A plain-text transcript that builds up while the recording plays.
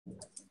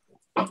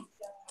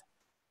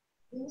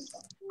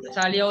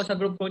Sali ako sa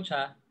group, coach,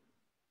 ha?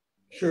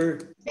 Sure.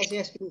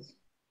 Yes, please.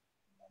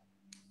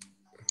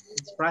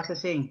 It's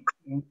processing.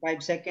 In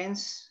 5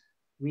 seconds,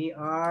 we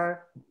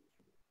are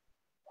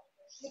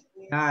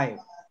live.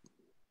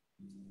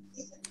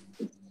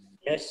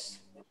 Yes.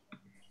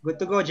 Good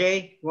to go,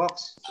 Jay.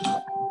 Walks.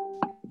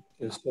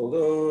 Yes, hold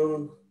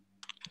on.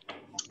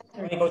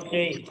 Hi, Coach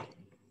Jay.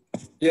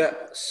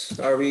 Yes.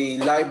 Are we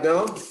live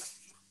now?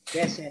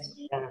 Yes, yes.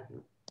 Yeah.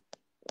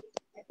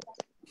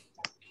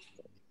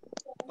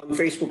 On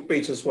Facebook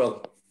page as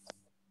well.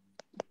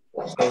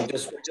 So we're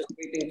just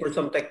waiting for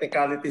some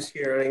technicalities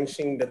here,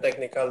 arranging the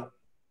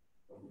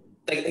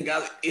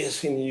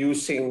technicalities in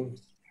using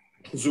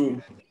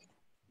Zoom.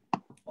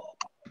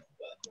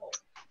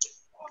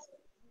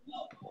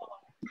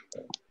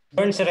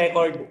 Burn sa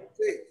record.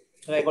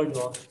 Record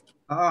mo.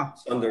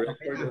 It's on the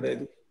record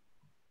already.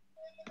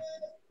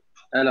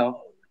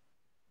 Hello.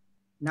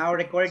 Now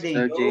recording.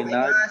 Sir J.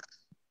 Lad.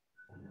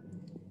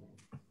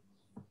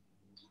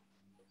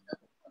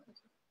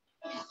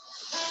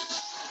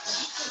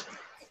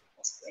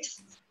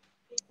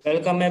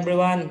 Welcome,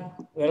 everyone.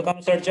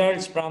 Welcome, Sir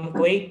Charles from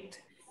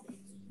Kuwait.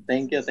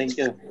 Thank you, thank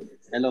you.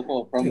 Hello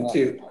po from Thank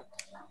you.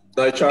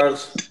 Hi,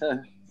 Charles.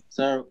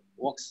 Sir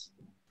Walks.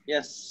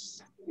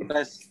 Yes.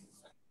 Yes.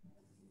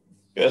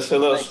 Yes,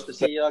 hello. Nice to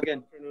see you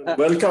again.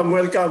 Welcome,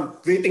 welcome.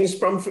 Greetings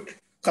from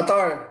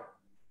Qatar.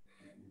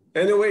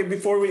 Anyway,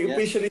 before we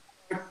officially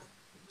start,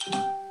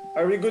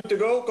 are we good to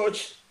go,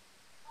 Coach?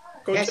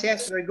 Yes,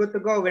 yes, we're good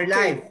to go. We're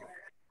live.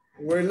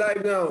 We're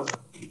live now.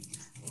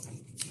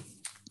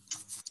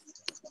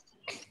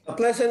 A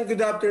pleasant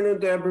good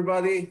afternoon to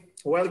everybody.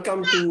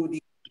 Welcome to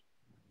the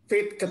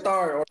FITQ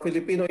Qatar, or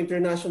Filipino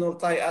International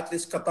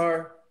Triathletes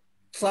Qatar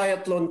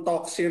Triathlon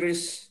Talk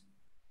Series,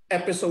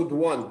 Episode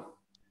 1.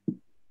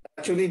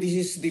 Actually, this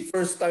is the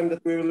first time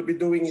that we will be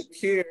doing it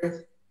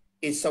here.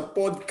 It's a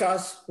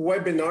podcast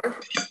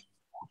webinar,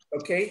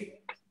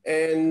 okay?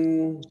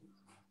 And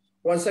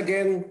once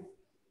again,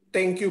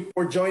 thank you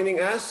for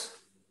joining us.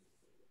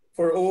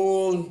 For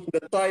all the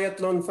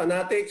triathlon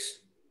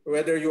fanatics,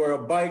 whether you are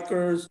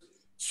bikers,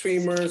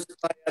 swimmers,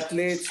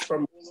 triathletes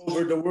from all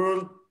over the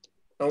world,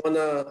 I want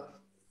to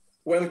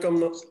welcome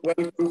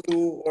to,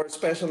 or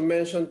special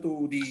mention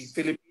to the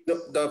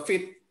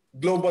FIT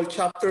global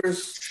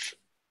chapters,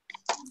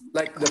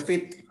 like the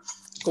FIT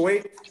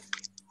Kuwait,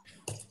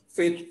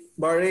 FIT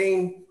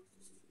Bahrain,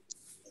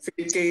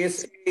 FIT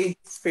KSA,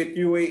 FIT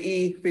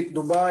UAE, FIT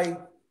Dubai,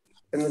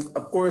 and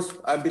of course,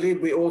 I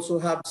believe we also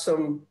have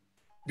some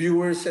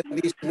viewers and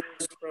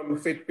listeners from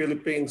FIT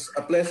Philippines.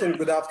 A pleasant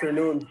good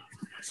afternoon.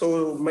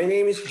 So my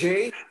name is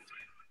Jay.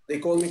 They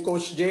call me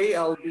Coach Jay.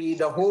 I'll be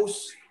the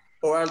host,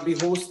 or I'll be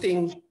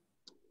hosting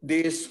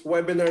this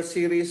webinar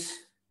series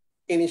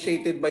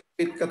initiated by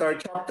FIT Qatar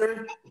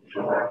chapter.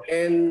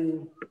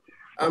 And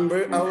I'm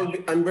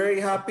very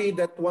happy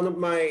that one of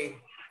my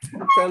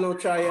fellow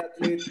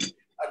triathletes,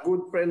 a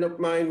good friend of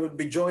mine, will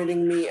be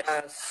joining me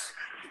as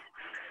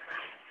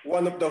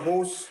one of the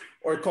hosts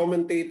or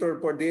commentator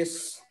for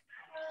this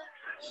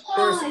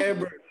first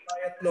ever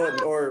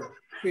triathlon or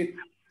FIT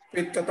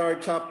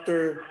Qatar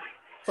chapter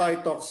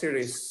Tritalk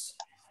series.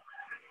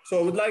 So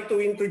I would like to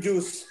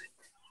introduce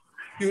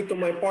you to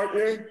my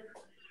partner.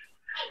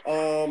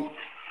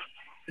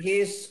 He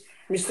is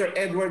Mr.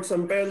 Edward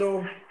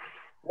Sampelo,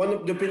 one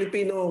of the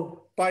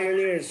Filipino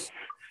pioneers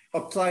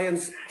of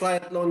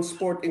triathlon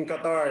sport in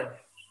Qatar.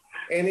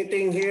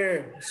 Anything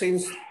here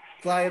since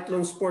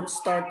triathlon sport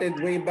started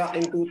way back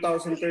in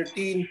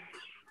 2013.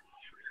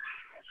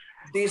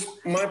 This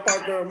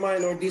partner of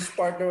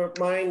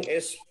mine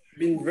has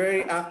been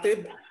very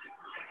active.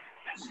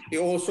 He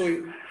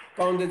also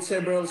founded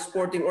several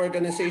sporting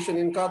organizations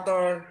in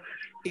Qatar.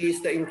 He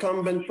is the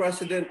incumbent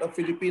president of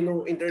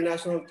Filipino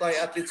International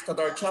Triathletes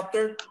Qatar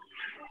chapter.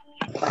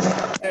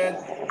 Had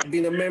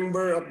been a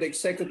member of the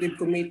executive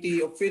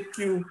committee of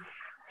FITQ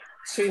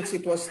since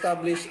it was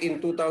established in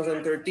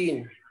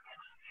 2013.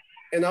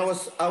 And I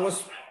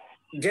was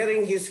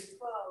getting his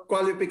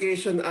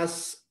qualification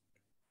as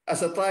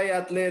a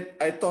triathlete.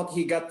 I thought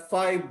he got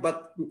 5,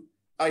 but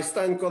I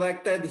stand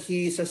corrected.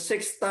 He is a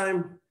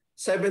 6-time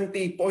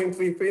 70.3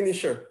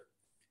 finisher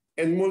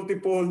and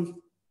multiple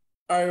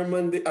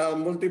Ironman,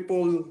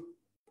 multiple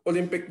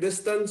Olympic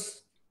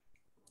distance.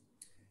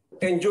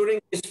 And during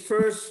his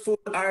first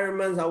full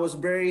Ironman, I was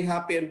very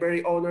happy and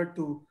very honored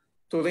to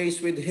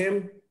race with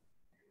him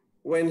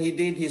when he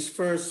did his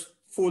first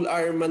full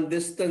Ironman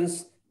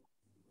distance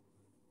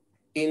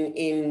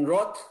in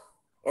Roth,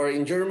 or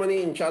in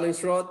Germany, in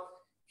Challenge Roth.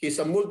 He's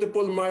a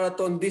multiple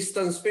marathon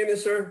distance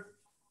finisher.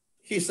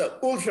 He's an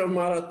ultra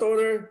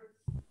marathoner.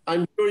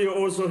 I'm sure you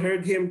also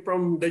heard him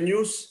from the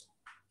news.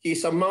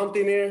 He's a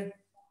mountaineer,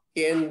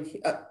 and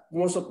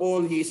most of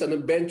all, he's an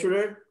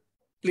adventurer.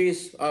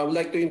 Please, I would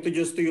like to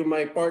introduce to you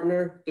my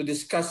partner to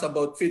discuss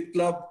about Fit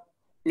Club,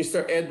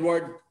 Mr.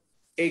 Edward,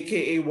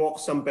 aka Walk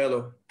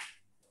Sampelo.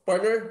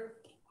 Partner?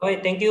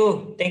 Okay, thank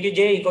you. Thank you,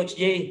 Jay, Coach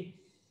Jay.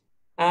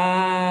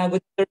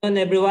 Good afternoon,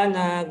 everyone.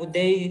 Good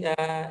day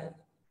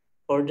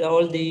for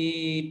all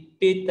the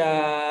FIT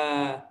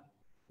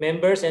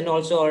members and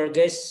also our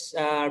guests,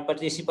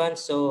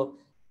 participants.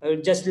 So I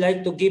would just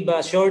like to give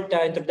a short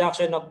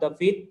introduction of the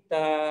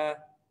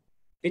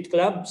FIT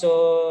Club.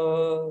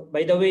 So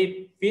by the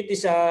way, FIT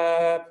is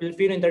a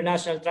Filipino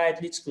International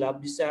Triathletes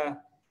Club. It's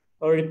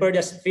or referred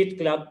as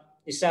FIT Club.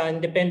 It's an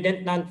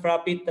independent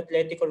non-profit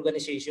athletic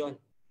organization.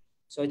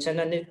 So it's a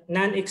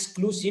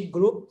non-exclusive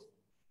group.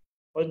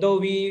 Although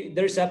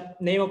there's a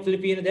name of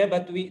Filipino there,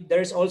 but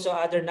there's also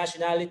other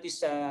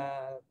nationalities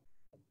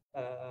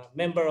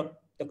member of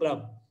the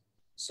club.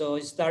 So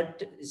it's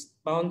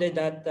founded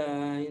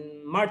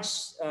in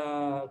March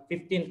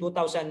 15,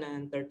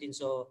 2013.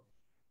 So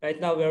right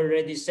now we're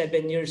already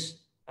 7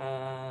 years.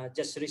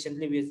 Just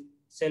recently we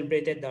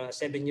celebrated the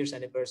 7 years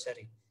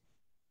anniversary.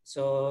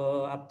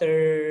 So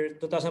after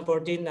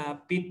 2014,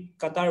 FIT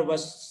Qatar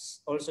was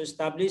also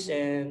established,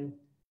 and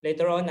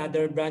later on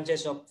other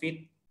branches of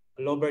FIT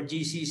all over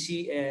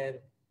GCC and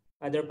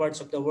other parts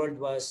of the world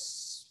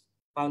was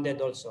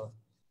founded also.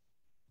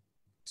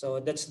 So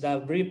that's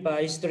the brief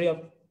history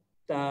of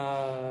the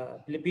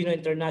Filipino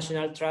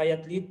International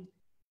Triathlete.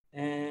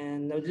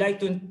 And I would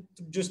like to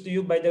introduce to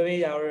you, by the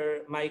way,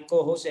 my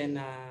co-host and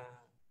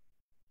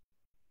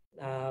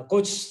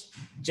Coach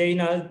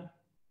Jaynald.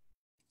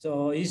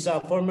 So he's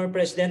a former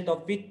president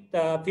of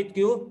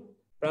FITQ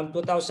from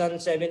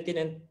 2017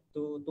 and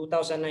to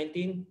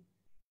 2019.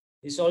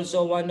 He's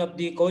also one of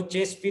the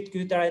coaches,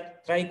 FITQ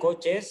Tri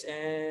coaches,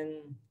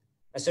 and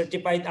a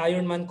certified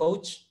Ironman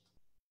coach.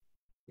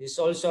 He's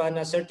also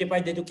a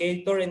certified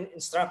educator and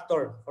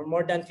instructor for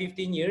more than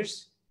 15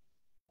 years,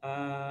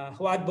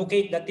 who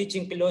advocate the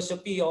teaching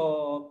philosophy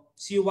of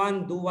see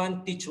one, do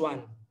one, teach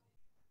one,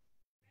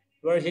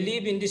 where he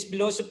lived in this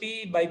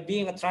philosophy by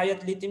being a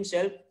triathlete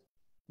himself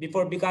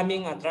before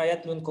becoming a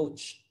triathlon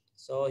coach.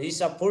 So he's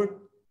a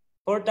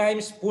four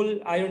times full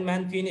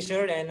Ironman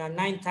finisher and a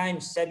 9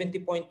 times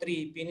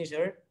 70.3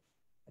 finisher,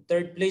 a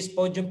third place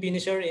podium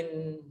finisher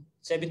in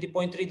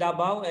 70.3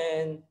 Davao,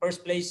 and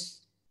first place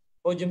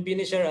podium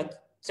finisher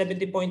at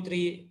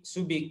 70.3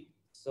 Subic.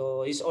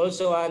 So he's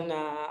also an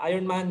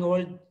Ironman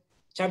World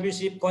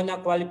Championship Kona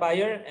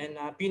qualifier and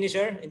a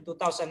finisher in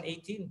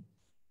 2018,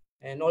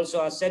 and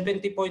also a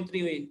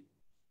 70.3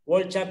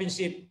 World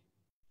Championship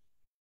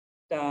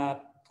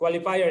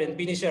qualifier and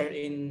finisher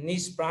in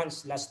Nice,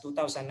 France last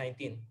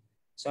 2019.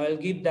 So I'll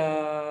give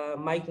the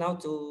mic now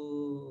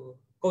to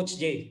Coach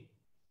Jay.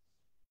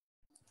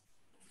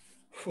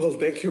 Well,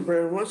 thank you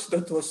very much.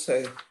 That was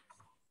a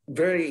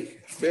very,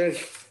 very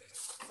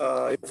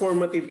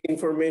informative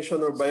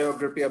information or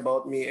biography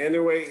about me.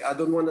 Anyway, I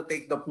don't want to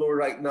take the floor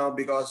right now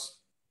because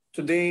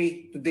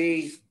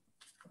today's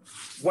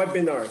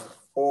webinar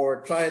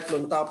or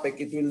triathlon topic,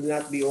 it will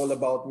not be all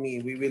about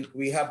me.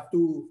 We have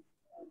two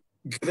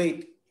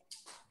great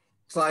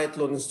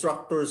triathlon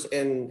instructors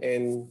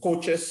and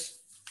coaches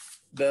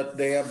that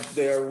they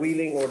are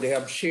willing, or they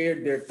have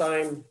shared their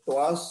time to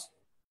us.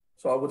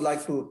 So I would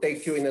like to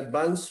thank you in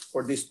advance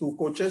for these two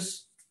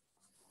coaches,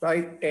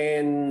 right?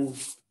 And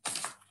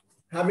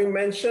having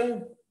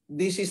mentioned,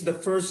 this is the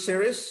first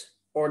series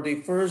or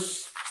the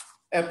first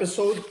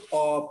episode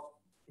of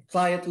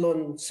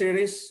triathlon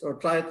series or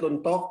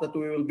triathlon talk that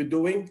we will be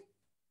doing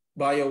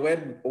via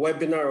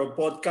webinar or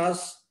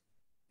podcast.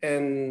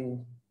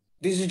 And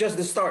this is just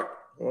the start.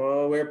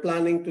 We're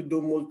planning to do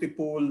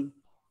multiple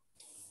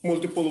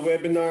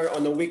webinar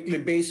on a weekly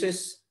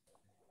basis.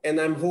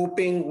 And I'm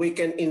hoping we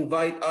can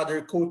invite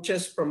other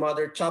coaches from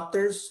other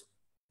chapters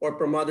or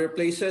from other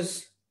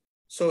places.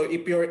 So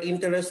if you're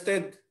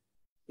interested,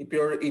 if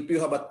you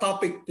have a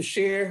topic to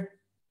share,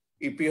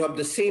 if you have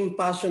the same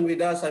passion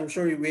with us, I'm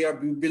sure we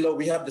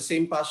have the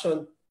same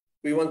passion.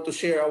 We want to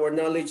share our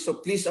knowledge. So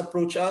please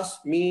approach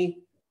us,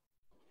 me,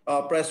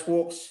 Press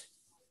Walks,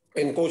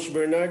 and Coach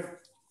Bernard.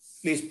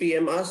 Please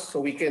PM us so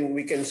we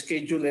can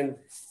schedule and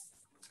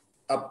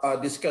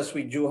discuss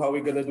with you how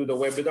we're gonna do the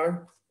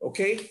webinar.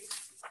 Okay.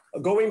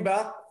 Going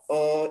back,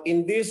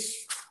 in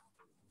this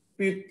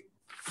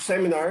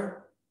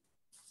seminar,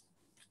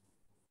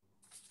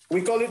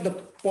 we call it the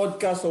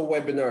podcast or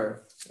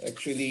webinar.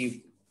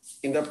 Actually,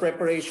 in the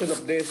preparation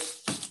of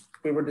this,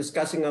 we were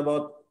discussing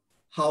about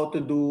how to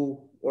do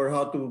or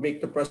how to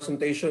make the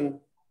presentation.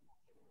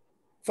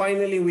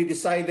 Finally, we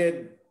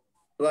decided,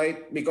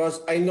 right,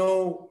 because I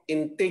know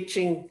in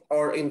teaching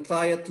or in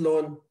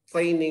triathlon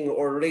training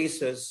or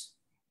races,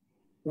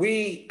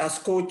 we as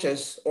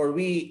coaches or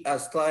we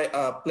as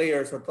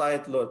players or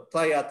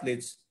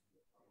triathletes,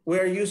 we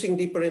are using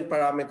different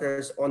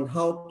parameters on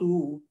how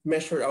to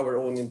measure our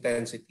own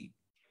intensity.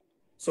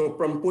 So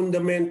from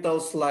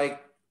fundamentals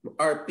like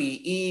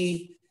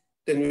RPE,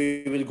 then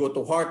we will go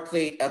to heart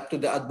rate up to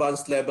the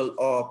advanced level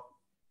of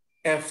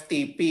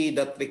FTP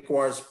that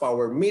requires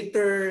power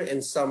meter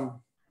and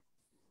some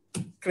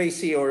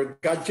crazy or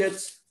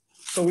gadgets.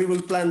 So we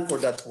will plan for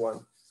that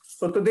one.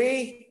 So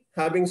today,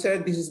 having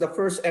said this is the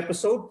first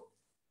episode,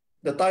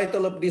 the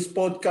title of this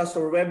podcast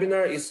or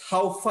webinar is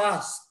How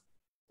Fast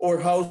or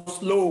How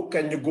Slow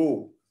Can You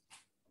Go?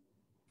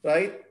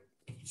 Right?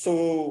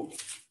 So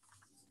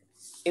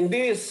in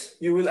this,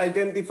 you will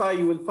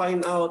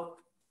find out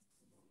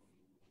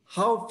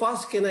how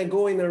fast can I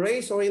go in a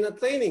race or in a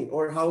training?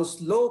 Or how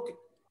slow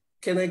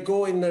can I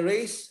go in a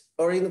race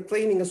or in a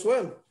training as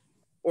well?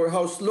 Or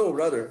how slow,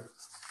 rather.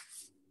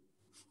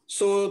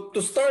 So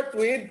to start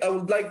with, I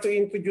would like to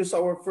introduce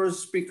our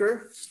first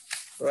speaker,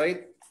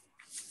 right?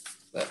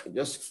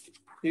 Just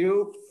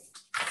you.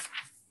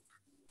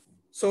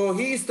 So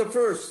he is the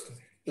first.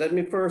 Let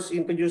me first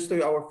introduce to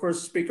you our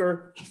first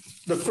speaker.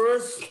 The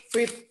first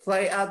fit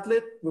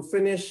triathlete who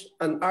finished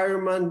an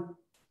Ironman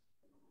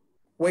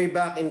way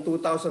back in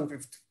 2015.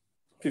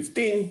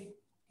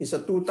 He's a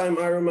two-time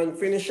Ironman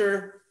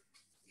finisher.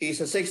 He's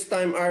a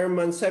six-time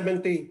Ironman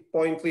 70.3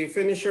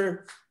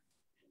 finisher,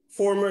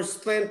 former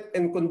strength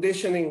and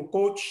conditioning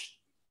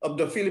coach of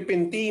the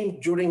Philippine team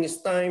during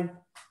his time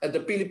at the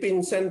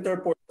Philippine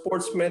Center for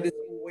Sports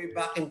Medicine way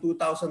back in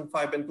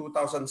 2005 and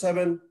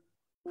 2007.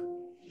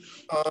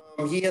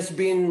 He has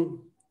been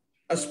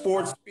a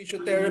sports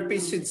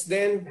physiotherapist since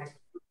then,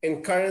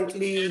 and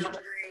currently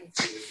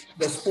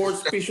the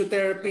sports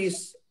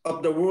physiotherapist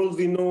of the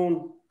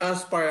world-renowned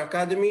Aspire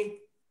Academy.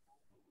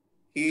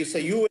 He is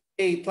a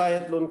USA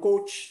triathlon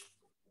coach.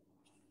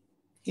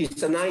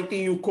 He's an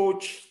ITU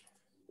coach,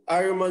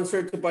 Ironman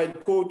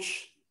certified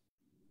coach.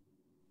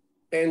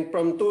 And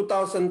from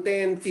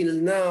 2010 till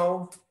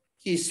now,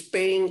 he's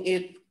paying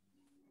it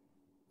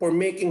for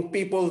making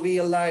people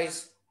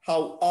realize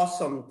how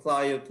awesome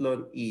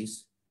triathlon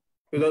is.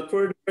 Without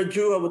further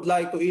ado, I would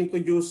like to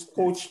introduce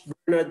Coach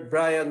Bernard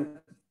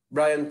Brian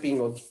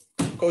Pingol.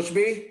 Coach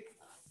B,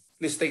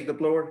 please take the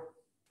floor.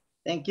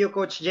 Thank you,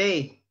 Coach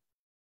J.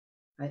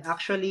 I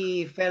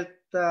actually felt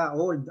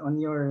old on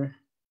your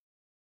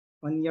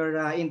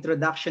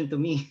introduction to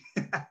me.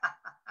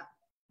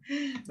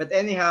 But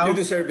anyhow, you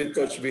deserve it,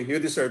 Coach B. You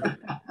deserve it.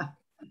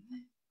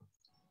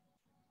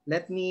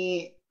 Let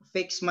me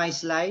fix my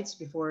slides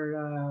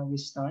before we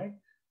start.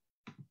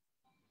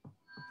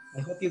 I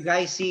hope you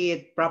guys see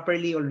it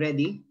properly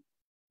already.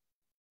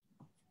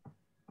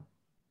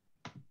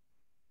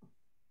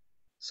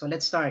 So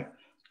let's start.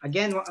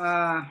 Again,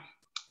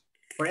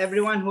 for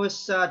everyone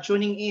who's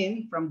tuning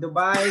in from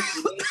Dubai,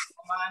 Kuwait,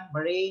 Oman,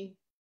 Bahrain,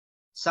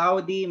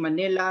 Saudi,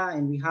 Manila,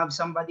 and we have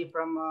somebody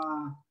from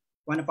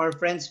one of our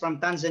friends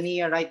from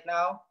Tanzania right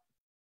now.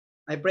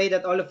 I pray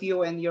that all of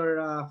you and your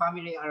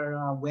family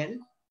are well.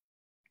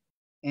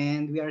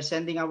 And we are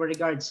sending our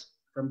regards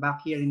from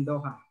back here in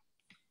Doha.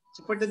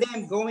 So for today,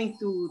 I'm going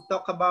to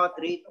talk about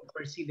rate of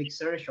perceived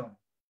exertion.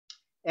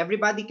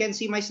 Everybody can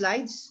see my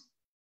slides?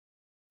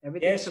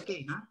 Everything is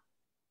okay, huh?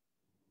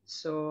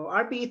 So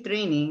RPE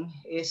training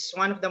is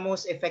one of the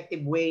most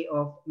effective way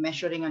of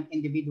measuring an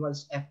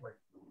individual's effort.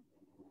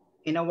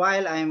 In a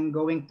while, I'm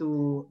going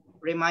to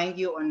remind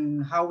you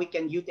on how we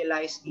can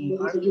utilize the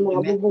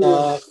RPE method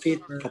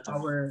for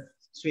our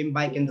swim,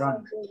 bike, and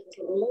run.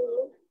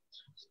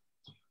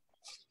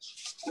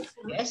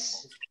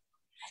 Yes?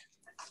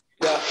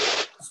 Yeah.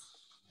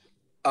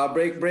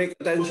 Break,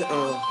 attention.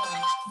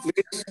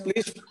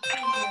 Please.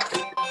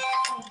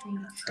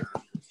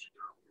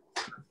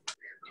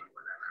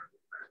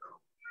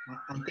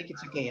 I think it's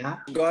okay, huh?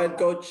 Go ahead,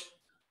 Coach.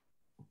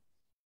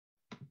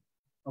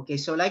 Okay,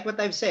 so like what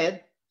I've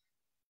said,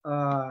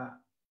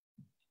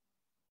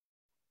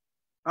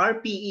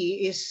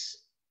 RPE is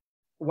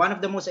one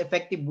of the most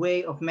effective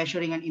way of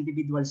measuring an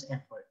individual's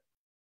effort.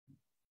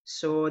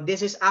 So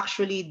this is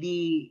actually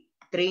the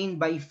train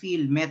by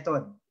feel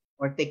method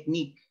or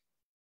technique,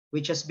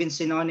 which has been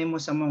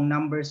synonymous among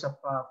numbers of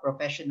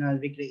professional,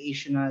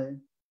 recreational,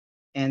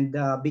 and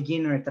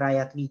beginner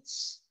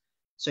triathletes.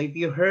 So if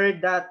you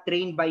heard that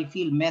train by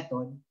feel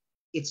method,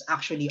 it's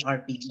actually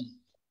RPE.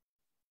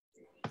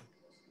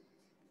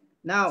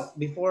 Now,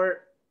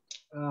 before,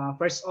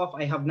 first off,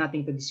 I have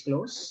nothing to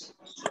disclose.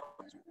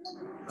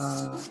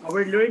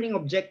 Our learning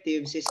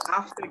objectives is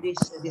after this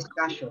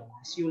discussion,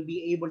 you will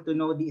be able to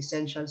know the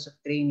essentials of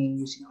training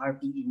using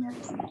RPE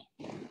method.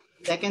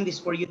 Second is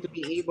for you to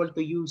be able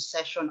to use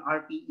session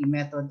RPE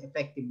method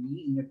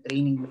effectively in your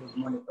training load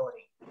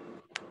monitoring.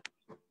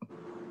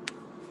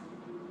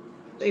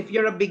 So if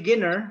you're a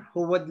beginner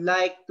who would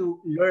like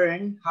to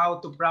learn how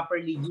to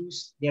properly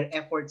use their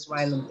efforts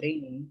while on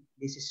training,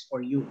 this is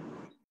for you.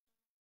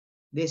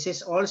 This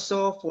is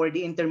also for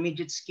the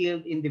intermediate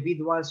skilled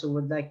individuals who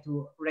would like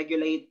to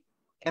regulate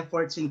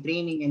efforts in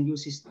training and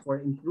use it for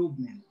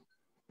improvement.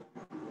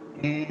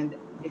 And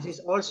this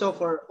is also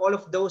for all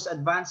of those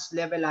advanced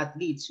level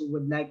athletes who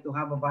would like to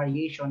have a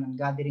variation on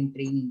gathering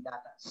training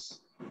data.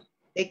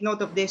 Take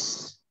note of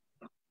these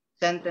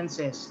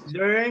sentences.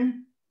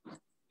 Learn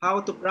how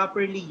to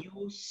properly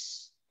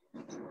use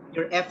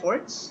your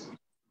efforts,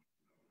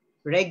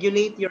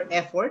 regulate your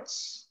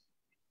efforts,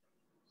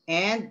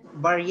 and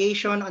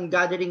variation on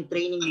gathering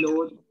training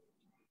load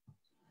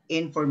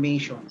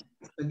information.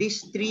 So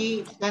these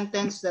three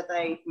sentences that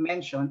I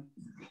mentioned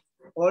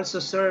also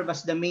serve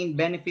as the main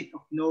benefit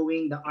of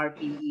knowing the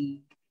RPE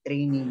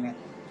training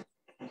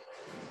method.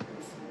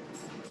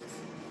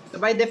 So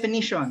by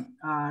definition,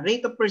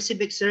 rate of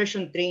perceived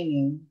exertion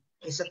training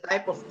is a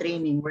type of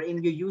training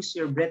wherein you use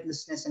your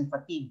breathlessness and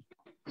fatigue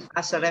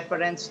as a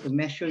reference to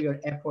measure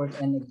your effort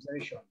and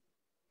exertion.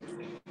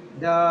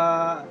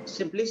 The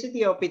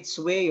simplicity of its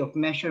way of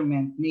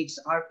measurement makes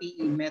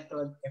RPE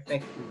method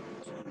effective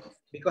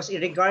because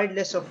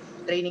regardless of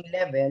training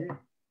level,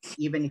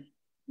 even if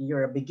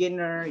you're a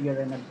beginner, you're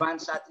an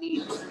advanced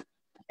athlete,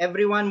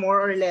 everyone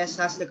more or less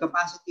has the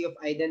capacity of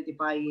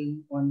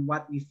identifying on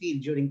what we feel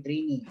during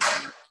training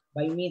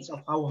by means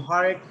of how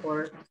hard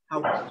or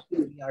how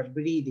quickly we are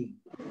breathing.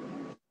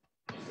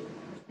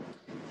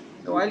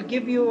 So I'll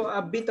give you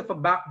a bit of a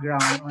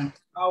background on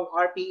how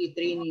RPE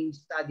training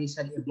studies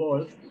had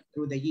evolved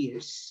through the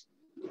years.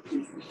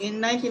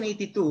 In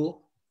 1982,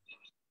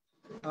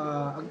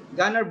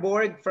 Gunnar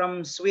Borg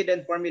from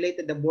Sweden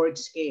formulated the Borg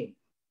scale.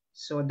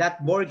 So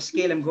that Borg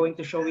scale, I'm going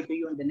to show it to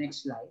you on the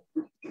next slide.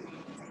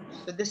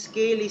 So the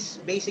scale is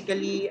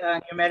basically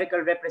a numerical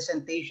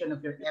representation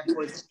of your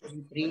efforts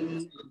in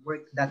training and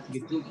work that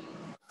you do.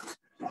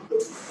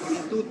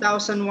 In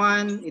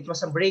 2001, it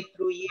was a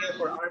breakthrough year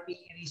for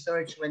RPE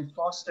research when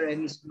Foster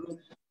and his group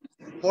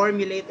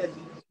formulated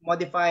the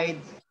modified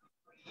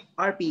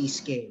RPE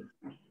scale.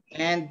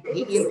 And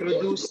he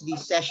introduced the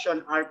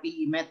session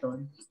RPE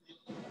method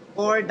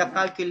for the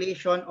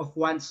calculation of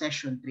one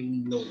session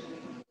training load.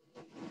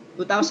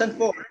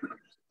 2004,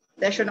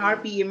 session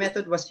RPE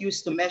method was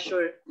used to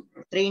measure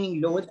training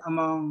load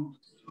among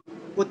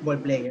football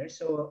players.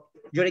 So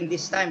during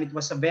this time, it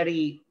was a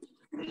very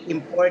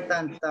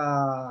important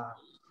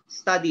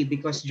study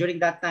because during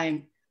that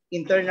time,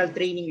 internal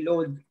training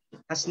load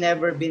has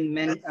never been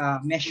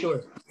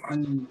measured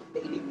on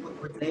the elite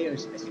football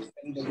players,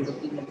 specifically the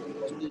European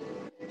Football League.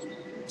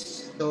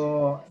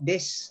 So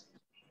this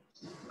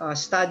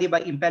study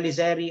by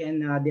Impellizzeri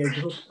and their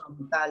group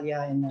from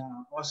Italia and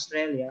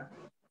Australia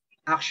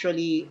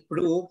actually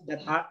proved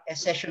that a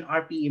session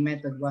RPE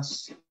method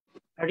was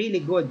a really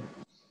good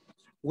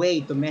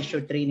way to measure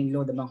training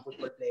load among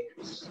football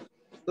players.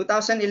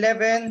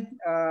 2011,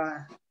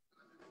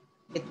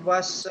 it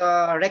was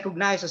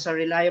recognized as a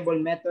reliable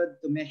method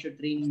to measure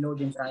training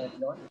load in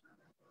triathlon.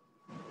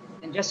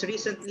 And just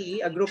recently,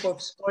 a group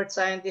of sports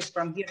scientists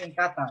from here in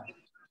Qatar,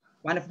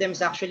 one of them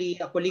is actually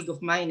a colleague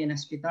of mine in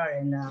Aspitar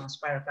and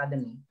Aspire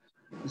Academy.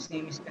 His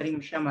name is Karim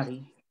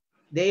Shamari.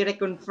 They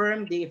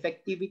reconfirmed the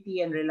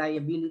effectivity and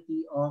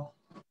reliability of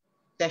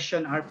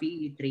session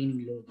RPE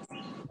training load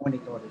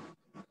monitoring.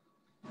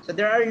 So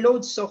there are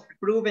loads of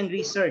proven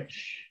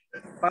research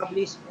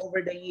published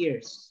over the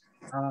years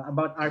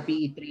about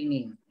RPE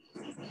training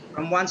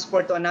from one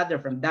sport to another,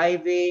 from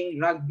diving,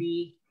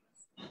 rugby,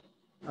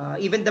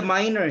 even the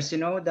miners, you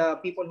know, the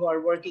people who are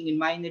working in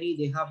minery,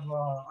 they have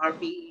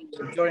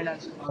RPE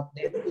journals about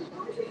them.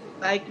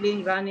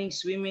 Cycling, running,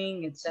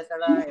 swimming,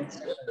 etc.,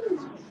 etc.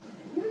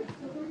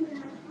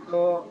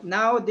 So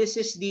now this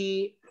is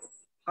the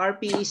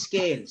RPE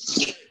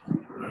scales.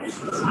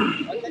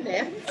 On the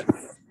left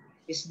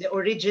is the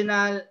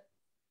original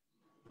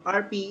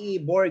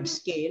RPE Borg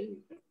scale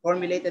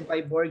formulated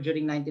by Borg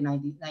during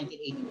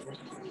 1982.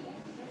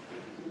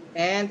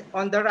 And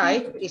on the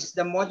right is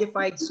the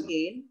modified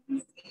scale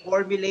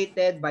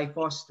formulated by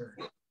Foster.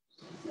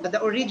 So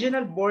the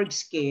original Borg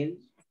scale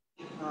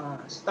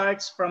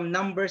starts from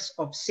numbers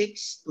of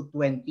 6 to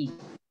 20.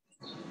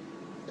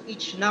 So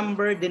each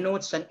number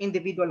denotes an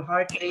individual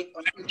heart rate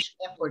on each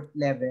effort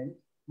level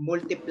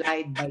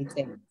multiplied by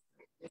 10.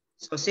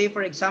 So say,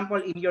 for example,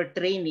 in your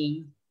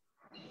training,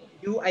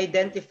 you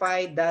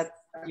identify that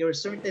your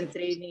certain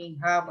training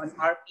have an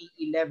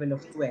RPE level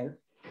of 12.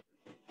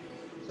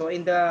 So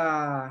in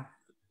the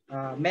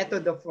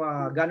method of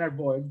Gunnar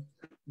Borg,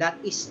 that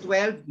is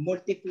 12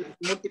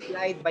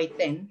 multiplied by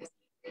 10.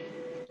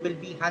 It will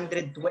be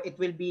 100. It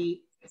will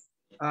be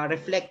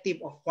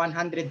reflective of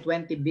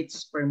 120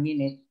 beats per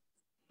minute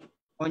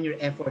on your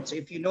effort. So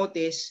if you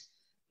notice,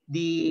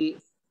 the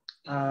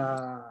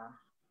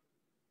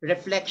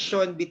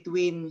reflection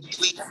between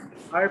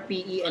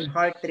RPE and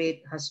heart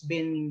rate has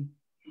been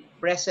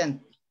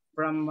present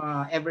from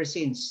ever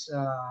since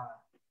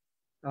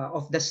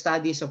of the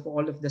studies of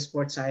all of the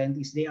sports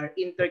scientists. They are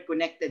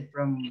interconnected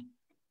from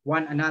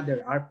one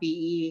another,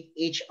 RPE,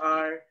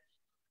 HR,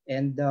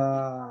 and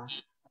the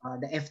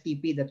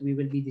FTP that we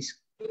will be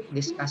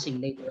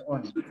discussing later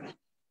on.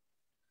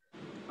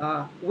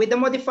 With the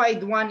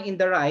modified one in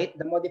the right,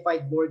 the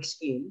modified Borg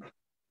scale,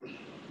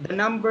 the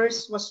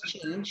numbers was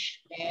changed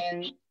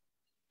and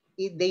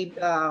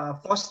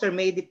Foster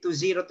made it to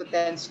 0 to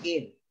 10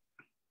 scale,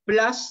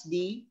 plus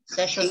the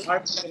session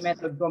RPE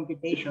method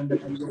computation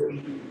that I'm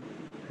going to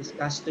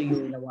discuss to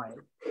you in a while.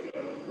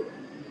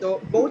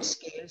 So both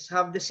scales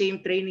have the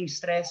same training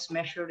stress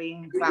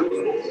measuring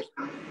factors,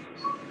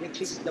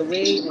 which is the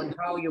way on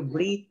how you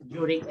breathe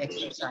during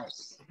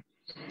exercise.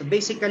 So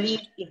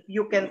basically, if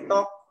you can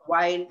talk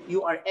while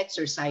you are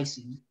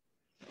exercising,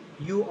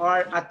 you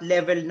are at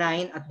level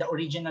 9 at the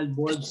original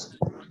Borg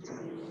scale,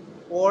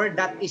 or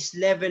that is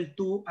level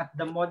 2 at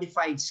the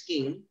modified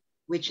scale,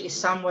 which is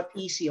somewhat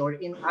easy, or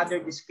in other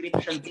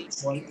description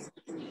tables,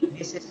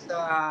 this is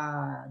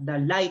the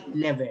light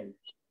level,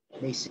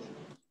 they say.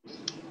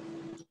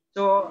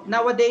 So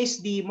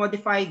nowadays, the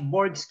modified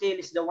Borg scale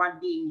is the one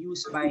being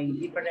used by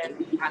different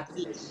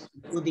athletes,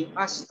 including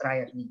us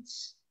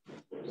triathletes.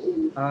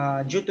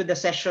 due to the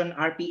session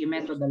RPE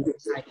methodology.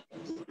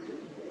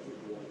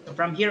 So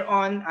from here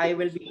on, I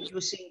will be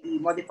using the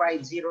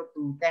modified 0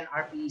 to 10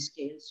 RPE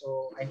scale.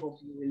 So I hope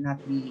you will not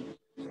be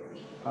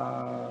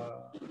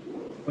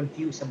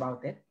confused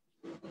about it.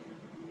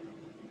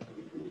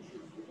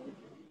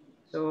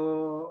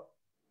 So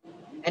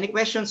any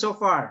questions so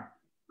far?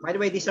 By the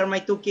way, these are my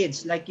two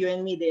kids. Like you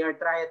and me, they are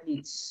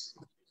triathletes.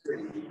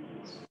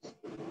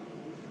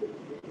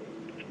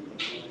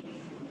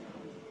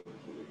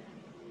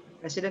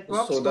 President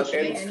Wox, So Coach that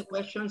Jay, ends, any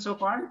questions so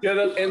far? yeah,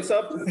 that ends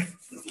up.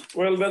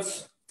 Well,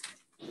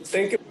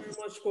 thank you very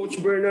much,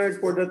 Coach Bernard,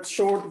 for that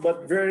short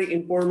but very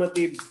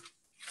informative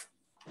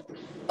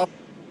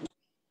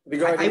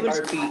regarding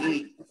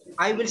RPE.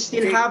 I will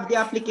still have the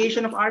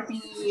application of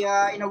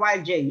RPE in a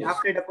while, Jay,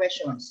 after the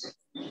questions.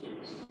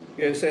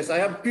 Yes, yes. I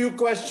have few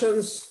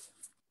questions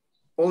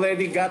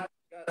already got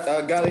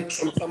it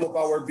from some of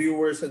our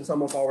viewers and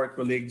some of our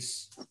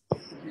colleagues.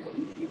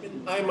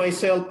 Even I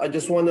myself, I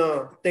just want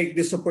to take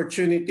this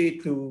opportunity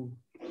to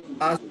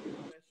ask a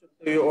question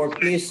to you, or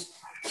please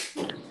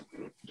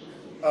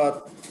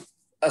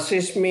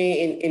assist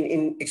me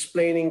in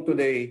explaining to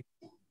the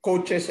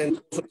coaches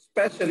and also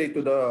especially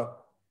to the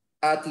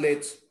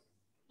athletes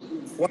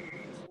what is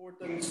the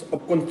importance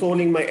of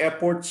controlling my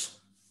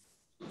efforts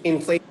in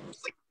training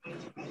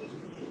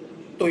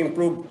to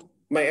improve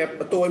my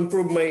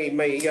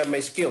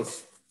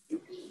skills.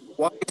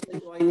 Why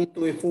do I need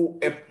to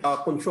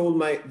control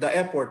the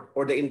effort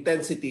or the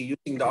intensity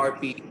using the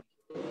RPE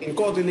in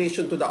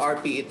correlation to the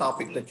RPE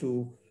topic that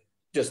you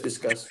just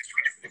discussed?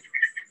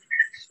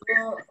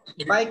 So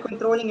by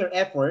controlling your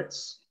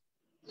efforts,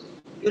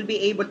 you'll be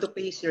able to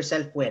pace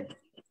yourself well.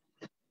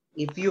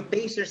 If you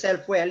pace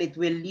yourself well, it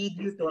will lead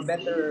you to a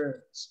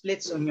better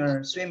splits on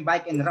your swim,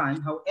 bike, and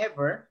run.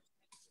 However,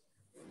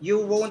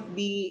 you won't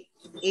be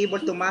able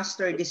to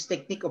master this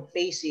technique of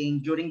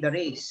pacing during the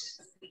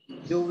race.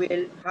 You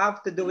will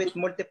have to do it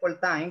multiple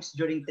times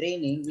during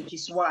training, which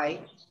is why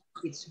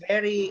it's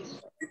very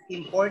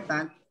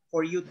important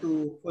for you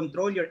to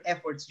control your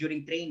efforts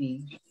during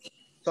training,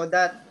 so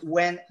that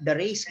when the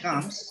race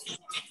comes,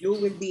 you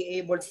will be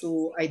able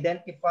to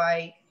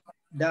identify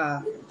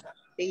the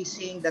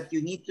pacing that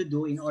you need to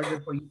do in order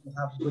for you to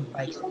have good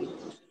bike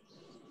splits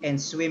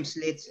and swim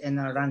splits and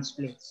run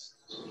splits.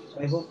 So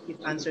I hope it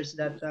answers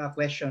that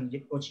question,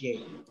 Coach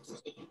Jay.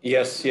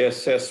 Yes,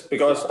 yes, yes.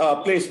 Because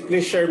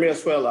please share me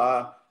as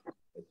well.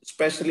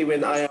 Especially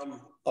when I am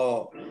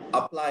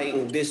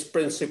applying this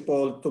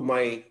principle to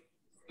when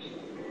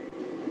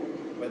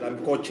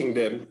I'm coaching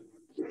them.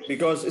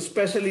 Because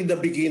especially the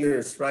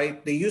beginners,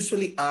 right? They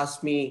usually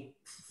ask me,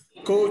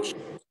 Coach,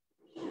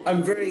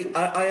 I'm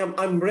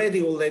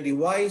ready already.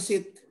 Why is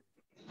it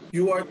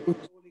you are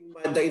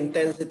controlling the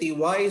intensity?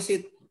 Why is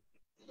it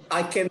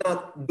I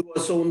cannot do a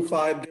zone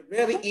 5?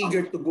 They're very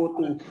eager to go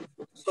to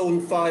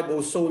zone 5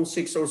 or zone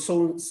 6 or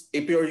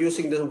if you're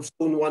using the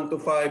zone 1 to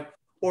 5.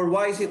 Or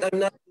why is it I'm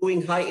not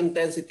doing high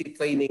intensity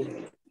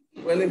training?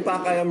 Well, in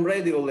fact, I am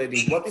ready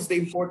already. What is the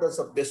importance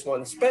of this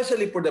one,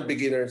 especially for the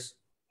beginners?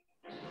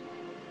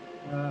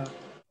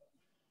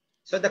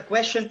 So the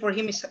question for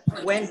him is,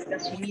 when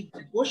does he need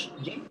to push,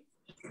 Jay?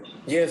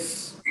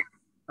 Yes.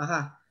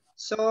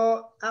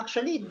 So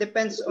actually, it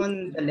depends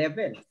on the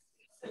level.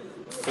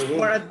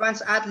 More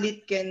advanced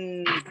athlete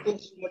can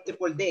push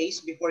multiple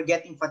days before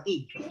getting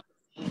fatigued.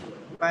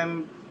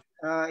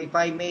 If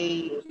I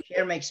may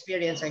share my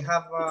experience, I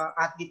have an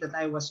athlete that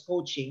I was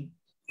coaching.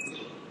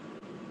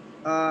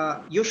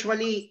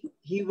 Usually,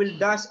 he will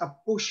does a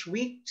push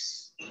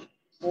weeks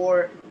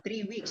for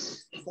 3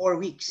 weeks, 4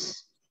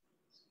 weeks.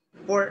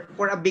 For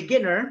a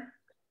beginner,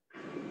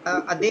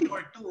 a day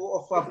or two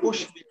of a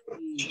push will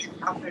be,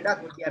 after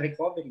that will be a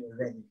recovery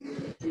already.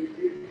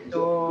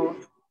 So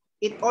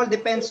it all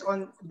depends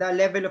on the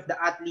level of the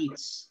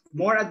athletes.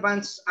 More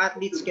advanced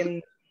athletes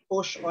can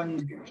push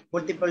on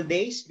multiple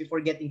days before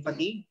getting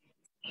fatigued.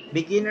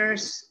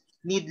 Beginners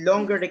need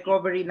longer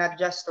recovery, not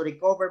just to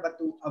recover, but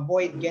to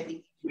avoid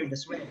getting injured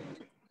as well.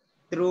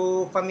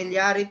 Through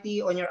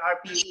familiarity on your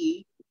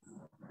RPE,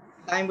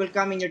 time will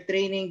come in your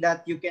training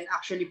that you can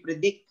actually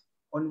predict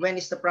on when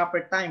is the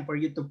proper time for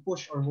you to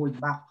push or hold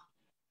back.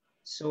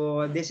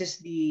 So this is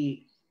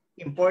the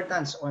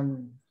importance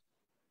on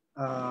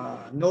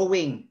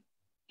knowing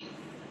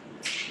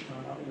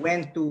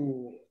when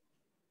to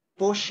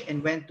push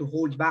and when to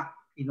hold back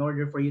in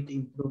order for you to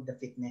improve the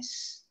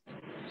fitness.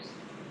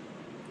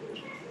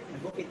 I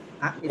hope it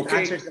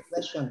answers the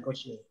question,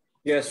 Coach Lee.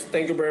 Yes,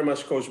 thank you very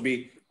much, Coach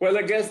B. Well,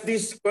 I guess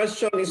this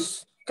question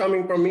is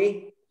coming from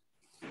me,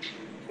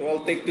 so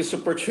I'll take this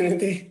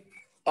opportunity.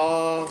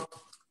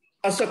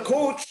 As a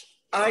coach,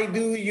 I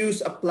do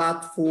use a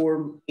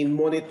platform in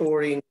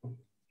monitoring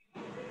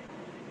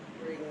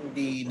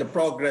the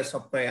progress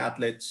of my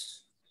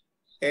athletes.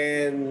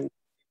 And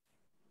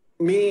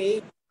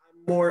me,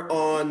 I'm more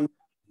on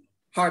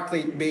heart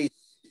rate based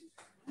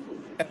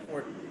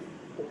effort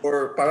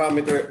or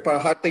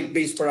heart rate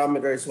based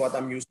parameter is what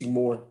I'm using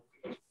more,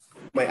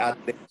 my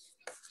athletes.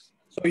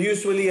 So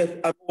usually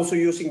I'm also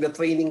using the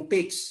training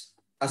peaks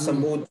as a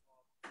mode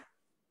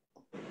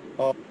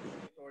of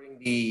monitoring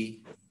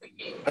the,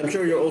 I'm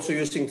sure you're also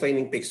using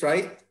Training Peaks,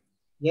 right?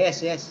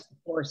 Yes, yes,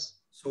 of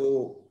course.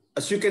 So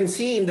as you can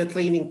see in the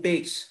Training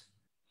Peaks,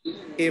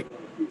 if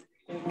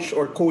coach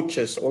or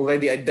coaches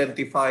already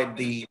identified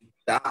the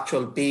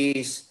actual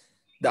pace,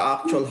 the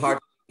actual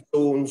heart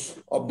zones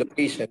of the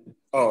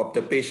of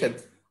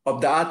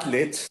the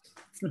athletes,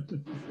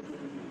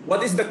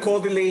 what is the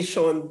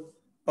correlation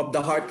of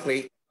the heart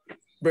rate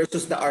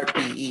versus the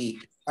RPE?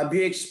 Have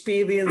you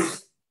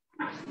experienced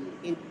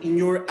in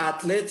your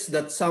athletes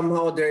that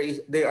somehow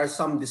there are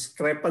some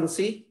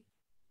discrepancy?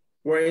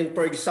 Wherein,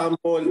 for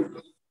example,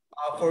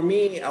 for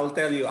me, I'll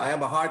tell you, I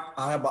have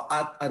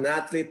an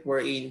athlete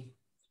wherein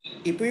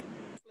if we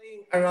were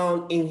playing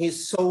around in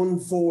his zone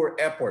 4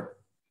 effort,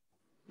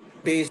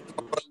 based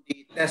on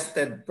the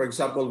tested, for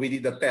example, we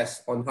did a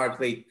test on heart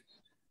rate,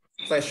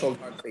 threshold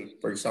heart rate,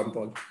 for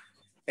example.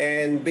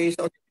 And based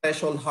on the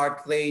threshold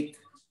heart rate,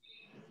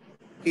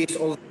 he's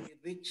already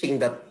reaching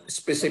that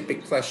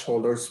specific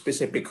threshold or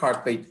specific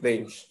heart rate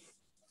range.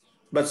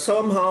 But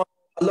somehow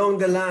along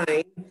the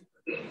line,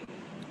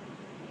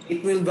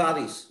 it will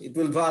vary. It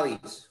will vary.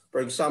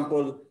 For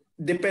example,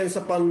 depends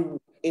upon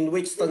in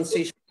which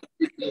transition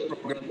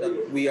program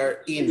that we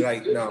are in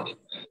right now.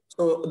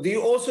 So do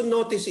you also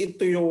notice it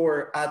to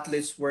your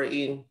athletes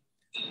wherein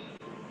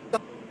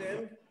some of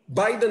them,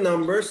 by the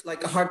numbers,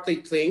 like a heart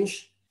rate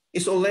range,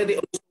 is already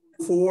on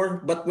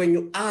 4, but when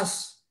you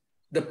ask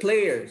the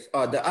players,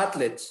 the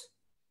athletes,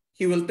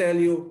 he will tell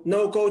you,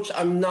 no, coach,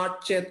 I'm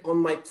not yet on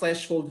my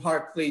threshold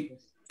heart rate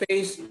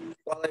pace.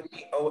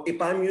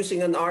 If I'm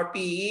using an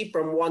RPE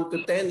from 1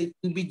 to 10, it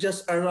will be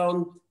just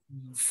around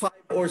 5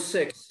 or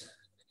 6.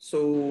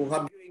 So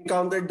have you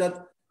encountered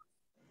that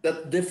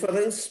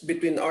difference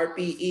between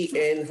RPE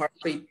and heart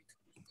rate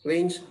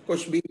range?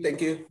 Coach B,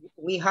 thank you.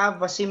 We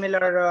have a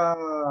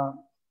similar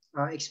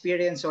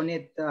experience on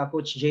it,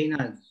 Coach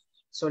Jaynald.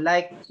 So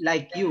like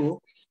you,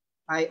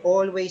 I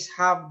always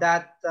have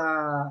that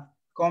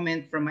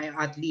comment from my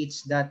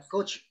athletes that,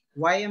 Coach,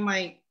 why am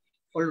I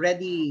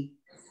already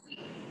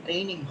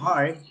training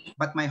hard,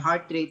 but my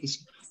heart rate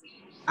is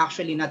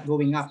actually not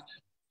going up?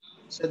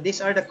 So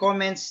these are the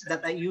comments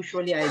that I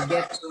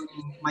get from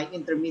my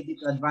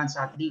intermediate to advanced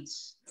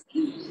athletes.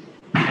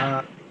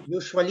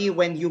 Usually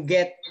when you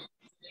get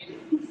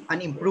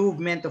an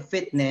improvement of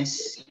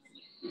fitness,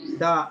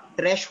 the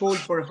threshold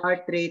for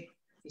heart rate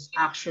is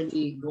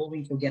actually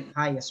going to get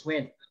high as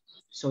well.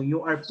 So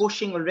you are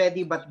pushing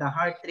already, but the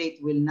heart rate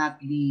will not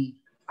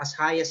be as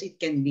high as it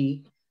can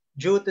be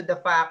due to the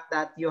fact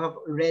that you have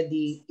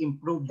already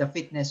improved the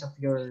fitness of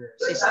your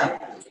system,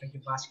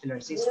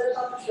 cardiovascular system.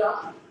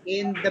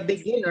 In the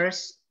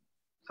beginners,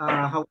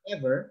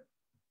 however,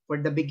 for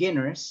the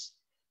beginners,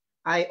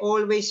 I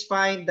always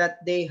find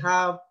that they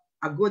have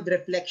a good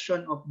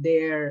reflection of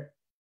their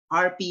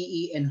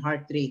RPE and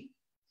heart rate.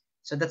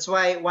 So that's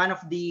why one of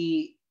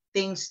the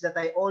things that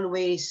I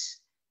always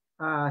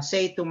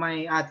say to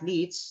my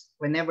athletes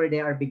whenever they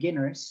are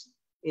beginners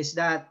is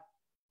that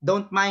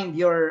don't mind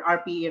your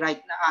RPE right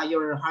now,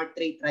 your heart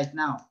rate right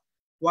now.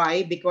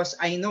 Why? Because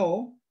I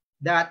know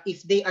that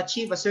if they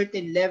achieve a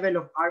certain level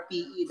of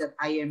RPE that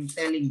I am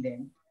telling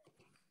them,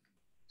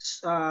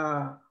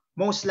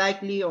 most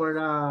likely or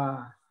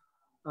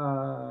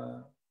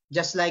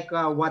just like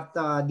what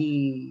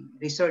the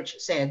research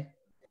said,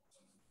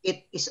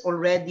 it is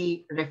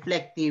already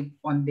reflective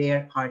on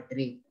their heart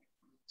rate.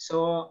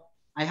 So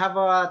I have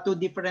two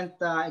different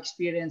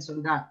experience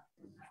on that.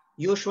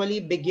 Usually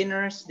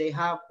beginners, they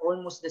have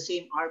almost the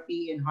same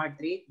RPE and heart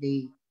rate.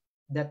 The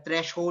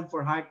threshold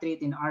for heart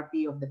rate and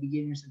RPE of the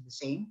beginners are the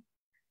same.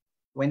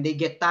 When they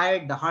get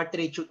tired, the heart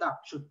rate shoot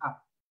up.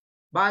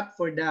 But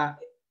for the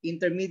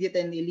intermediate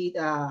and elite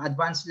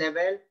advanced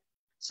level,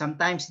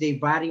 sometimes they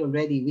vary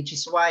already, which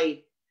is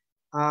why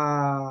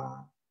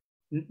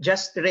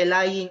just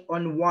relying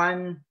on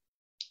one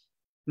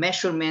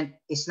measurement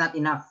is not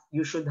enough.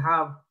 You should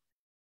have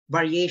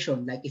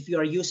variation. Like if you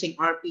are using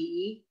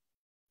RPE,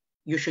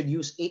 you should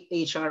use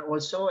HR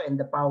also and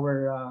the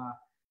power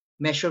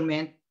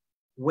measurement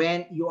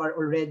when you are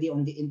already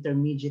on the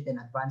intermediate and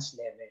advanced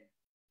level.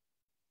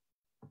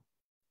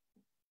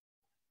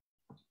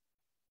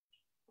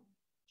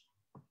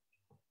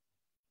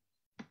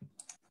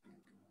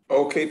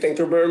 Okay, thank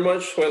you very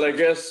much. Well, I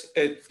guess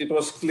it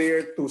was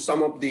clear to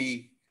some of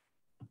the,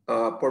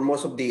 for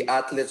most of the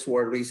athletes who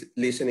are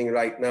listening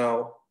right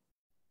now.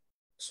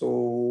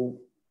 So,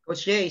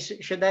 Coach Jay,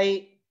 should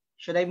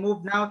I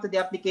move now to the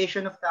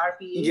application of the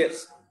RPE?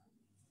 yes.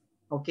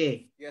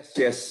 Okay.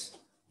 Yes.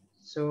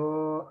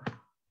 So,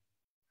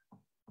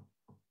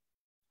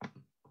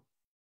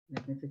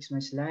 let me fix my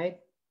slide.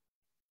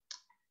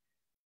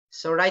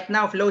 So right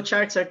now,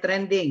 flowcharts are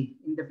trending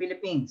in the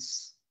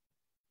Philippines.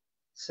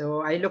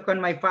 So I look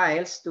on my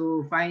files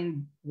to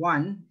find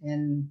one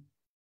and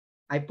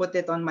I put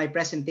it on my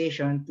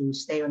presentation to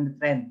stay on the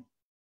trend.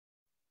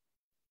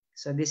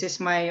 So this is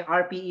my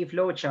RPE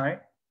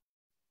flowchart.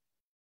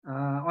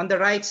 On the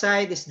right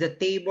side is the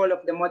table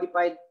of the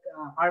modified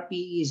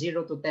RPE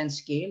 0 to 10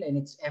 scale and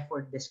its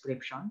effort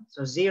description.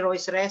 So 0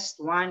 is rest,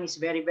 1 is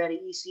very,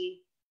 very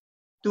easy,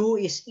 2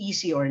 is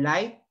easy or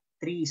light,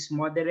 3 is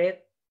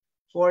moderate,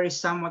 4 is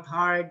somewhat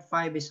hard,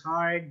 5 is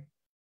hard,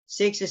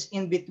 6 is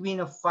in between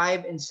of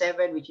 5 and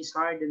 7, which is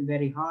hard and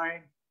very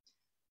hard.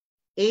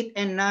 8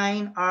 and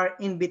 9 are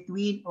in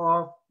between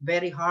of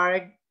very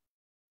hard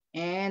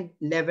and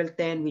level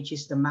 10, which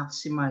is the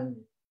maximal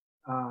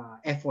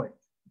effort.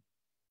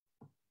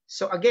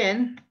 So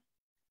again,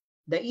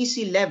 the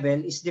easy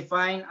level is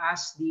defined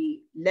as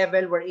the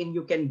level wherein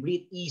you can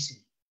breathe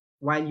easy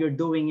while you're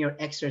doing your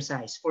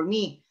exercise. For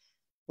me,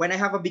 when I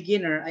have a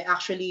beginner, I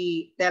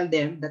actually tell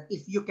them that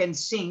if you can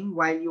sing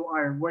while you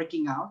are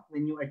working out,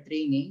 when you are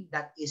training,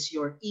 that is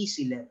your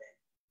easy level.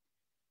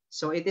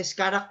 So it is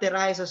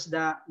characterized as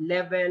the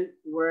level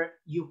where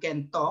you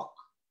can talk,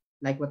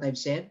 like what I've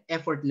said,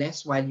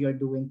 effortless while you're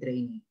doing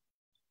training.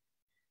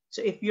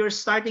 So if you're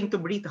starting to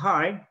breathe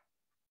hard,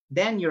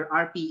 then your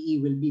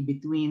RPE will be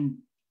between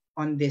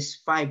on this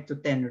 5 to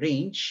 10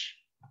 range.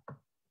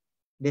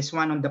 This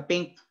one on the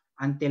pink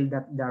until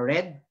the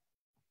red.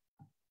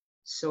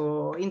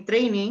 So in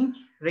training,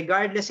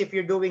 regardless if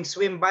you're doing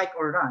swim, bike,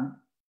 or run,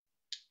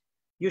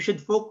 you should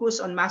focus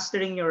on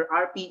mastering your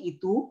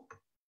RPE 2,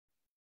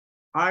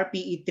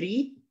 RPE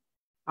 3,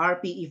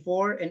 RPE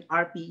 4, and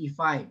RPE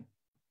 5.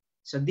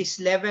 So these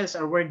levels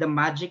are where the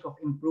magic of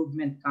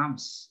improvement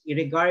comes,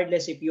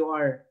 regardless if you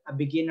are a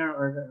beginner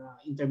or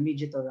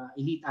intermediate or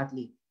elite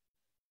athlete.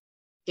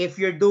 If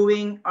you're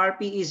doing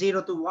RPE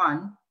 0 to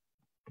 1,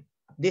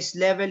 this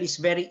level is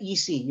very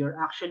easy.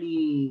 You're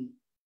actually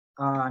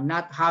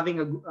not having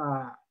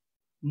a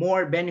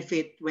more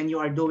benefit when you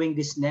are doing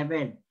this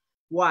level.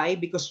 Why?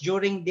 Because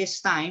during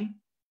this time,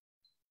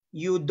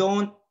 you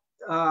don't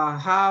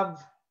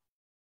have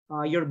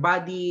your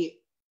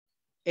body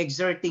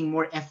exerting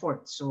more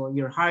effort. So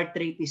your heart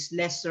rate is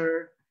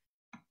lesser.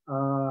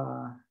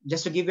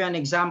 Just to give you an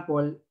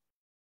example,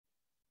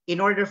 in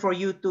order for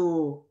you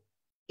to,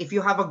 if you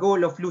have a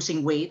goal of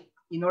losing weight,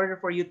 in order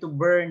for you to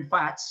burn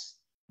fats,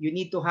 you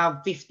need to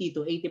have 50 to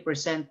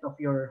 80% of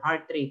your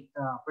heart rate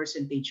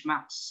percentage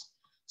max.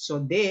 So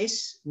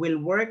this will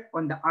work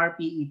on the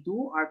RPE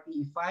 2,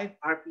 RPE 5,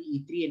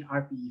 RPE 3, and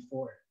RPE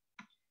 4.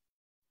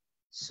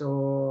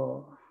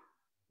 So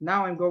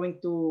now I'm going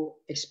to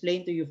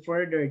explain to you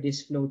further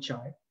this flow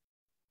chart.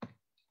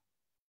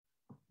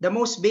 The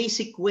most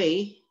basic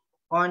way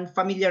on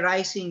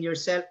familiarizing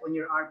yourself on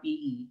your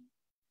RPE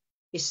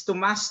is to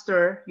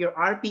master your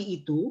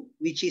RPE 2,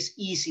 which is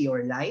easy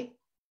or light,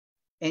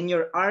 and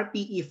your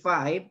RPE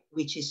 5,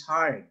 which is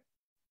hard.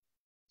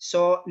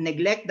 So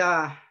neglect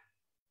the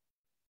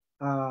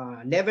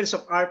levels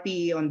of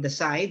RPE on the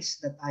sides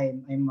that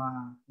I'm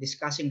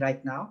discussing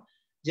right now.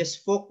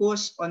 Just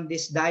focus on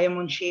this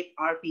diamond shape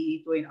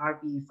RPE 2 and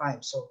RPE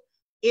 5. So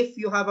if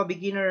you have a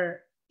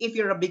beginner, if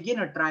you're a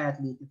beginner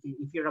triathlete,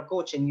 if you're a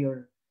coach and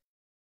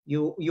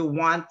you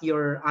want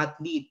your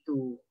athlete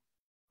to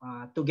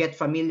get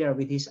familiar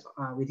with his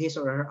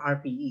or her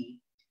RPE,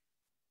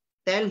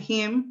 tell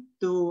him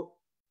to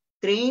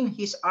train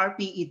his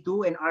RPE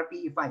 2 and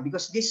RPE 5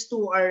 because these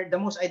two are the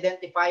most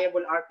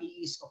identifiable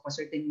RPEs of a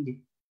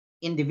certain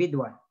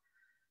individual.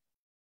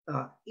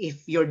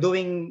 If you're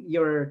doing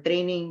your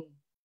training,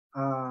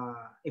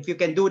 if you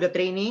can do the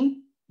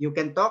training, you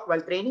can talk while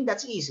training,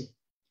 that's easy.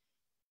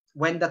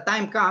 When the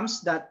time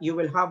comes that you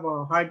will have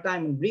a hard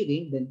time in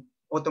breathing, then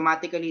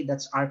automatically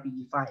that's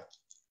RPE 5.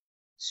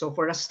 So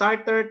for a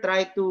starter,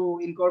 try to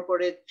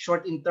incorporate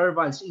short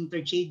intervals,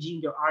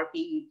 interchanging your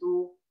RPE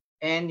 2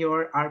 and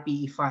your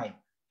RPE 5.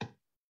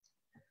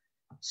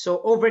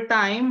 So over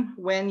time,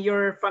 when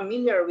you're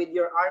familiar with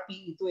your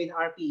RPE 2 and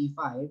RPE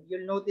 5,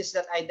 you'll notice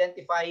that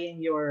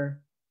identifying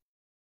your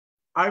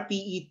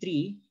RPE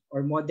 3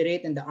 or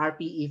moderate and the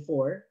RPE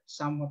 4,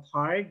 somewhat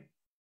hard,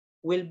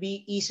 will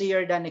be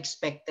easier than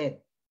expected.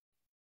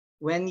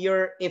 When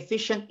you're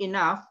efficient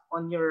enough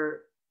on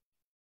your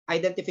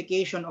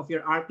identification of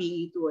your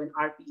RPE 2 and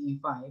RPE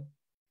 5,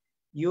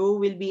 you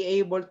will be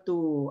able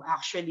to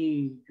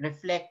actually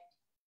reflect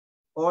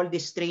all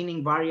these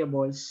training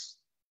variables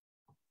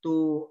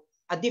to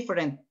a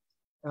different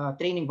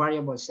training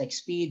variables like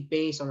speed,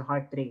 pace, or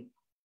heart rate.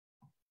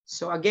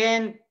 So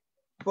again,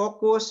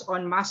 focus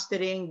on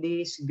mastering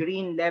this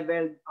green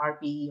leveled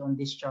RPE on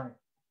this chart.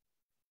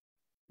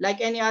 Like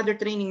any other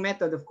training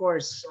method, of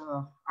course,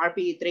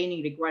 RPE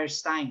training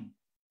requires time.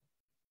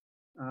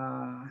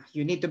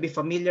 You need to be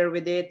familiar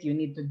with it. You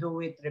need to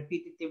do it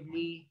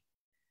repetitively.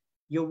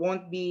 You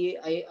won't be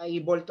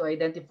able to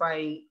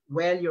identify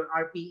well your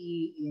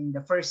RPE in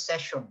the first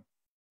session.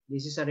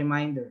 This is a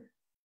reminder.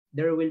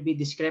 There will be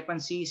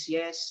discrepancies,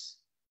 yes,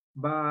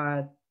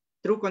 but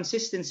through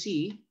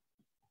consistency,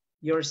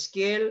 your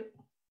skill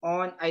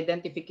on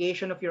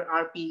identification of your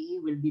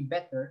RPE will be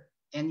better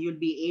and you'll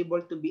be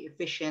able to be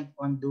efficient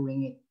on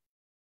doing it.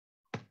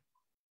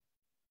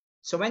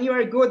 So when you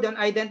are good on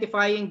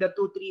identifying the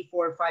 2, 3,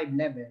 4, 5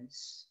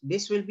 levels,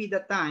 this will be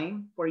the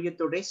time for you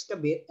to risk a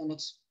bit and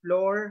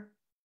explore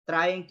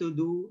trying to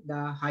do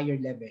the higher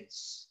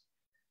levels.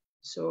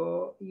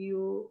 So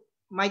you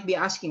might be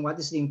asking, what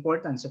is the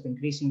importance of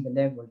increasing the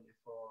level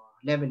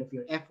of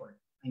your effort?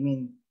 I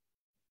mean,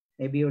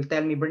 Maybe you'll tell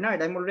me,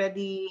 Bernard, I'm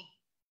already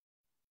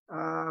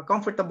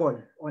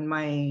comfortable on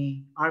my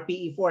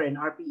RPE4 and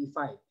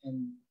RPE5,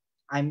 and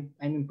I'm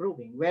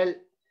improving. Well,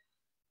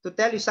 to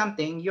tell you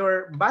something,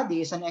 your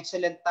body is an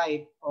excellent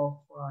type of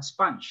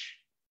sponge.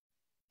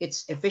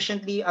 It's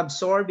efficiently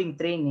absorbing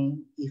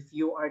training if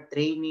you are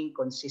training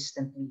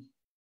consistently.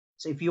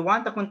 So if you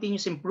want a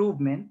continuous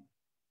improvement,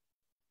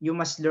 you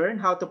must learn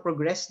how to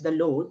progress the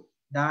load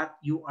that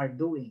you are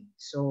doing.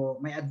 So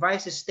my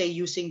advice is stay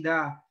using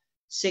the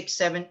 6,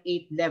 7,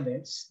 8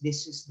 levels.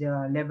 This is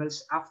the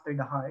levels after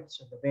the hard,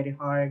 so the very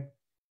hard,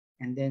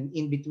 and then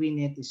in between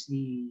it is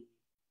the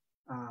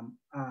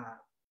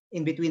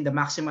in between the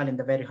maximal and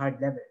the very hard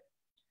level.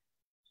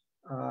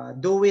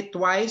 Do it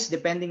twice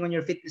depending on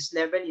your fitness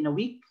level in a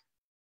week.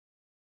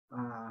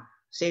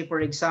 Say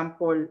for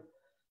example,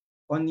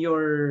 on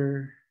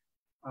your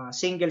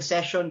single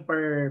session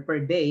per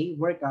day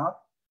workout,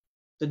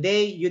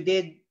 today you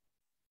did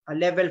a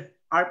level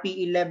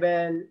RPE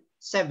level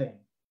 7.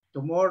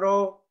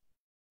 Tomorrow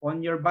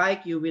on your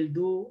bike you will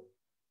do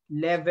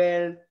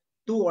level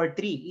 2 or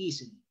 3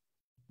 easily.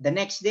 The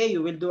next day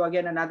you will do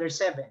again another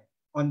 7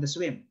 on the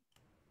swim.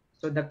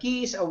 So the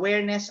key is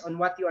awareness on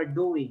what you are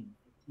doing.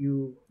 If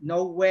you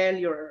know well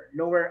your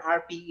lower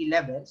RPE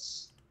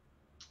levels,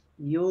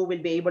 you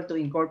will be able to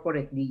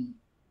incorporate the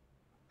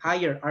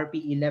higher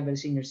RPE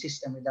levels in your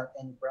system without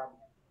any problem.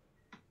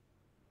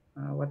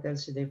 What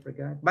else did I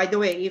forget? By the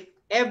way, if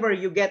ever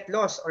you get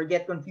lost or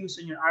get confused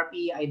on your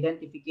RPE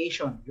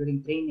identification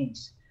during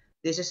trainings,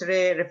 this is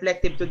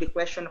reflective to the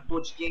question of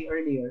Coach Jay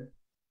earlier.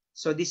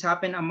 So this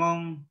happened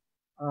among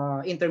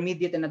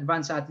intermediate and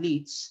advanced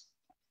athletes.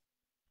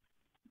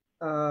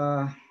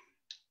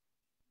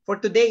 For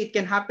today, it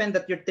can happen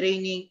that your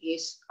training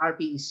is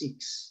RPE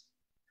 6.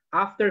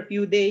 After a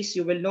few days,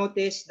 you will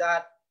notice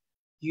that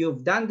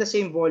you've done the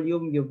same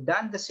volume, you've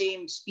done the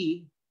same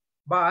speed,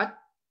 but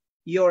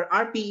your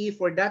RPE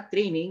for that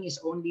training is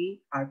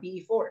only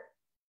RPE 4.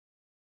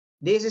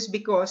 This is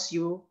because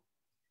you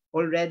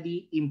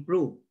already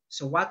improved.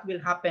 So what will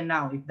happen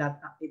now if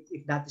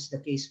that is the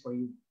case for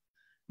you?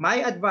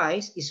 My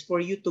advice is for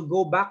you to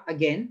go back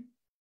again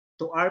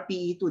to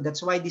RPE 2.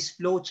 That's why these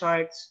flow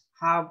charts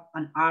have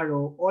an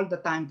arrow all the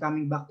time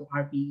coming back to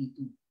RPE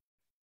 2.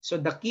 So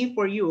the key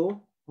for you,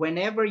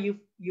 whenever you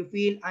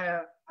feel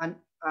a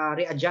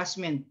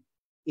readjustment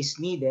is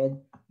needed,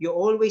 you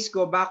always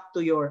go back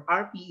to your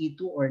RPE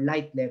 2 or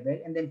light level,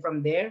 and then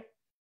from there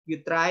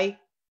you try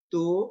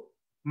to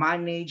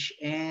manage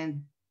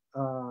and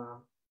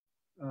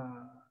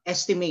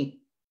estimate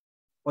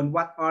on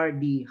what are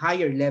the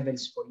higher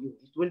levels for you.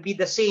 It will be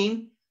the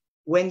same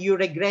when you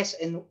regress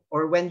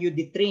or when you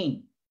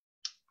detrain.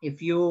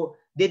 If you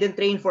didn't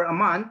train for a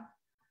month,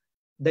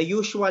 the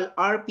usual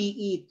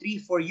RPE 3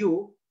 for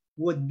you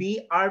would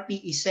be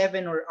RPE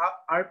 7 or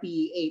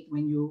RPE 8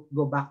 when you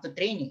go back to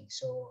training.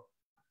 So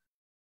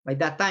by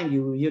that time,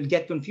 you'll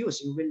get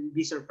confused. You will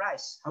be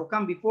surprised. How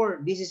come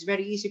before this is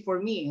very easy for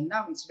me and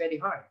now it's very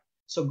hard?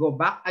 So go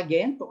back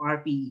again to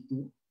RPE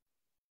 2.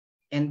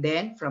 And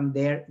then from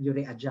there, you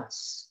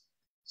readjust.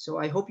 So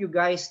I hope you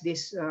guys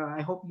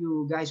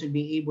will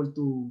be able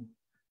to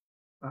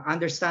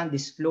understand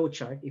this flow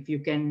chart. If you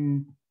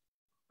can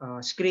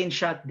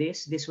screenshot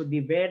this would be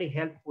very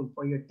helpful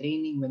for your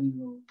training when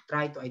you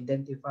try to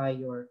identify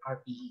your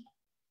RPE.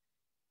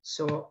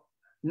 So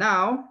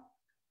now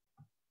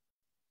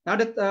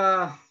that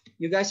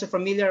you guys are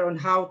familiar on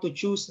how to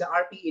choose the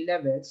RPE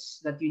levels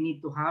that you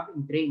need to have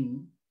in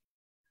training,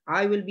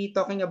 I will be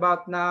talking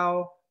about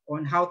now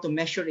on how to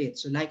measure it.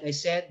 So like I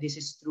said, this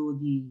is through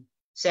the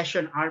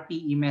session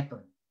RPE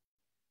method.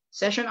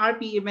 Session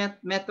RPE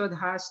method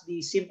has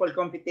the simple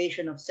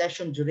computation of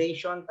session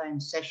duration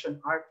times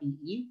session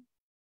RPE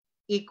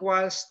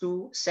equals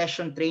to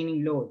session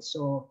training load.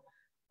 So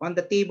on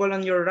the table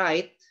on your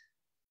right,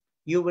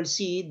 you will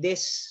see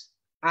this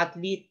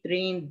athlete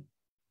trained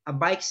a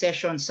bike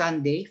session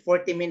Sunday,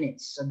 40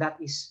 minutes. So that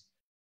is,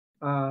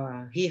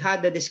 he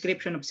had the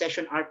description of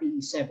session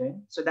RPE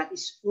 7. So that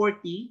is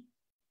 40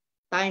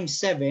 times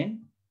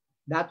 7.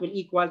 That will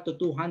equal to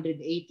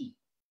 280.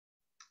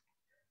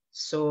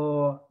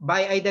 So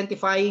by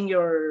identifying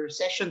your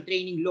session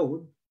training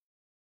load,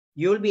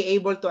 you'll be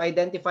able to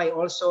identify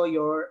also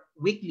your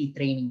weekly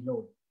training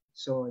load.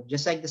 So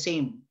just like the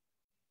same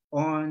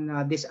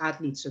on this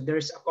athlete. So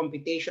there's a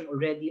computation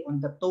already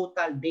on the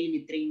total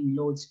daily training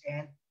loads.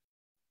 And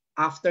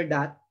after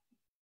that,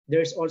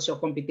 there's also a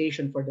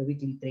computation for the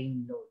weekly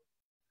training load.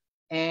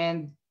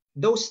 And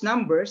those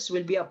numbers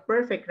will be a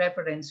perfect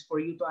reference for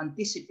you to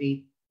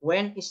anticipate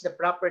when is the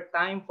proper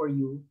time for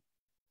you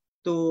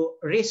to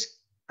risk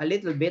a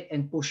little bit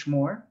and push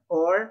more,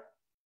 or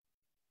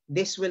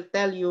this will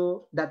tell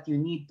you that you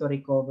need to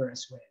recover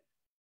as well.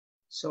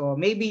 So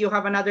maybe you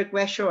have another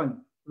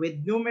question.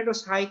 With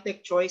numerous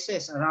high-tech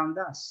choices around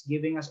us,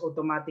 giving us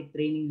automatic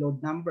training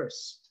load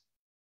numbers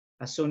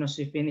as soon as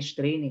we finish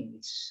training.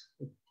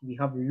 We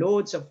have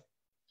loads of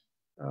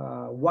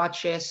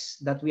watches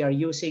that we are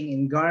using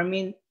in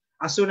Garmin.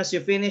 As soon as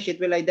you finish, it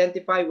will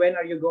identify when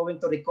are you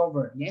going to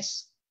recover.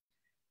 Yes.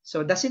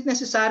 So does it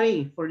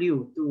necessary for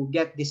you to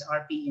get this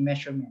RPE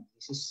measurement?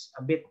 This is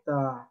a bit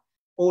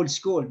old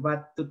school,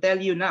 but to tell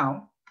you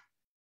now,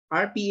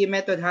 RPE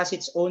method has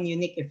its own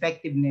unique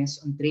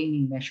effectiveness on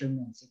training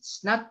measurements.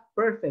 It's not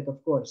perfect,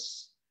 of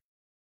course,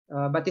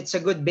 but it's a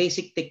good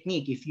basic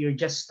technique. If you're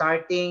just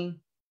starting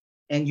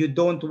and you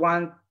don't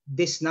want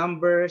these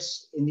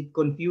numbers and it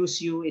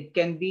confuse you, it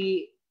can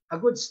be a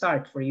good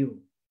start for you.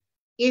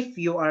 If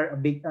you are a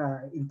big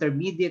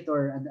intermediate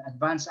or an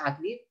advanced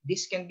athlete,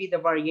 this can be the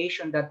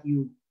variation that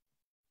you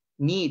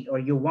need or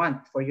you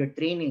want for your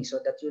training so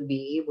that you'll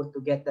be able to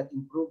get that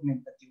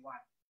improvement that you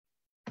want.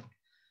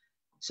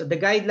 So the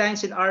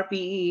guidelines in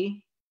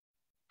RPE,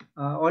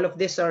 all of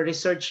these are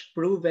research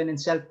proven and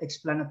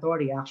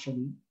self-explanatory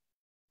actually.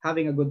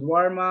 Having a good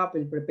warm-up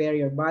will prepare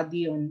your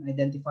body on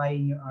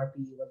identifying your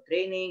RPE while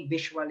training,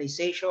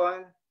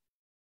 visualization.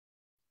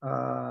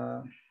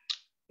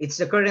 It's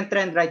the current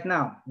trend right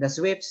now, the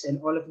Zwifts and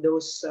all of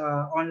those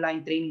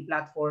online training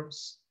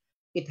platforms.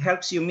 It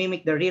helps you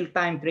mimic the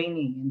real-time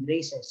training and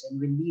races and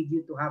will lead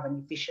you to have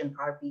an efficient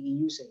RPE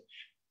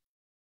usage.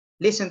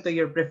 Listen to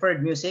your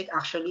preferred music.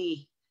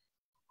 Actually,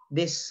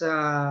 this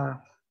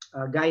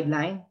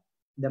guideline,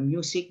 the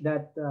music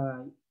that,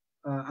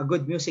 a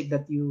good music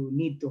that you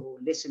need to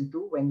listen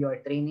to when you are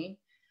training,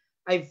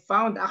 I've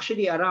found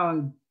actually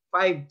around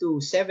 5 to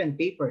 7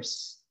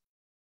 papers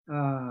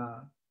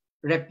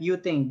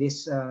refuting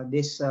this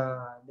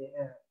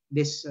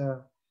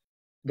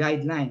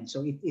guideline.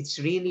 So it's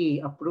really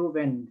a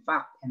proven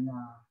fact and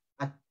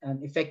an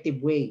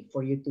effective way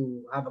for you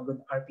to have a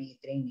good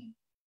RPE training.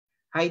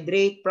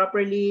 Hydrate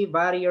properly,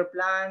 vary your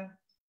plan.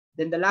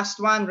 Then the last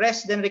one,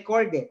 rest then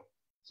record it.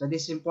 So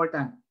this is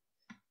important.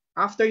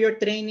 After your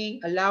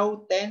training,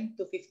 allow 10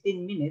 to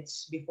 15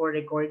 minutes before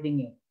recording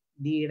it.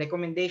 The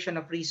recommendation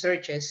of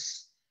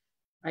researchers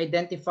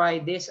identify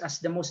this as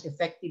the most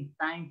effective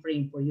time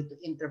frame for you to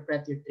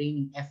interpret your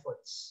training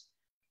efforts.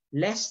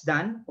 Less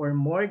than or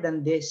more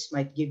than this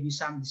might give you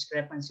some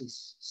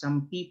discrepancies.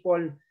 Some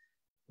people,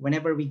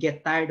 whenever we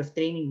get tired of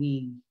training,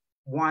 we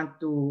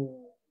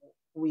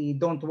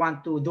don't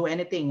want to do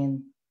anything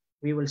and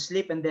we will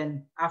sleep, and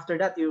then after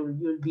that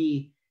you'll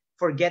be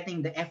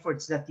forgetting the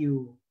efforts that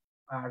you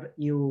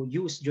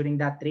used during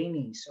that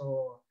training.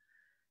 So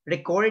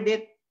record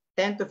it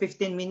 10 to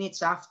 15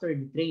 minutes after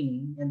the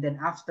training, and then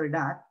after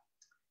that,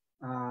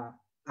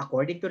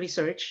 according to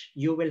research,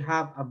 you will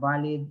have a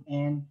valid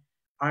and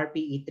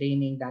RPE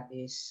training that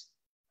is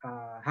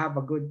have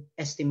a good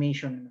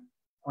estimation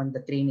on the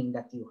training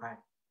that you had.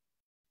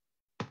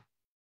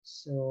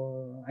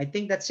 So I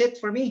think that's it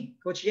for me,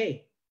 Coach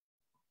Jay.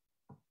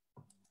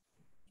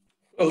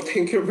 Well,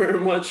 thank you very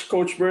much,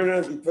 Coach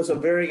Bernard. It was a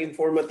very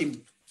informative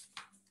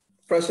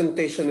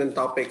presentation and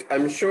topic.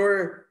 I'm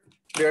sure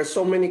there are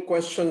so many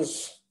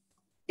questions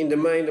in the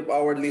mind of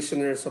our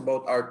listeners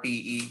about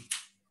RPE.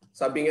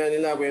 Sabi nga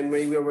nila, when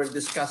we were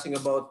discussing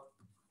about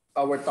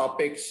our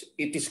topics,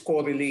 it is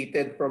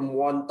correlated from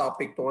one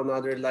topic to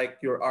another, like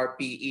your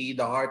RPE,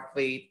 the heart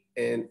rate,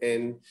 and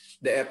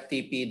the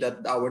FTP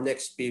that our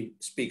next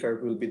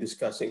speaker will be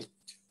discussing.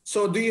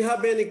 So do you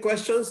have any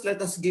questions?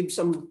 Let us give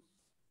some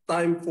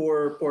time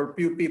for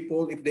few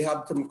people if they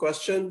have some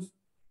questions.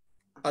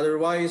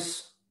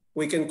 Otherwise,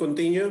 we can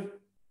continue.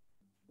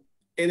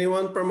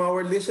 Anyone from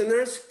our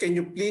listeners, can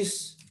you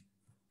please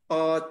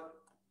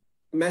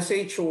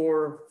message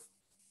or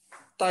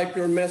type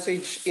your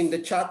message in the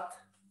chat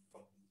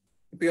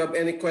if you have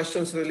any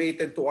questions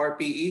related to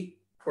RPE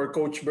for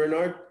Coach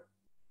Bernard?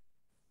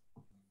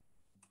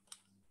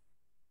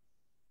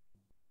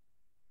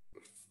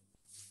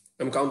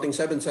 I'm counting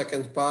 7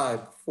 seconds. 5,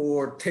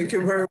 4. Thank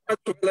you very much.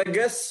 Well, I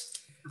guess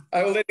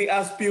I already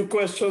asked few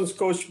questions,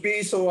 Coach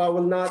B, so I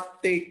will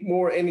not take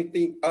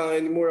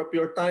any more of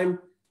your time.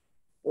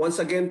 Once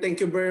again,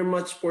 thank you very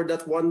much for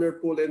that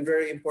wonderful and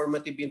very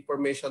informative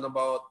information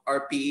about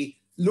RPE.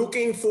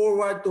 Looking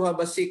forward to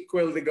have a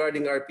sequel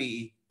regarding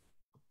RPE.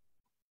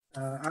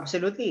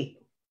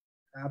 Absolutely.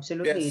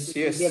 Absolutely. Yes,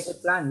 It will be a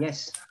good plan.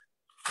 Yes.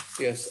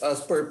 Yes,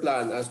 as per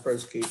plan, as per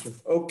schedule.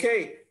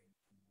 Okay.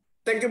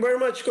 Thank you very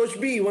much, Coach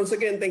B. Once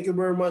again, thank you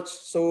very much.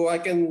 So I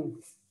can...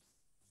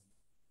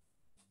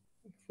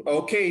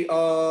 Okay.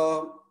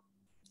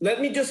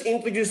 Let me just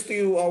introduce to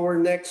you our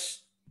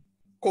next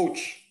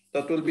coach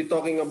that will be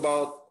talking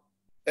about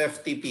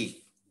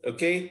FTP.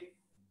 Okay.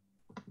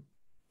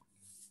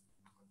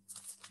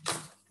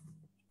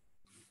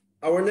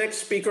 Our next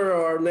speaker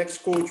or our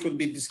next coach will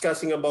be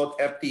discussing about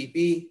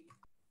FTP.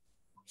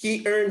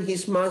 He earned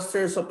his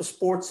Master of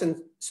Sports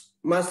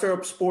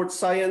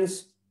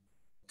Science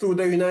through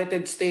the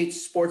United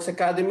States Sports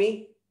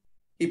Academy.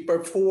 He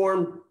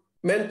performed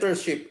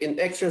mentorship in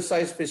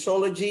exercise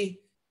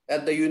physiology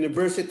at the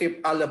University of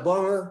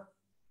Alabama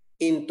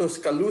in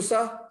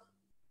Tuscaloosa.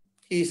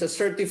 He is a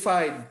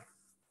certified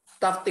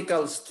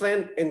tactical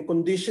strength and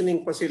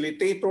conditioning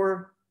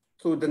facilitator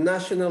through the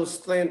National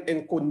Strength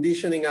and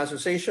Conditioning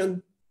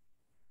Association.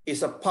 He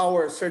is a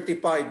power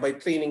certified by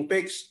Training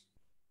Peaks,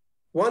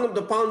 one of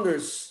the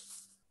founders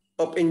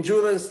of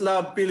Endurance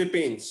Lab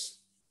Philippines.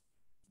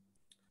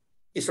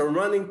 is a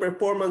running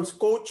performance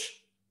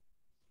coach.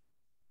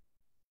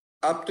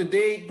 Up to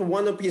date,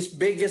 one of his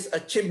biggest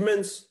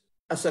achievements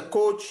as a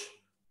coach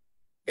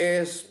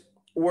is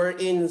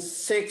wherein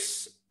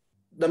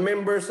the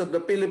members of the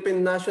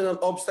Philippine National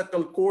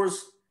Obstacle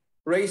Course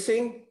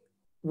Racing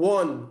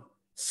won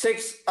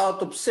 6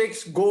 out of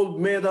 6 gold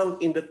medal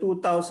in the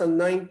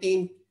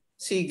 2019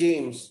 SEA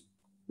Games.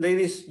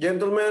 Ladies,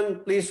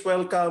 gentlemen, please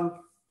welcome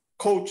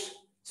Coach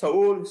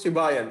Saul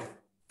Sibayan.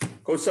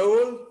 Coach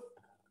Saul,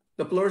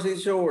 the floor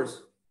is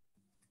yours.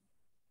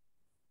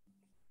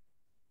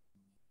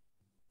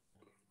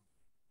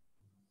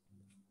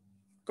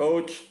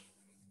 Coach,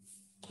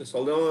 just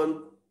hold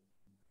on.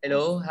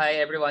 Hello, hi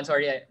everyone.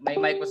 Sorry, my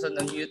mic was on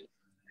mute.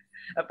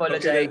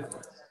 Apologize. Okay,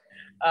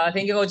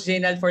 Thank you, Coach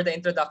Jainal, for the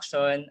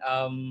introduction.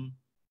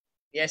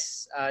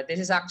 Yes, this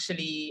is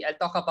actually, I'll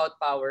talk about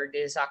power.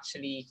 This is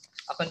actually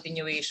a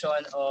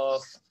continuation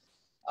of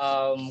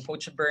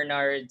Coach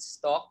Bernard's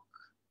talk,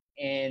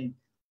 and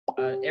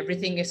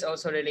everything is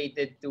also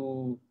related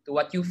to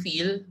what you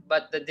feel,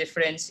 but the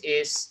difference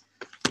is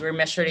we're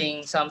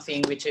measuring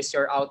something which is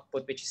your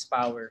output, which is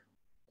power.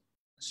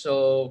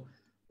 So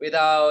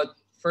without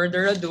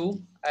further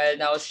ado, I'll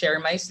now share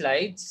my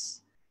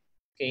slides.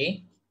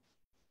 Okay.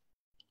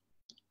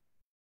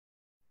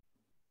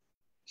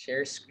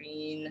 Share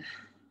screen.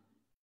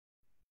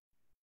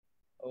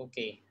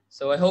 Okay.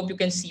 So I hope you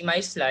can see my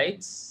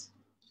slides.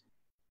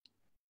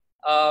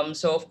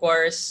 So of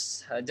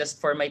course, just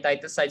for my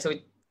title slide, so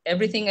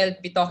everything I'll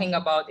be talking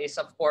about is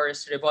of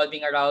course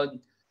revolving around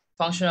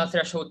functional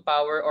threshold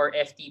power, or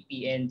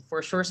FTP. And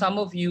for sure, some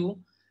of you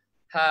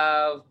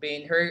have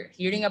been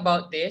hearing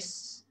about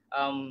this,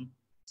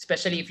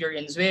 especially if you're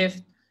in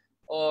Zwift,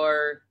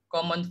 or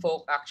common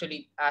folk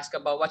actually ask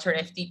about what's your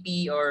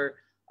FTP, or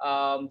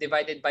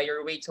divided by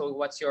your weight, so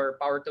what's your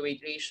power to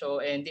weight ratio.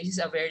 And this is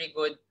a very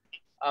good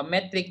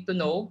metric to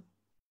know,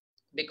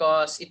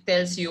 because it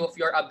tells you of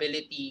your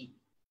ability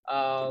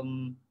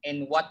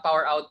and what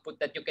power output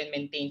that you can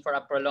maintain for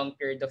a prolonged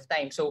period of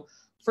time. So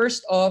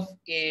first off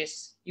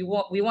is we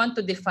want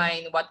to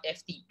define what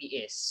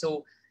FTP is.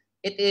 So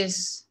it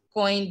is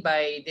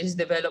this is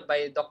developed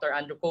by Dr.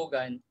 Andrew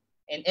Kogan,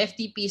 and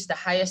FTP is the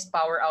highest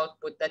power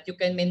output that you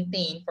can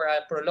maintain for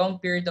a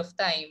prolonged period of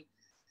time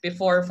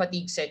before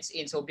fatigue sets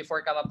in, so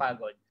before ka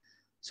mapagod.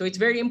 So it's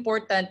very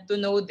important to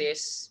know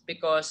this,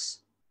 because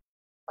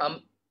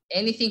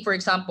anything, for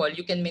example,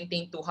 you can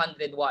maintain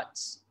 200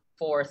 watts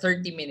for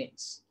 30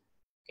 minutes.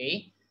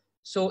 Okay?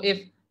 So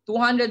if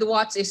 200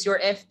 watts is your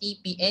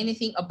FTP,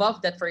 anything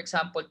above that, for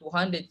example,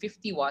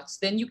 250 watts,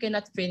 then you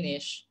cannot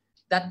finish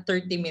that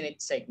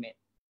 30-minute segment.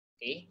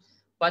 Okay?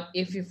 But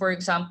if you, for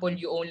example,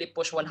 you only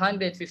push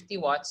 150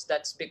 watts,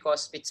 that's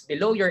because it's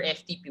below your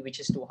FTP, which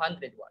is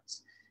 200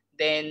 watts.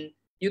 Then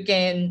you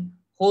can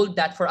hold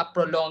that for a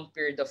prolonged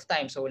period of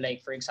time. So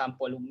like, for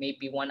example,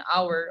 maybe 1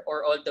 hour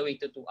or all the way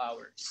to 2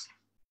 hours.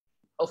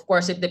 Of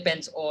course, it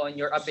depends on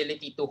your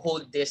ability to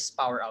hold this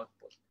power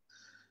output.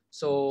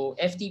 So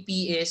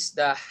FTP is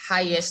the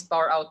highest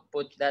power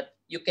output that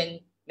you can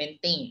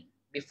maintain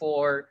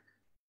before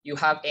you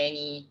have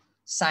any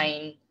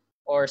sign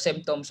or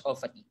symptoms of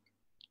fatigue.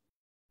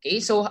 Okay,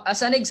 so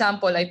as an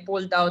example, I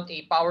pulled out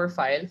a power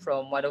file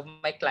from one of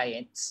my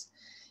clients.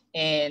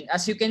 And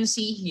as you can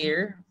see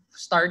here,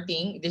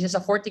 this is a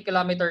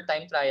 40-kilometer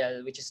time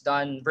trial, which is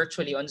done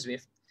virtually on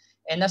Zwift.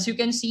 And as you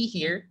can see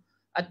here,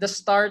 at the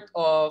start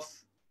of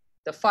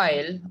the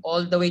file,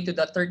 all the way to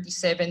the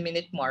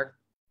 37-minute mark,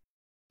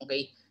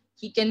 okay,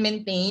 he can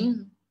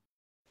maintain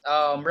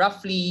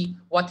roughly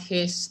what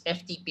his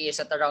FTP is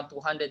at around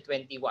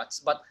 220 watts.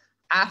 But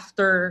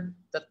after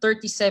the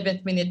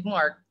 37th minute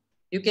mark,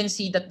 you can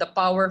see that the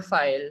power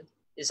file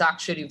is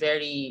actually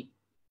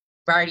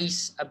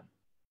varies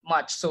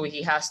much. So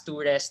he has to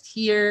rest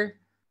here,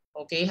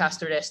 okay, has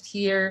to rest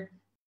here,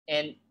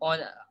 and on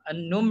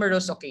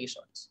numerous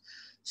occasions.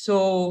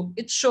 So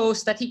it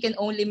shows that he can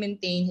only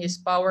maintain his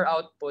power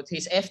output,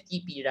 his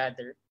FTP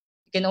rather,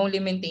 he can only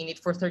maintain it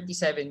for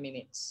 37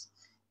 minutes.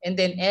 And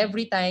then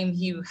every time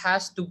he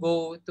has to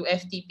go to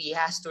FTP, he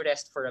has to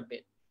rest for a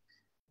bit.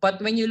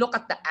 But when you look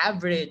at the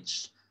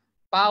average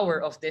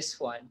power of this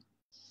one,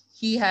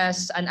 he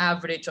has an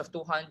average of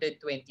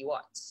 220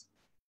 watts.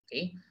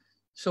 Okay,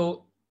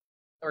 so,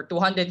 or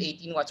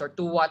 218 watts, or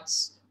 2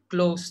 watts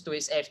close to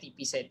his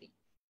FTP setting.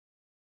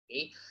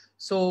 Okay,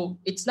 so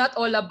it's not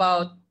all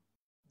about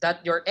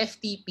that your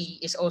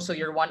FTP is also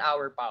your 1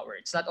 hour power.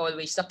 It's not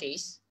always the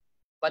case,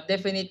 but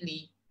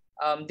definitely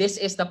this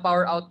is the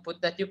power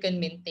output that you can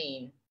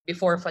maintain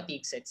before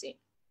fatigue sets in.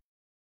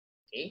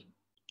 Okay.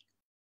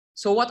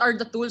 So what are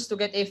the tools to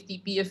get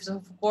FTP?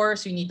 Of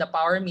course, you need a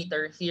power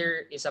meter.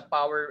 Here is a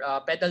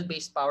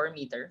pedal-based power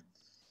meter,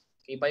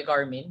 okay, by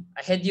Garmin,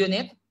 a head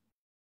unit,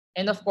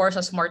 and of course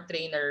a smart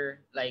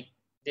trainer like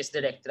this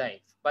Direct Drive.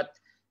 But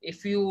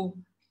if you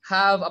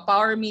have a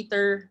power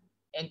meter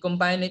and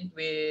combine it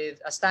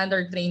with a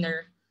standard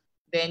trainer,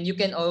 then you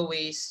can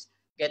always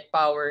get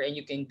power and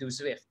you can do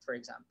Zwift, for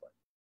example.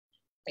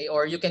 Okay,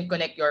 or you can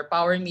connect your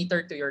power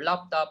meter to your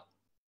laptop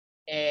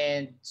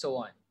and so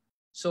on.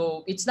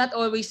 So it's not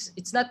always,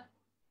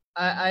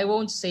 I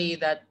won't say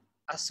that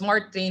a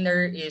smart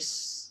trainer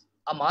is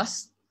a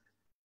must.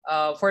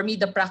 For me,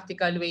 the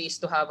practical way is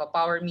to have a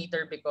power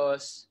meter,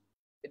 because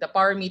with the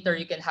power meter,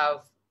 you can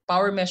have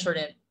power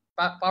measurement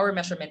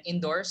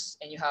indoors,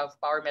 and you have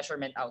power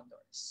measurement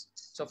outdoors.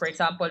 So for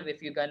example,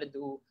 if you're gonna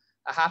do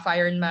a half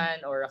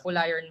Ironman or a full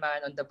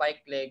Ironman on the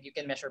bike leg, you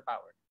can measure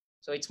power.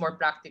 So it's more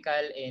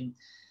practical, and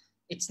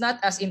it's not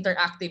as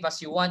interactive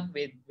as you want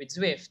with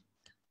Zwift,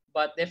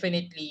 but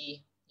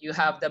definitely you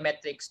have the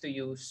metrics to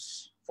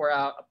use for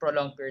a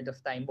prolonged period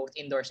of time, both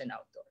indoors and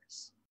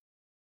outdoors.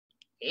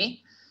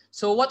 Okay.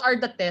 So what are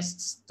the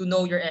tests to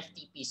know your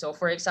FTP? So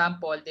for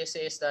example, this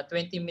is the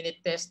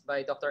 20-minute test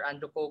by Dr.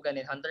 Andrew Kogan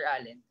and Hunter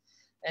Allen.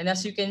 And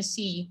as you can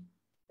see,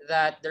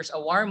 that there's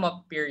a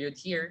warm-up period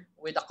here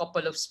with a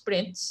couple of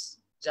sprints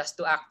just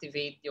to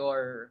activate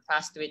your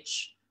fast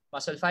twitch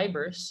muscle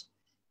fibers,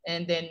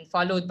 and then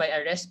followed by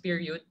a rest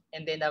period,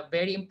 and then a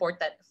very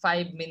important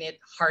 5-minute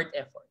hard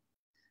effort.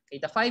 Okay,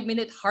 the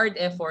 5-minute hard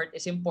effort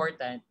is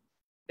important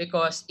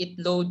because it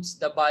loads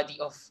the body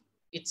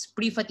it's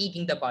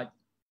pre-fatiguing the body.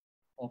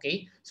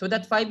 Okay, so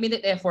that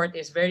 5-minute effort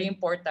is very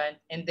important,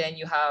 and then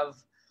you have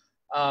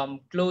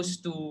close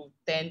to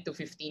 10 to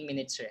 15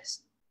 minutes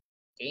rest.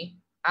 Okay,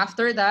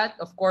 after that,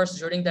 of course,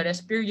 during the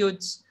rest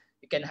periods,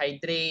 you can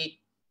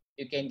hydrate,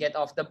 you can get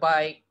off the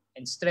bike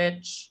and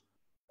stretch,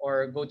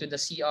 or go to the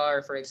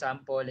CR, for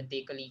example, and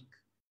take a leak,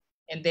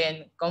 and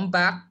then come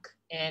back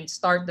and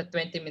start the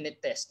 20-minute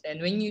test.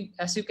 And when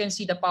as you can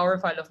see, the power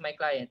file of my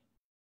client,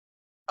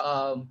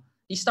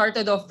 he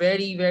started off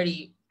very,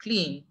 very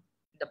clean.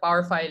 The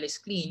power file is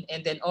clean,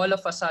 and then all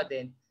of a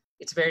sudden,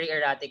 it's very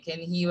erratic,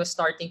 and he was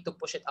starting to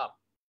push it up.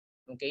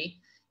 Okay,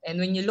 and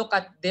when you look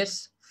at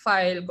this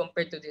file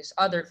compared to these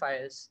other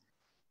files,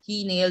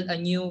 he nailed a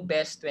new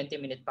best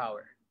 20-minute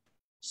power.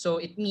 So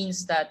it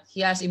means that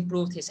he has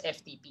improved his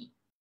FTP.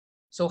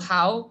 So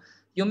how?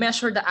 You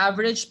measure the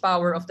average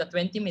power of the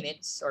 20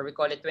 minutes, or we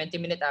call it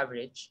 20-minute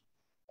average,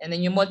 and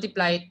then you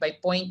multiply it by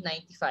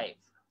 0.95.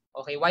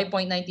 Okay, why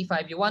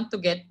 0.95? You want to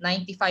get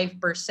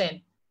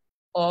 95%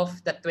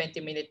 of the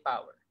 20-minute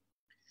power.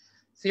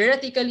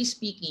 Theoretically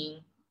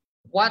speaking,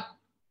 what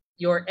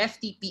your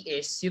FTP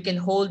is, you can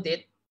hold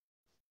it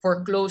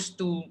for close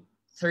to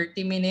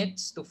 30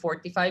 minutes to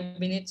 45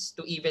 minutes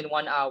to even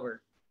 1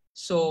 hour.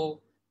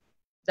 So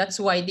that's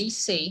why they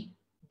say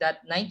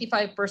that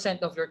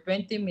 95% of your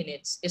 20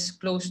 minutes is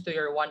close to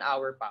your 1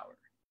 hour power.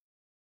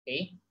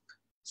 Okay,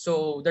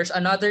 so there's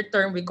another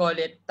term, we call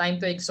it time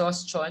to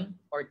exhaustion,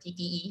 or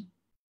TTE.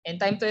 And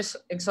time to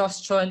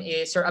exhaustion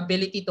is your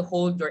ability to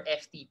hold your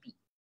FTP.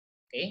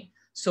 Okay,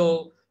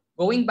 so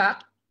going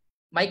back,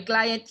 my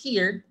client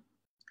here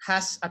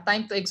has a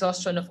time to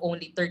exhaustion of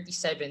only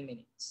 37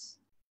 minutes.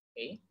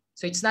 Okay,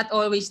 so it's not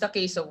always the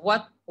case of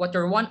what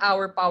your 1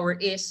 hour power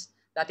is,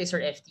 that is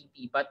your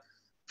FTP, but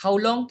how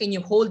long can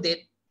you hold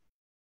it?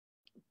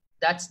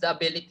 That's the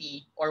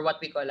ability, or what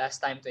we call as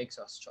time to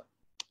exhaustion.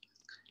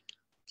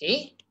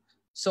 Okay,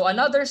 so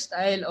another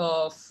style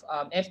of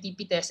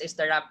FTP test is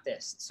the ramp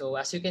test. So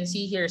as you can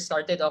see here,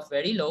 started off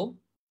very low,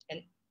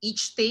 and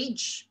each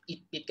stage,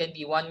 it can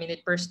be 1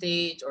 minute per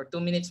stage, or 2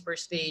 minutes per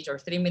stage, or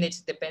 3 minutes,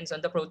 depends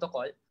on the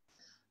protocol.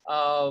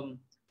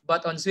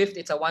 But on Zwift,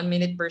 it's a 1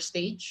 minute per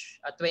stage,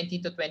 a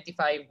 20 to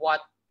 25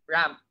 watt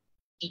ramp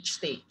each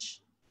stage.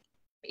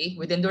 Okay?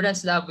 With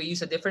Endurance Lab, we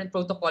use a different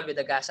protocol with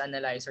a gas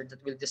analyzer that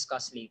we'll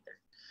discuss later.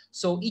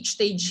 So each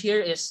stage here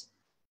is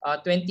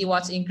 20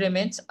 watts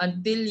increments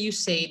until you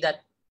say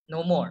that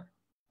no more.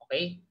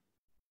 Okay,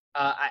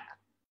 I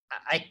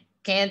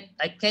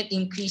can't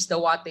increase the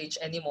wattage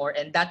anymore,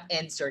 and that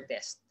ends your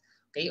test.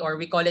 Okay, or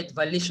we call it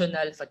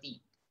volitional fatigue.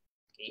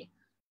 Okay,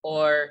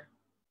 or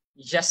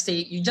you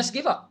just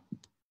give up.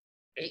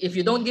 Okay? If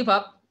you don't give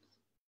up,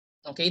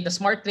 okay, the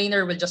smart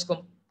trainer will just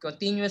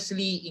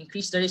continuously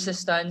increase the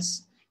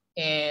resistance,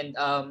 and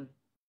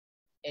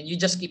you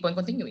just keep on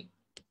continuing.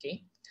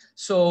 Okay,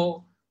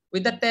 so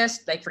with the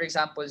test, like for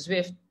example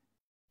Zwift,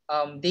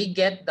 they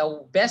get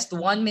the best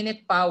 1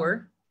 minute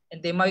power,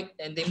 and they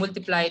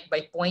multiply it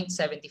by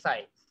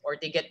 0.75, or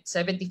they get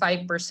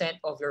 75%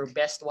 of your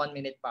best 1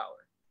 minute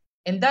power,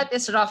 and that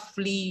is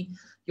roughly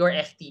your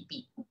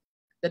FTP.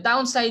 The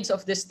downsides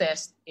of this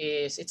test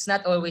is it's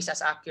not always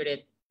as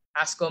accurate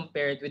as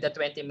compared with the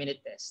 20-minute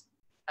test.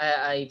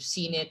 I've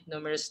seen it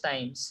numerous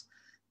times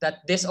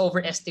that this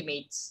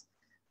overestimates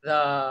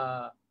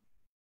the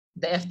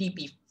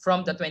FTP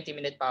from the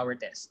 20-minute power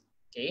test.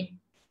 Okay,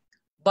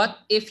 but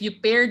if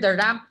you pair the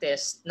ramp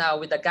test now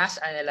with the gas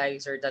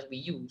analyzer that we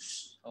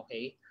use,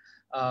 okay,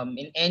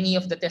 in any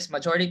of the tests,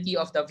 majority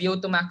of the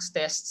VO2 max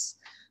tests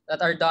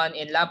that are done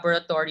in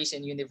laboratories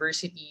and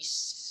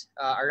universities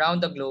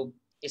around the globe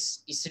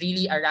is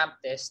really a ramp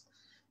test.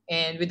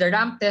 And with the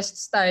ramp test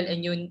style,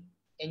 and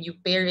you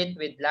pair it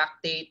with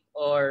lactate,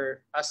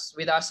 or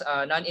with us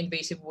a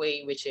non-invasive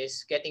way, which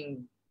is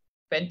getting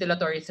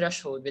ventilatory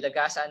threshold with a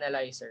gas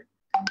analyzer,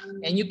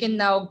 and you can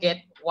now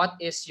get what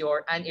is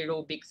your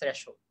anaerobic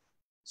threshold.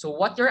 So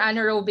what your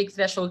anaerobic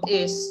threshold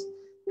is,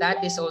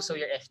 that is also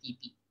your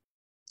FTP.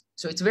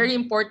 So it's very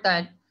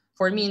important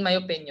for me, in my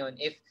opinion,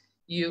 if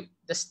the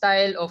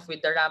style of with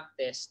the ramp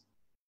test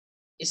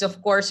is, of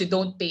course, you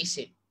don't pace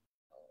it.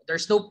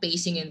 There's no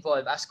pacing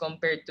involved as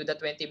compared to the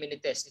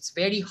 20-minute test. It's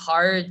very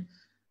hard.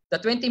 The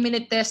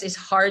 20-minute test is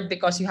hard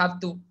because you have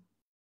to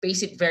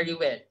pace it very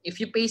well. If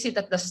you pace it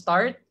at the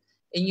start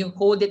and you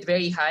hold it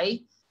very high,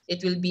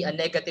 it will be a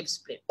negative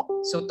split.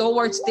 So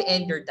towards the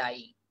end, you're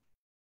dying.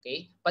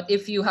 Okay? But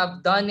if you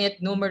have done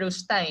it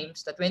numerous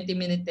times, the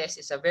 20-minute test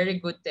is a very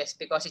good test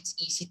because it's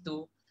easy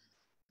to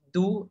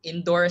do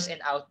indoors and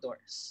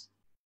outdoors.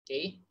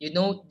 Okay? You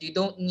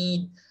don't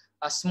need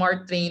a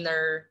smart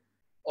trainer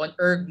on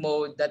erg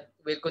mode that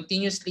will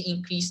continuously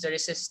increase the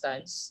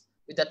resistance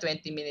with the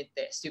 20-minute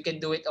test. You can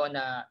do it on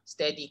a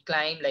steady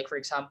climb. Like, for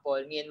example,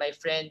 me and my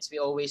friends, we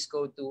always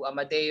go to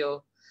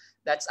Amadeo.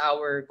 That's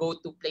our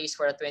go-to place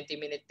for a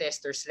 20-minute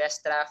test. There's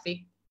less traffic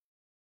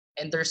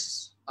and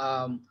there's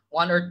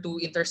one or two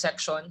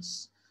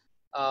intersections.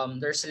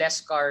 There's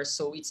less cars,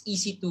 so it's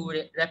easy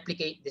to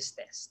replicate this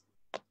test.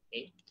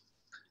 Okay.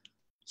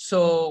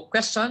 So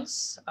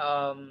questions,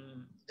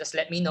 just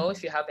let me know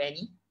if you have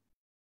any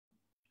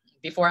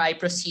before I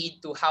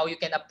proceed to how you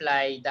can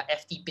apply the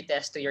FTP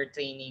test to your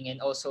training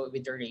and also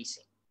with your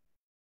racing.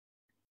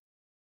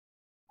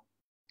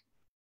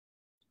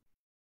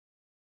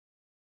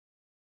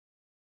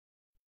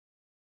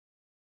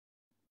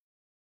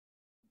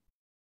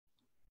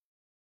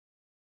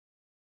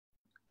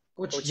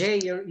 Coach Jay,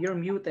 you're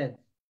muted.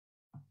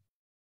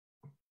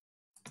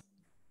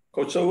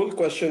 Coach Saul,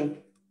 question.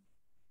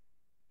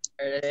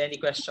 Are there any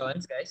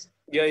questions, guys?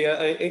 Yeah.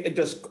 I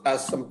just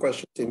asked some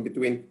questions in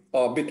between.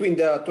 Between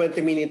the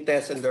 20-minute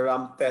test and the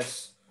ramp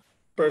test,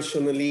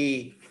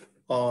 personally,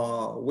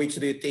 which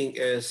do you think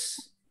is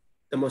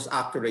the most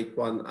accurate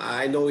one?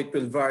 I know it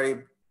will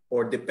vary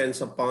or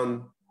depends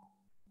upon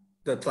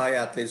the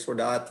triathletes or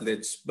the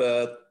athletes,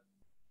 but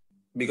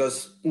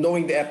because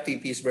knowing the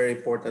FTP is very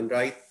important,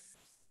 right?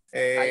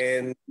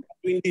 And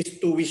between these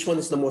two, which one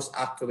is the most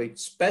accurate,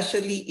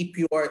 especially if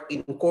you are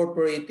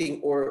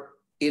incorporating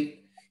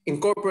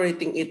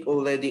it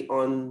already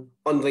on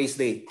race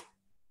day,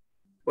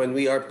 when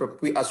we are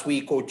as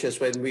we coaches,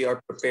 when we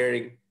are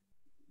preparing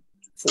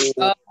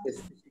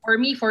for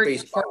me, for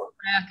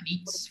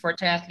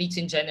triathletes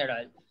in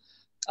general,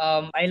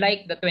 I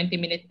like the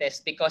 20-minute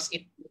test because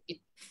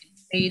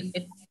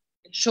it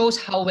shows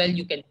how well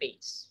you can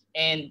pace.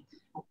 And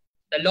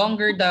the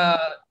longer the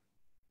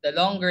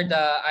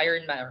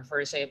Ironman, or for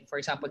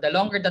example, the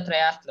longer the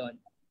triathlon,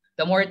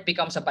 the more it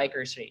becomes a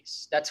biker's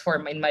race. That's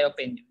in my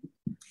opinion.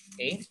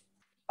 Okay,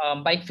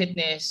 bike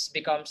fitness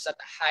becomes at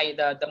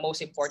the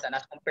most important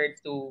as compared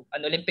to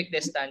an Olympic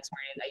distance,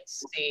 wherein I'd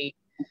say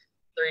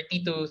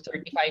 30 to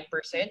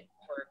 35%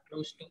 or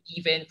close to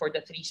even for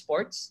the three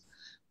sports.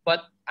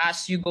 But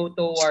as you go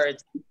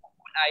towards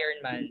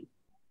Ironman,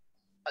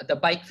 the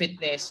bike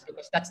fitness,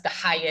 because that's the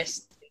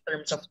highest in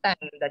terms of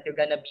time that you're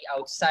gonna be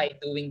outside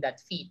doing that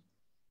feat.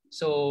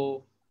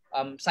 So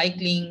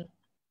cycling,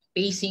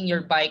 pacing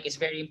your bike is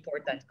very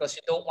important because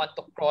you don't want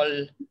to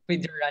crawl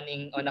with your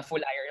running on a full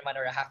Ironman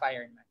or a half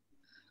Ironman.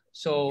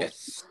 So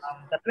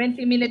the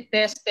 20-minute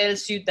test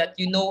tells you that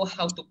you know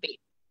how to pace.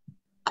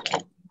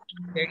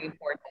 Very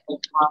important.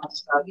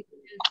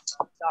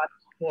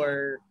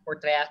 For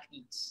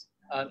triathletes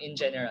in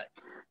general.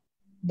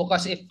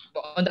 Because if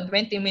on the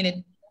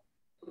 20-minute,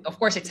 of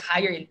course, it's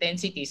higher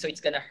intensity, so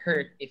it's gonna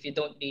hurt if you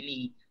don't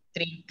really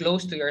train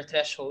close to your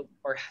threshold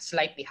or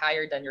slightly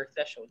higher than your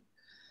threshold.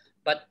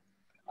 But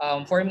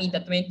for me, the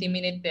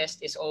 20-minute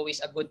test is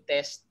always a good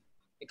test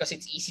because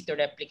it's easy to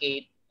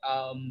replicate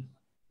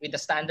with a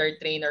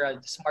standard trainer, a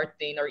smart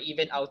trainer,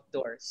 even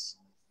outdoors.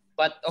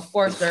 But of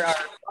course, there are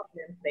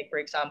problems. Like, for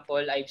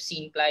example, I've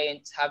seen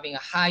clients having a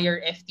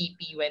higher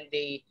FTP when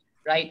they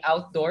ride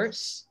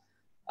outdoors,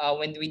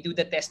 when we do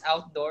the test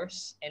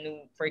outdoors.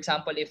 And for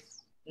example, if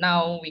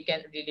now we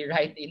can't really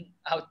ride in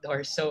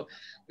outdoors, so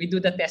we do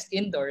the test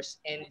indoors,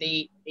 and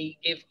they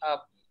give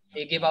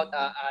out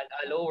a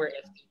lower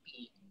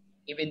FTP,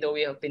 even though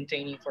we have been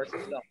training for so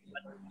long.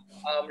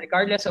 But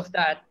regardless of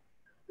that,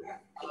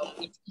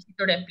 it's easy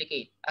to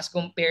replicate. As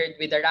compared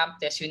with the ramp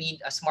test, you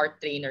need a smart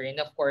trainer, and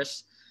of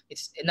course,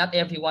 it's not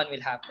everyone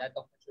will have that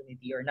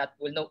opportunity or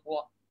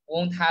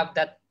won't have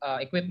that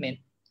equipment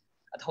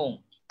at home.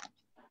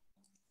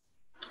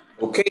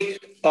 Okay.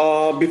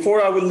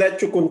 Before I will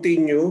let you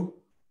continue,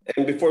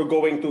 and before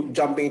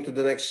jumping into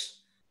the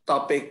next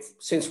topic,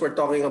 since we're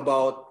talking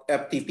about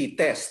FTP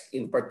test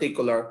in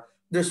particular,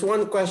 there's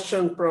one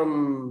question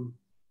from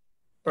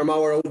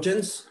our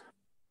audience,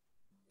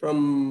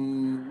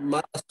 from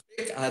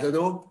Matasik, I don't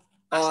know.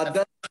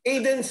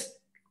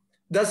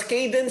 Does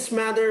cadence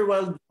matter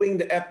while doing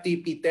the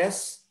FTP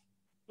test?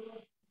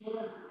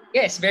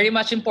 Yes, very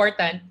much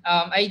important.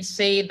 I'd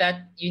say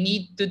that you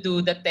need to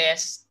do the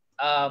test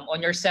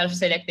on your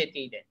self-selected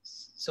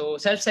cadence. So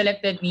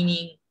self-selected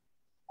meaning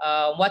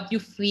what you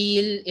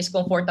feel is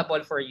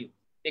comfortable for you.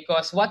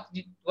 Because what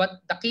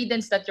the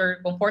cadence that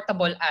you're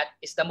comfortable at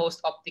is the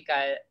most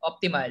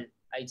optimal,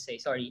 I'd say,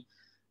 sorry.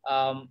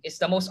 Is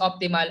the most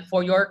optimal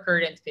for your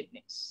current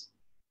fitness.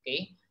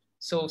 Okay,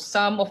 so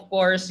some, of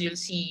course, you'll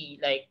see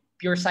like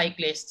pure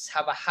cyclists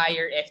have a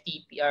higher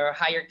FTP or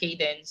higher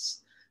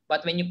cadence.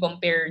 But when you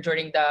compare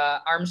during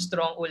the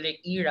Armstrong Ulrich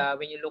era,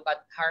 when you look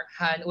at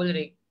Han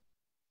Ulrich,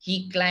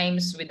 he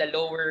climbs with a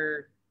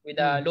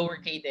lower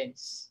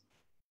cadence.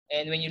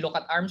 And when you look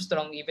at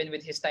Armstrong, even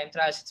with his time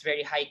trials, it's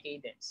very high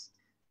cadence.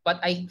 But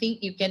I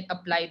think you can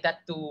apply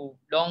that to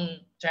long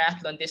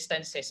triathlon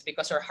distances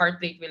because your heart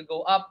rate will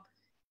go up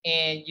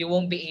and you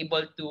won't be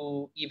able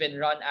to even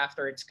run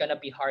after. It's gonna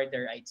be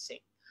harder, I'd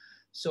say.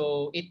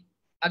 So it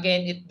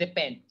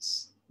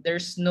depends.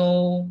 There's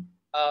no,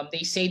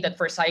 they say that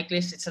for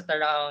cyclists, it's at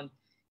around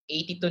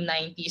 80 to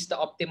 90 is the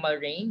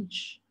optimal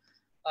range.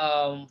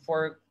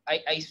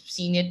 I've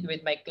seen it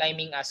with my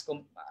climbing as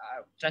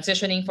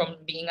transitioning from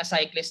being a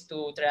cyclist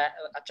to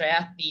a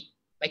triathlete.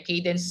 My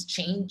cadence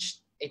changed.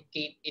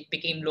 It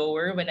became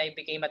lower when I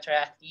became a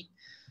triathlete.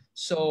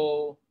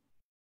 So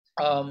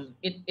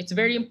it's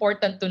very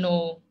important to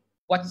know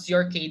what's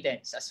your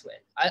cadence as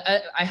well.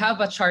 I have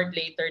a chart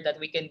later that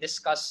we can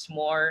discuss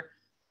more,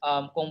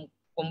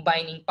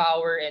 combining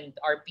power and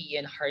RP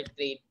and heart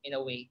rate in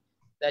a way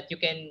that you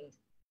can,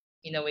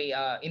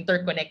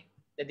 interconnect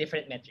the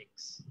different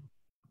metrics.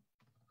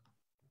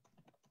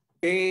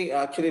 Okay,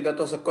 actually that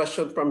was a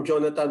question from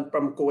Jonathan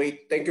from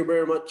Kuwait. Thank you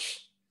very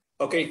much.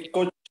 Okay,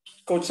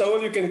 Coach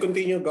Saul, you can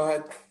continue. Go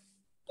ahead.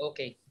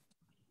 Okay.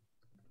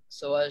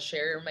 So I'll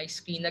share my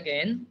screen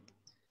again.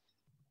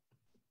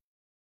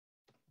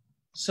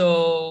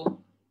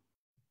 So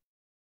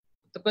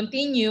to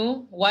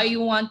continue, why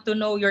you want to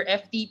know your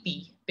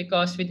FTP?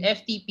 Because with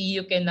FTP,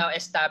 you can now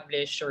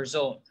establish your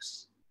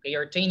zones, okay,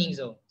 your training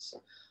zones.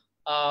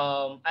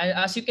 And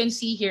as you can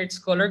see here, it's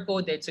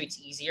color-coded, so it's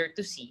easier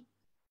to see.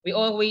 We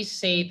always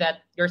say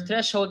that your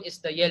threshold is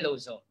the yellow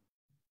zone.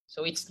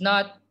 So it's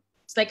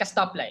like a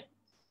stoplight.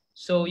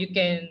 So you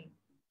can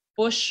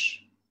push,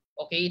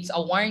 okay, it's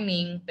a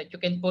warning that you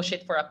can push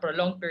it for a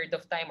prolonged period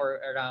of time or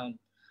around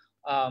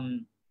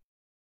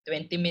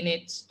 20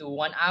 minutes to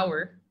 1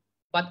 hour.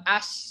 But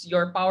as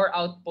your power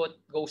output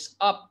goes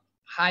up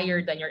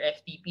higher than your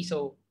FTP,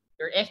 so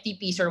your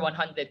FTPs are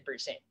 100%.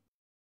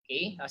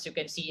 Okay, as you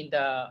can see in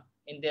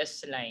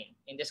this line,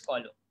 in this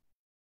column.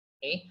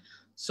 Okay,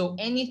 so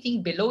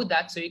anything below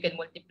that, so you can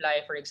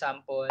multiply, for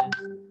example,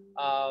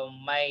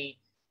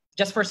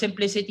 just for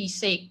simplicity's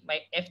sake, my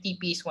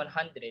FTP is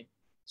 100.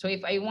 So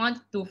if I want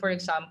to, for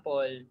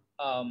example,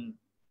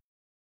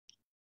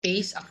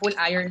 pace a full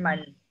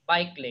Ironman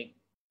bike leg,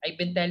 I've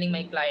been telling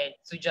my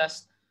clients to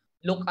just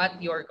look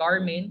at your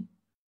Garmin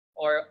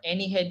or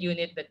any head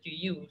unit that you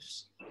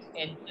use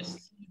and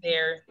just see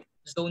their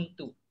zone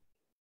 2.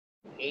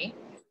 Okay?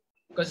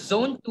 Because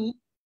zone 2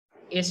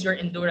 is your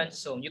endurance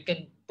zone. You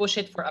can push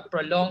it for a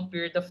prolonged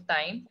period of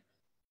time.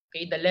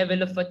 Okay, the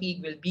level of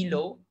fatigue will be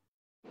low.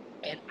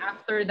 And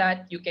after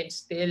that, you can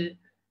still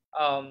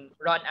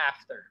run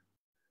after.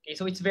 Okay,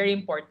 so it's very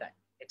important.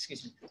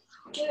 Excuse me.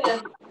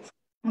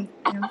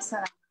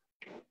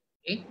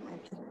 Okay,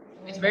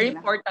 it's very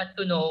important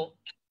to know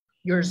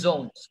your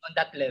zones on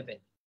that level.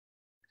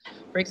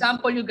 For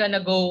example, you're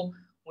gonna go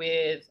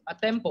with a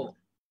tempo,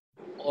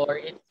 or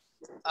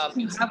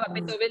you have a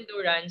bit of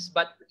endurance,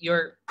 but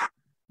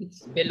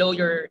it's below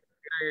your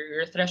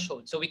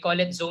threshold. So we call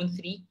it zone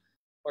 3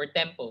 or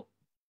tempo.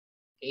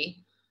 Okay,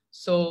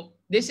 so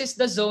this is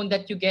the zone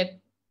that you get.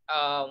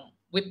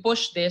 We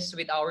push this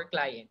with our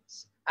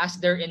clients as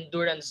their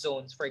endurance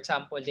zones. For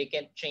example, they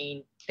can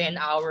train 10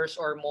 hours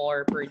or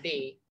more per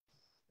day.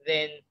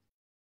 Then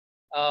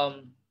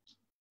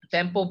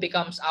tempo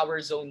becomes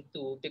our zone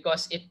 2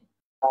 because it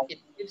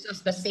gives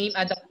us the same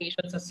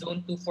adaptations as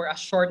zone 2 for a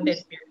shortened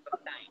period of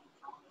time.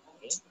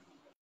 Okay?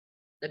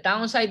 The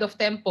downside of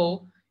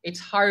tempo, it's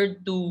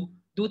hard to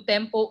do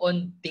tempo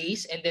on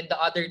days and then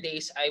the other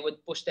days I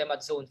would push them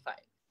at zone 5.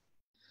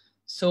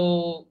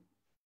 So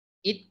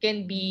it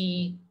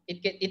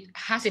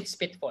has its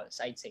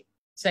pitfalls, I'd say.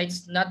 So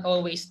it's not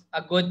always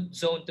a good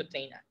zone to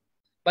train at.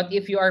 But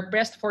if you are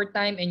pressed for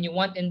time and you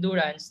want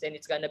endurance, then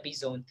it's gonna be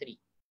zone 3.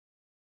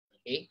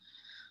 Okay.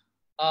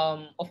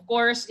 Of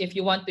course, if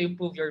you want to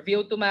improve your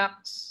VO2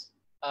 max,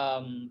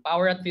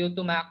 power at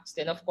VO2 max,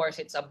 then of course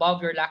it's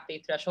above your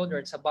lactate threshold or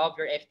it's above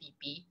your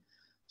FTP.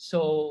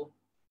 So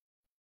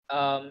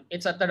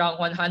it's at around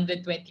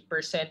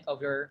 120%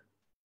 of your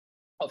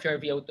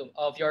VO2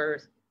 of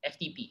your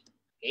FTP.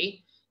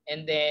 Okay,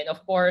 and then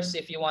of course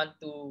if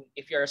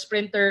you're a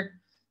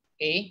sprinter,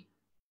 okay,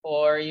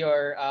 or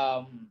you're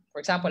for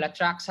example a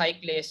track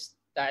cyclist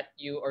that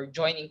you are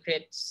joining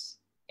crits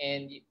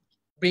and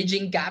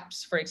bridging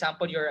gaps, for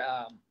example you're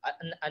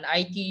an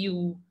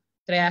ITU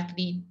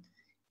triathlete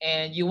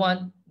and you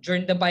want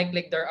during the bike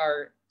leg there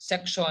are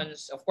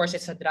sections, of course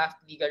it's a draft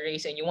liga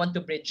race and you want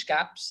to bridge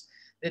gaps,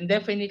 then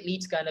definitely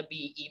it's gonna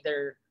be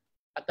either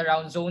at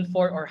around zone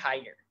 4 or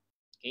higher.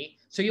 Okay,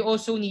 so you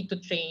also need to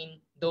train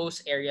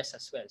those areas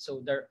as well.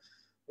 So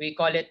we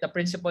call it the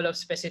principle of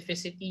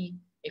specificity.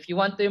 If you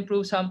want to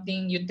improve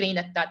something, you train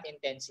at that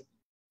intensity.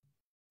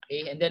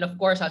 Okay, and then of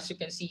course, as you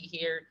can see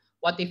here,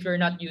 what if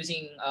you're not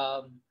using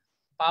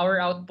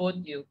power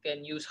output, you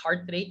can use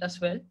heart rate as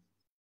well.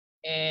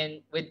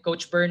 And with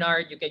Coach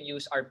Bernard, you can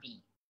use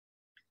RP.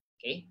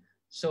 Okay,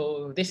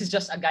 so this is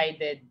just a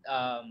guided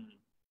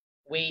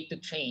way to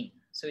train.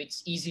 So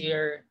it's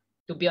easier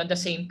to be on the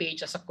same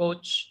page as a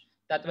coach,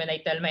 that when I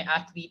tell my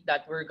athlete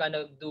that we're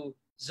gonna do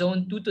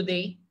zone 2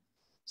 today,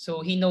 so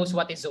he knows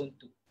what is zone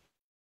 2.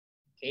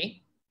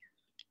 Okay.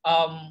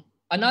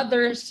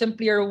 Another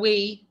simpler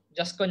way,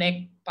 just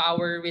connect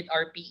power with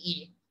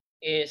RPE,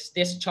 is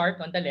this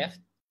chart on the left.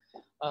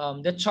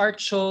 The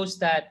chart shows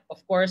that,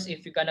 of course,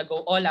 if you're gonna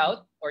go all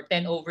out or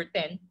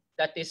 10/10,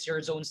 that is your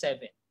zone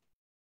 7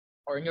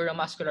 or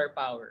neuromuscular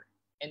power.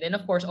 And then,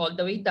 of course, all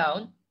the way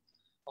down,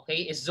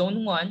 okay, is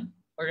zone 1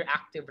 or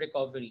active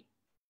recovery.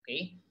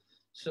 Okay,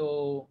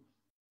 so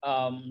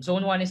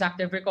zone 1 is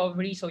active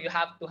recovery. So you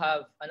have to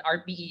have an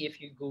RPE if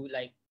you go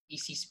like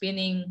easy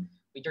spinning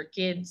with your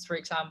kids, for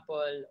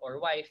example, or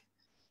wife.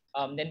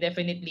 Then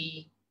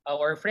definitely,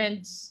 or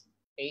friends,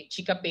 okay,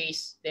 Chica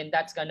pace, then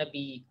that's gonna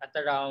be at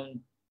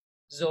around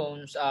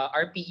zones,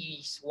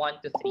 RPEs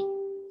 1 to 3.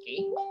 Okay,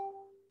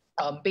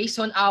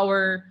 based on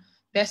our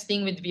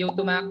testing with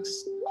VO2 Max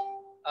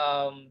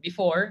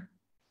before,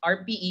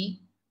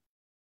 RPE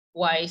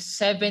wise,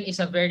 7 is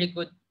a very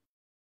good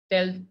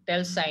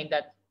tell sign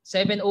that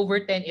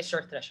 7/10 is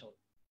your threshold.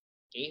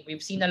 Okay,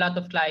 we've seen a lot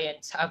of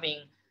clients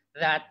having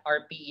that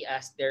RPE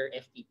as their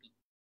FTP.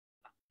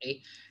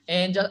 Okay,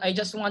 and I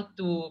just want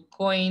to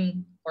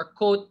coin or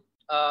quote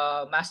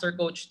Master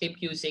Coach Tim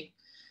Cusick.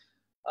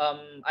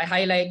 I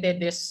highlighted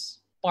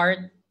this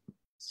part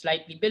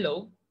slightly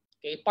below.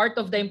 Okay, part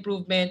of the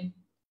improvement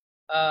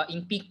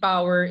in peak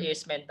power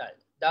is mental.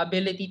 The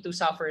ability to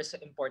suffer is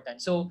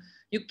important. So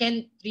you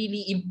can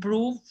really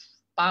improve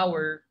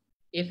power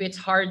if it's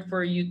hard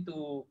for you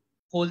to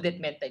hold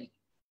it mentally.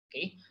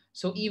 Okay,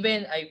 so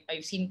even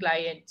I've seen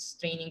clients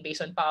training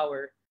based on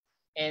power,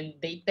 and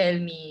they tell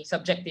me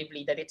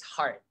subjectively that it's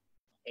hard.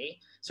 Okay,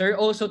 so you're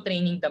also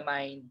training the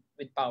mind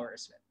with power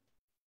as well.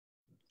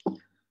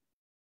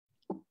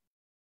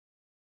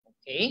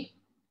 Okay,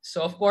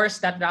 so of course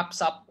that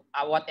wraps up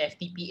what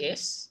FTP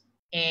is.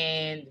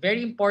 And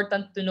very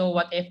important to know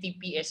what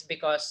FTP is,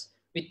 because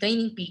with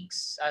Training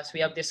Peaks, as we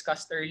have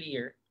discussed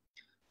earlier,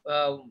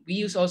 we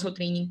use also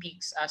Training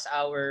Peaks as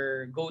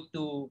our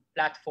go-to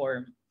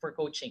platform for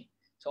coaching.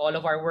 So all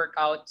of our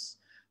workouts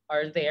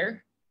are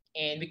there,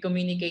 and we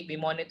communicate, we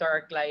monitor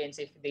our clients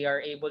if they are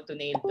able to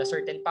nail the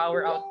certain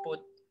power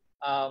output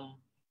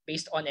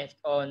based on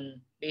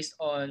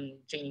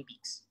Training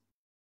Peaks.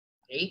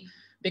 Okay,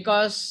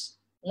 because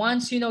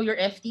once you know your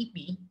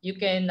FTP, you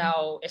can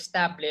now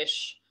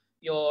establish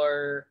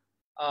your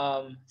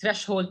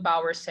threshold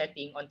power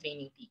setting on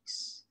Training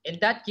Peaks, and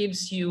that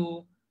gives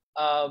you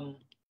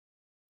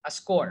a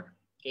score.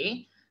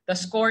 Okay, the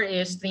score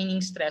is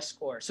training stress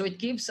score, so it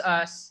gives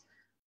us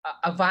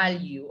a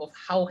value of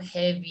how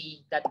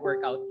heavy that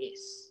workout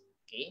is.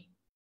 Okay,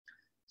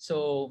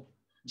 so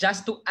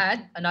just to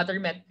add another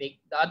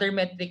metric, the other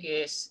metric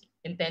is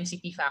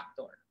intensity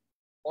factor,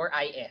 or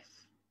IF.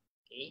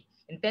 Okay,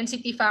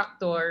 intensity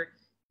factor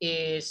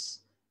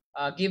is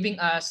giving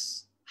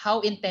us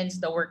how intense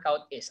the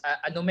workout is,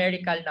 a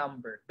numerical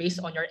number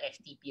based on your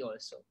FTP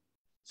also.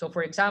 So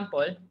for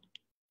example,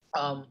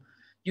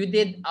 you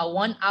did a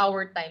 1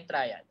 hour time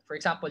trial. For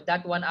example,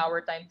 that 1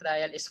 hour time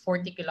trial is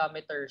 40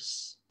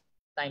 kilometers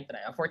time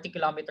trial, a 40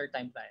 kilometer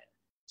time trial.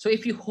 So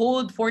if you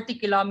hold 40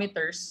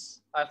 kilometers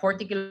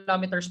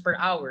per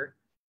hour,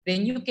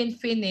 then you can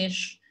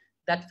finish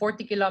that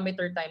 40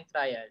 kilometer time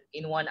trial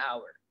in 1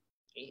 hour.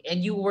 Okay?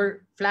 And you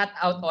were flat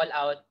out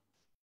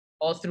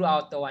all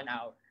throughout the 1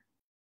 hour.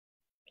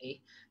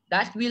 Okay,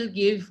 that will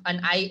give an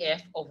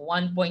IF of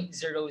 1.00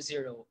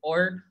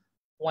 or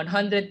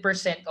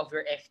 100% of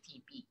your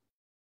FTP.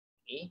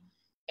 Okay,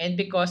 and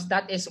because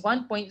that is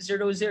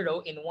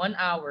 1.00 in 1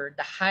 hour,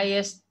 the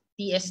highest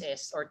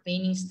TSS or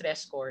training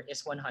stress score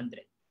is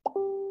 100.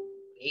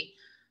 Okay,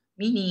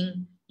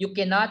 meaning you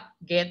cannot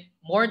get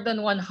more than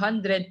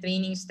 100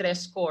 training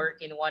stress score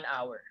in 1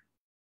 hour.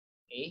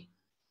 Okay,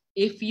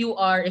 if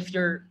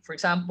you're, for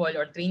example,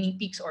 on Training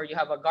Peaks, or you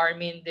have a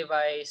Garmin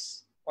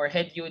device or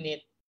head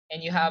unit, and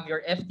you have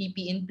your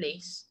FTP in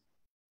place,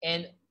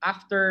 and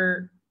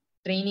after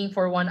training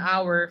for 1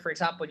 hour, for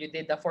example, you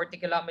did the 40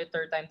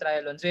 kilometer time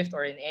trial on Zwift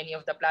or in any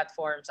of the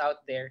platforms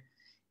out there,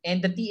 and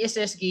the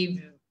TSS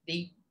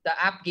the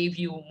app gave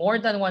you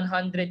more than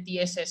 100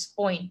 TSS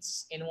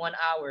points in 1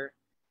 hour,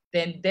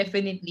 then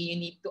definitely you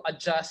need to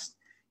adjust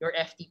your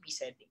FTP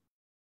setting.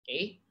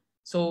 Okay,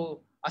 so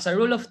as a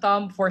rule of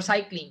thumb for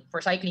cycling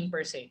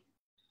per se,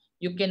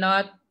 you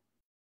cannot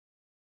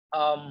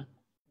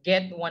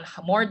get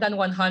more than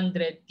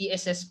 100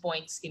 TSS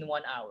points in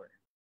 1 hour.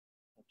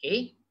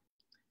 Okay,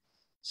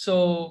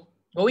 so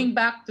going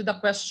back to the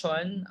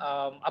question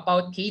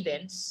about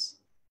cadence,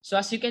 so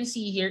as you can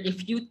see here,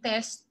 if you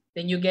test,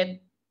 then you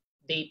get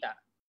data,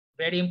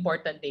 very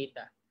important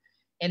data.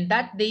 And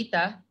that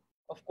data,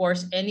 of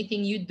course,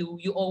 anything you do,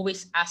 you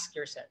always ask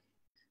yourself,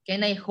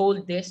 can I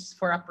hold this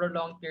for a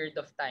prolonged period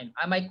of time?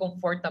 Am I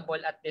comfortable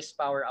at this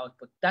power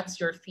output? That's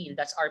your feel,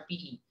 that's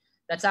RPE.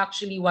 That's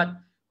actually what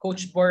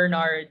Coach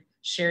Bernard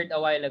shared a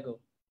while ago.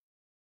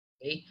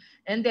 Okay,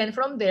 and then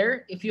from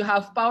there, if you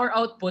have power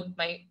output,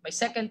 my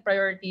second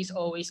priority is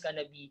always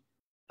gonna be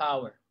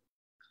power.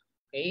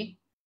 Okay,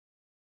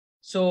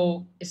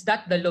 so is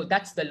that the load?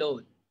 That's the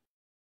load.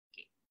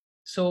 Okay.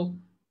 So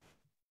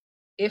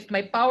if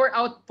my power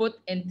output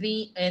and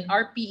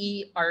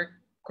RPE are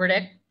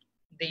correct,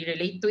 they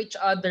relate to each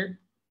other,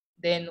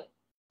 then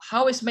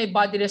how is my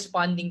body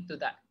responding to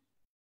that?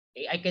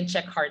 Okay, I can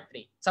check heart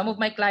rate. Some of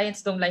my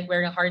clients don't like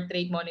wearing heart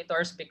rate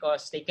monitors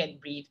because they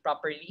can't breathe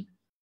properly,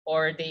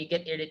 or they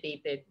get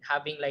irritated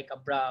having like a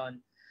bra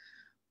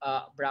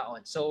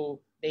on.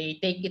 So they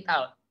take it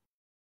out.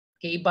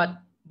 Okay,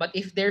 but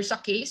if there's a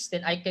case,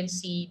 then I can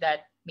see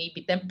that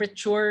maybe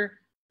temperature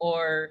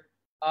or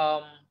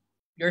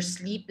your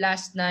sleep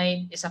last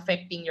night is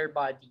affecting your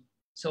body.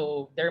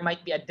 So there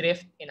might be a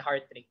drift in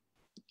heart rate.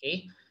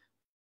 Okay.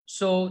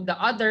 So the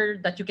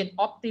other that you can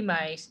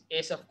optimize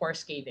is, of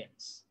course,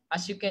 cadence.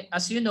 As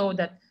you know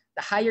that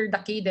the higher the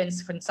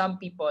cadence from some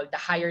people, the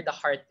higher the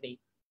heart rate.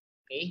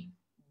 Okay.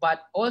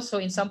 But also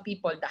in some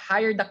people, the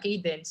higher the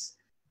cadence,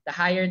 the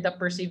higher the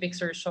perceived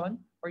exertion,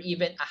 or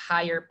even a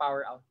higher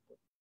power output.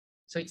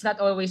 So it's not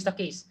always the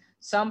case.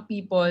 Some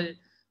people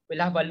will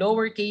have a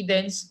lower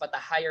cadence but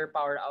a higher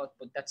power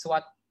output. That's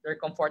what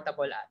they're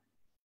comfortable at.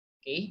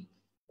 Okay.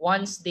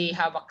 Once they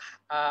have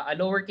a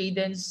lower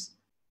cadence,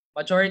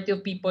 majority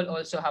of people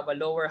also have a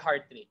lower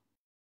heart rate.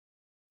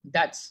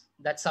 That's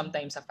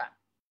sometimes a fact.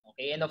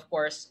 Okay, and of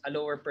course a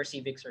lower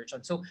perceived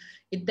exertion. So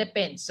it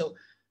depends. So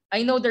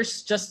I know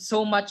there's just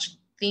so much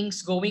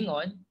things going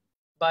on,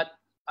 but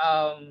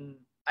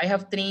I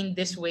have trained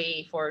this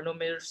way for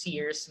numerous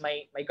years.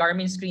 My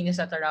Garmin screen is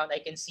at around, I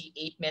can see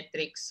 8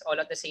 metrics all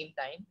at the same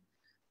time.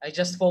 I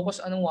just focus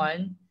on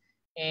one,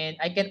 and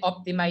I can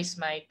optimize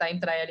my time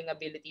trialing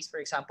abilities. For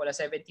example, a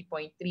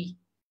 70.3.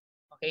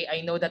 Okay,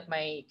 I know that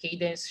my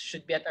cadence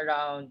should be at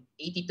around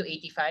 80 to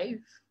 85.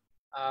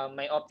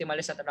 My optimal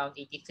is at around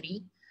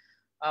 83.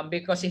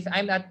 Because if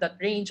I'm at that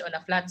range on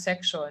a flat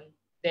section,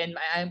 then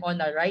I'm on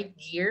the right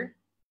gear,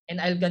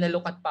 and I'm gonna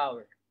look at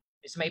power.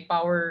 Is my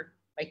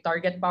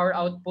target power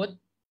output,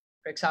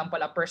 for example,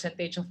 a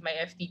percentage of my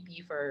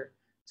FTP, for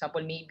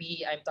example,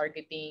 maybe I'm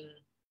targeting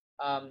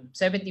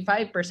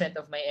 75%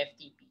 of my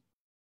FTP.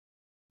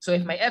 So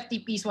if my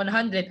FTP is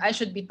 100, I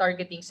should be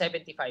targeting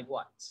 75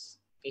 watts.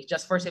 Okay,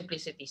 just for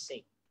simplicity's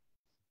sake.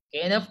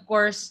 Okay, and of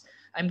course,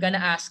 I'm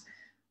gonna ask,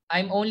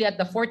 I'm only at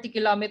the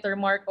 40-kilometer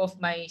mark of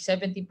my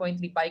 70.3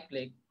 bike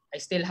leg. I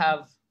still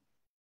have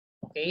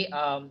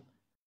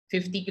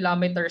 50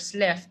 kilometers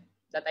left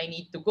that I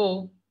need to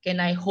go. Can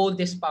I hold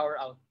this power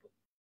output?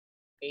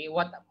 Okay,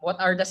 what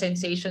are the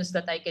sensations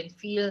that I can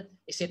feel?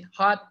 Is it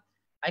hot?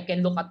 I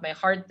can look at my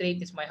heart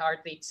rate. Is my heart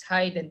rate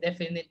high? Then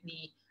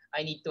definitely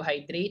I need to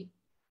hydrate,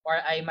 or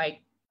I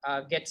might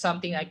get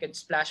something I could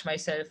splash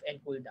myself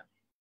and cool down.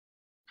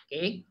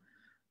 Okay,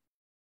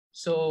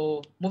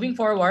 so moving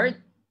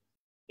forward.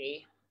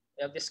 Okay, we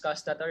have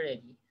discussed that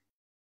already.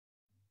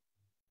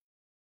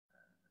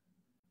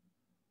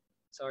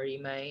 Sorry,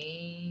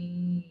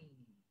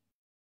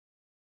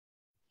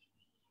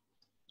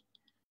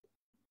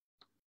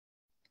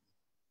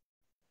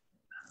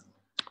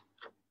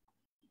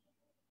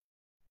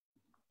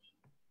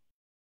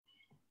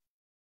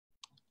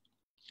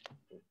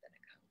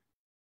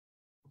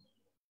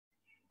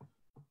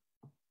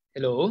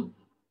 Hello?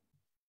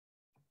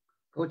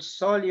 Coach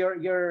Saul,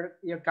 your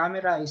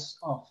camera is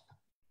off.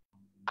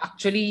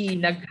 Actually,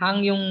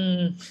 naghang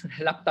yung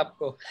laptop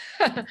ko.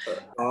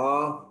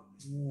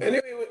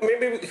 Anyway,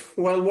 maybe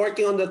while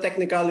working on the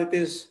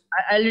technicalities.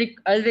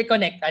 I'll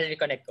reconnect. I'll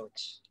reconnect,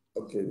 Coach.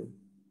 Okay.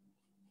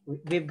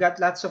 We've got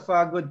lots of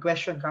good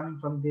questions coming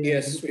from the.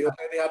 Yes, we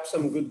already have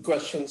some good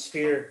questions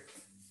here.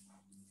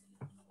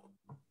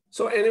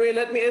 So anyway,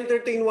 let me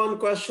entertain one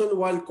question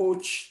while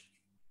Coach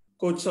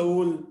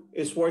Saul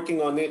is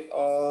working on it.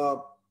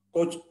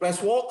 Coach,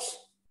 press walks?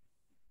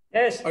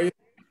 Yes. Are you?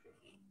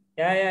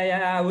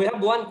 Yeah. We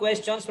have one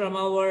question from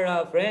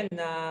our friend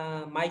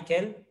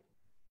Michael.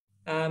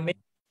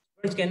 Maybe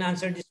Burns can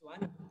answer this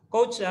one.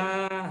 Coach,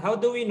 how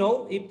do we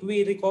know if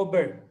we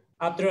recover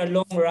after a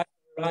long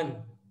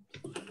run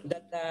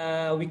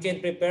that we can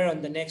prepare on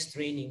the next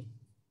training?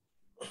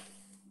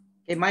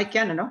 Hey, Mike,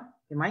 can no?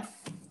 Hey, Mike.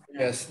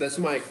 Yes, that's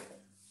Mike.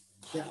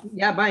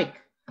 Yeah,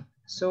 Mike.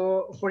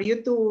 So for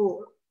you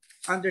to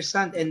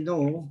understand and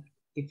know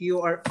if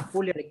you are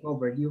fully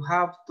recovered, you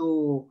have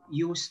to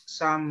use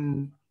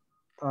some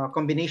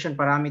combination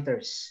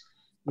parameters.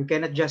 You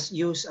cannot just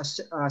use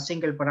a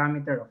single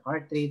parameter of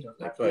heart rate or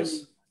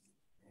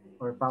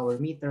or power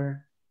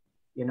meter,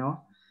 you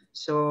know.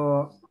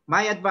 So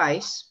my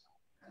advice,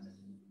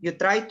 you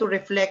try to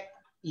reflect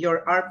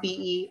your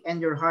RPE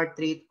and your heart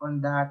rate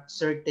on that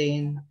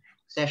certain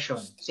session.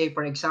 Say,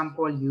 for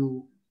example,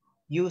 you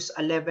use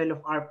a level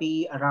of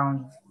RPE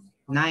around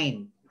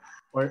 9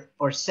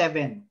 or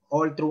 7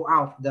 all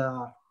throughout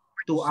the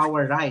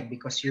 2-hour ride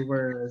because you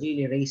were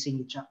really racing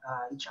each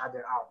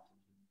other out.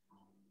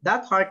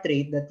 That heart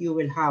rate that you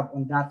will have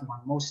on that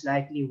one most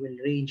likely will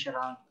range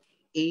around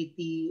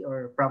 80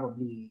 or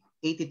probably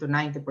 80 to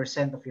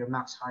 90% of your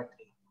max heart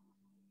rate.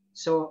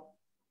 So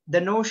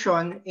the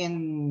notion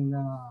in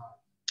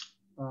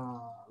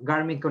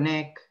Garmin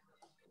Connect,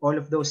 all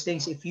of those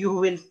things, if you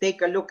will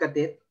take a look at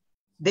it,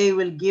 they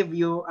will give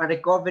you a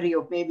recovery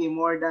of maybe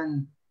more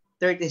than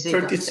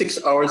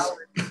 36 hours.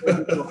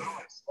 32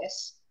 hours.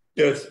 Yes.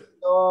 Yes.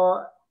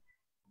 So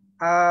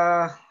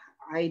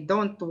I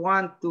don't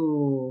want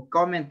to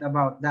comment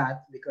about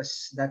that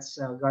because that's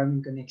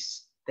Garmin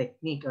Connect's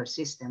technique or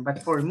system.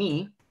 But for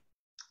me,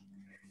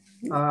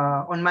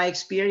 on my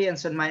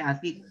experience on my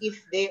athlete,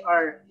 if they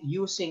are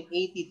using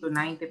 80 to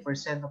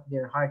 90% of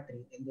their heart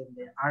rate and then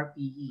their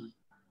RPE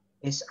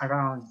is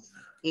around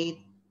 8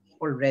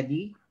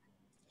 already,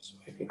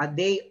 a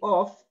day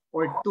off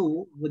or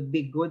two would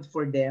be good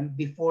for them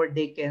before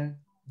they can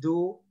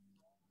do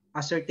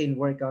a certain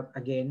workout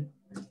again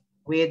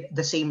with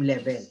the same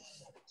level.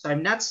 So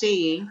I'm not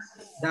saying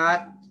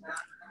that,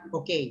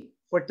 okay,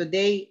 for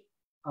today,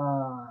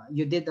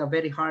 you did a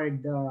very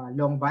hard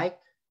long bike.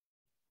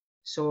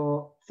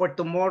 So for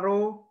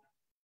tomorrow,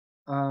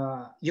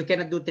 you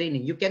cannot do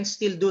training. You can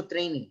still do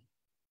training.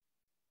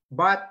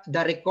 But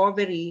the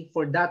recovery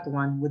for that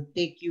one would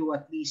take you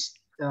at least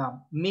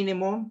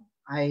minimum.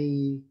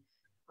 I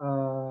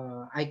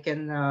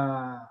can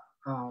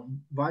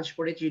vouch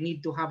for it. You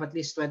need to have at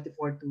least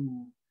 24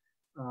 to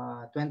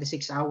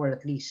 26 hours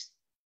at least.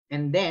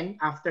 And then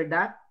after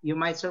that, you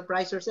might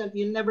surprise yourself.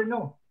 You'll never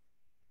know.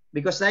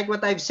 Because like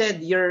what I've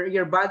said,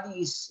 your body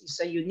is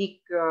a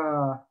unique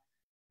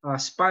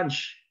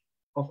sponge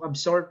of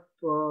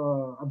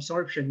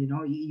absorption. You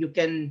know, you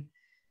can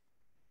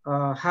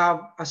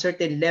have a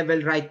certain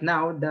level right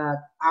now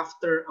that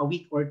after a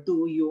week or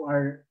two, you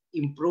are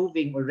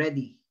improving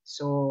already.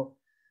 So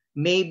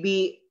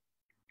maybe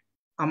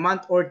a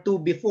month or two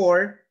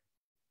before,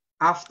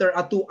 after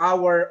a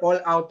 2-hour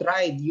all-out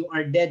ride, you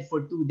are dead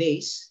for 2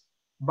 days.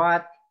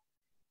 But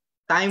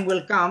time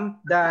will come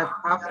that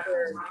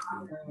after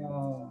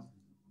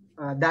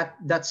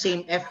that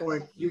same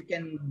effort, you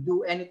can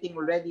do anything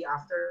already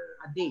after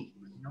a day.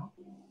 You know.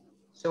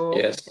 So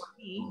Yes. for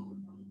me,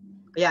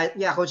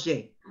 yeah, Coach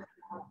Jay.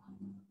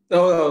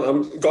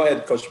 No, go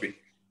ahead, Coach B.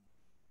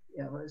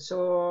 Yeah.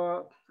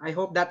 So I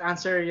hope that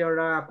answered your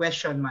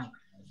question, Mike.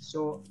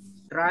 So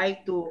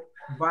try to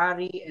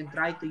vary and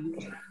try to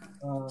use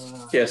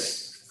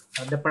Yes.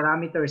 the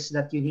parameters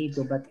that you need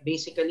to. But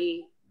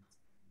basically,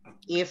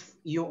 if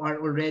you are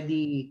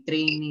already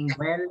training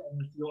well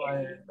and if you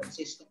are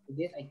consistent with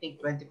it, I think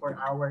 24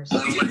 hours to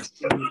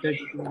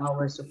 32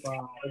 hours of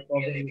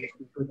recovery would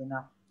be good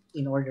enough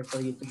in order for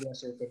you to do a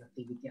certain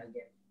activity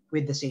again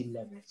with the same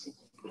levels.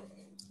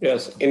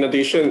 Yes. In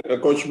addition,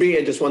 Coach B,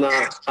 I just want to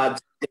add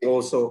something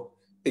also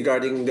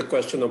regarding the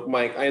question of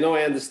Mike. I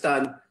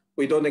understand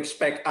we don't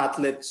expect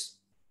athletes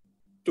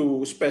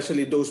to,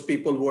 especially those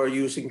people who are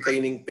using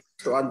training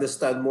peaks, to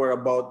understand more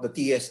about the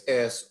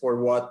TSS or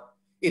what.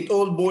 It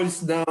all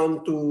boils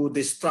down to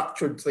the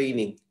structured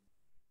training.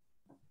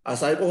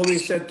 As I've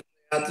always said to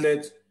my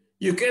athletes,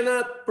 you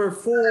cannot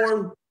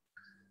perform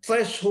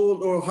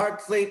threshold or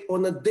heart rate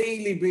on a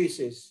daily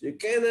basis. You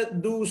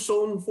cannot do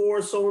zone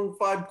 4, zone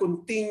 5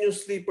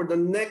 continuously for the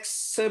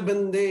next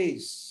 7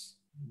 days.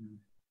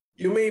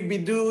 You may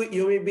be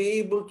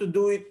able to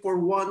do it for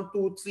 1,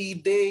 2, 3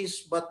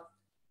 days, but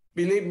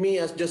believe me,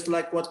 as just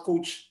like what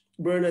Coach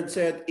Bernard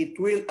said, it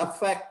will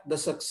affect the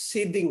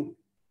succeeding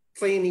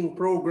training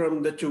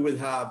program that you will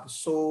have.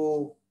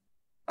 So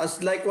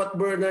as like what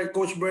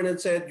Coach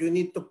Bernard said, you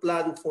need to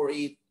plan for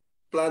it.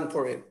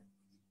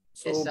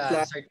 So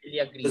yes, certainly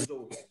agree.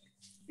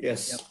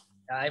 Yes. Yep.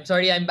 I'm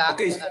sorry, I'm back.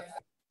 Okay.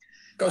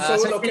 Saul,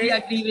 certainly okay?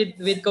 agree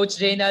with Coach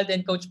Reynald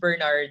and Coach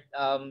Bernard.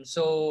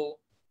 So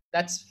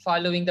that's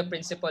following the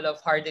principle of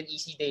hard and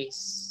easy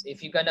days.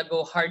 If you're gonna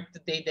go hard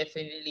today,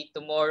 definitely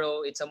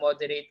tomorrow it's a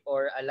moderate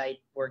or a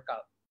light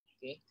workout.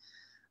 Okay.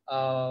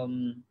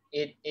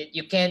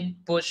 You can't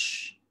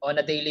push on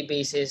a daily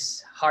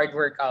basis hard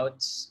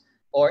workouts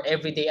or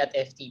every day at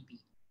FTP.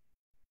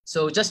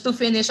 So just to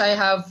finish, I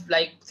have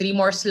like 3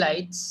 more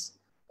slides,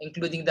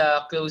 including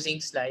the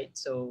closing slide.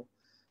 So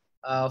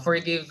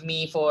forgive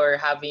me for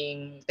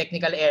having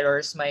technical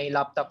errors. My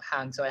laptop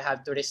hanged, so I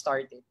had to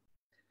restart it.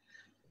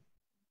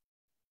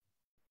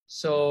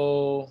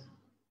 So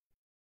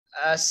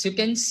as you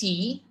can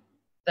see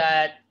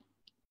that,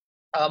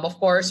 of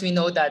course, we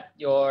know that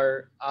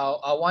your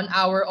 1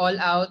 hour all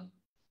out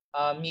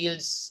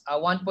yields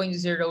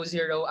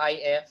 1.00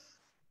 IF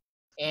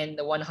and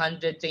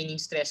 100 training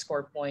stress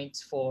score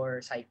points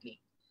for cycling.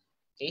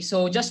 Okay,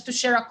 so just to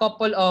share a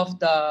couple of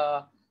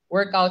the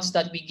workouts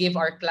that we give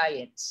our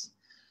clients.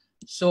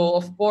 So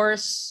of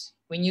course,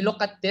 when you look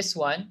at this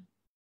one,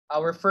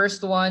 our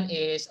first one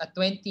is a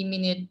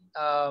 20-minute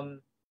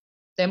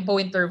tempo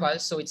interval.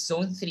 So it's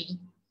zone 3.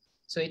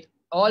 So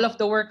all of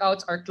the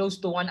workouts are close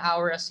to 1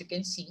 hour, as you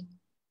can see,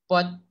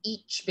 but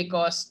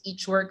because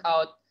each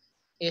workout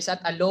is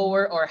at a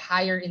lower or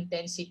higher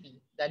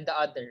intensity than the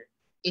other,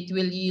 it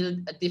will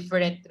yield a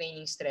different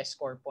training stress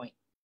score point.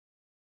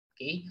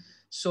 Okay,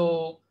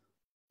 so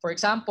For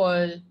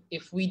example,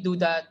 if we do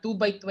the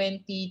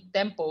 2x20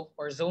 tempo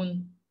or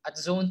zone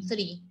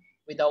 3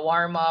 with a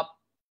warm-up,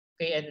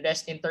 okay, and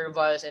rest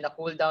intervals and a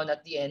cool down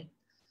at the end,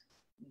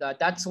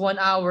 that's 1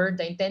 hour.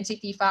 The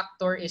intensity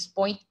factor is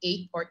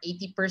 0.8 or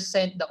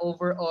 80%. The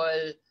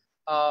overall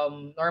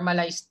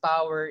normalized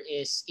power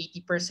is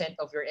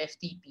 80% of your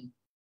FTP.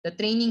 The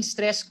training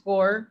stress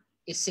score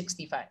is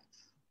 65.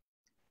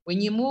 When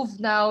you move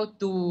now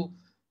to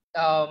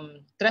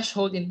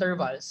threshold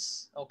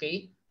intervals,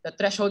 okay, the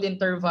threshold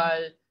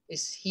interval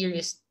is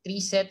 3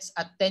 sets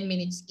at 10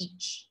 minutes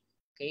each,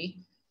 okay,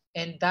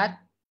 and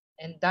that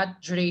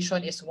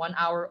duration is 1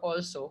 hour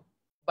also.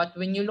 But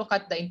when you look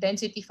at the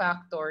intensity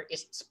factor,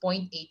 it's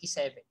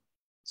 0.87.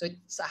 So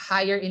it's a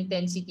higher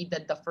intensity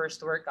than the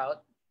first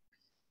workout.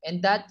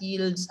 And that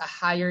yields a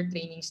higher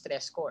training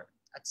stress score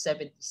at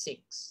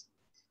 76.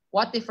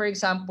 What if, for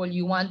example,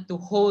 you want to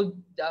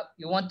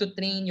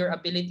train your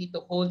ability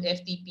to hold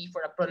FTP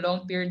for a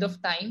prolonged period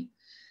of time?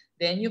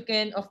 Then you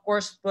can, of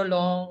course,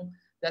 prolong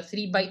the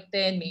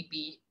 3x10,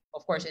 maybe,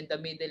 of course, in the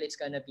middle, it's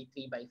going to be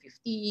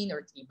 3x15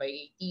 or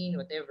 3x18,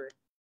 whatever.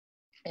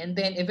 And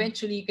then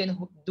eventually you can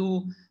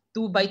do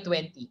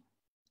 2x20.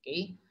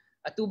 Okay,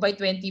 a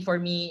 2x20 for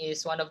me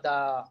is one of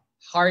the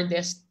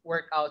hardest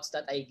workouts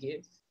that I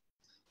give.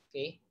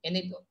 Okay, and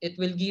it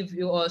will give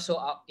you also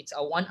it's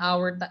a 1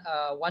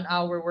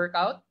 hour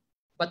workout,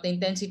 but the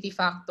intensity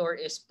factor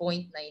is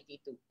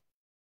 0.92.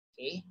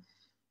 Okay,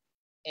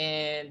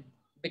 and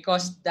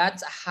because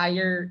that's a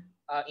higher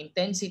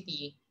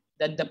intensity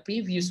than the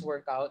previous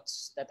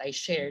workouts that I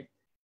shared,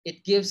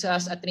 it gives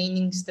us a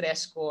training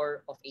stress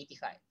score of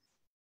 85.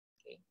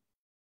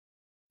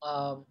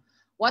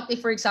 What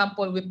if, for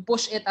example, we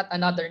push it at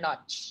another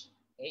notch?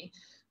 Okay,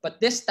 but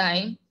this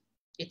time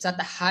it's at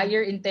a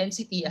higher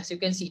intensity. As you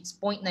can see, it's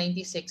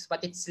 0.96,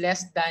 but it's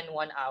less than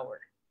 1 hour.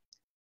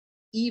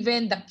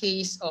 Even the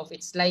case of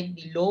it's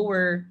slightly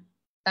lower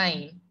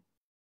time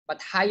but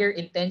higher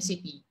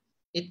intensity,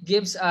 it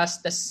gives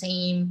us the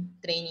same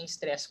training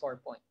stress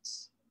score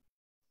points.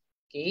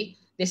 Okay,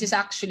 this is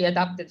actually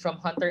adapted from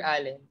Hunter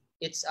Allen.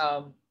 It's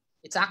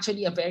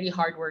actually a very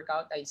hard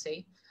workout, I'd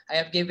say. I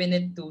have given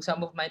it to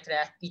some of my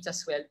triathletes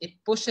as well. It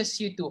pushes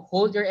you to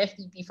hold your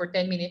FTP for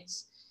 10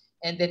 minutes,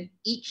 and then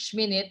each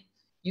minute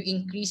you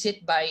increase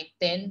it by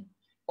 10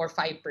 or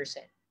 5%,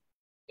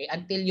 okay,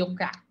 until you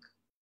crack.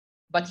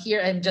 But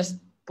here I'm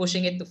just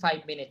pushing it to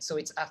 5 minutes. So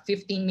it's a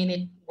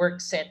 15-minute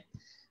work set.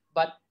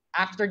 But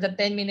after the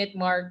 10-minute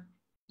mark,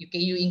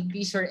 you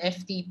increase your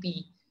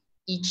FTP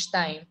each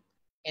time,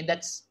 and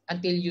that's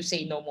until you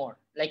say no more,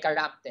 like a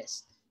ramp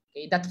test.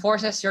 Okay, that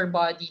forces your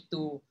body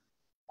to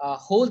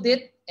hold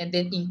it and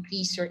then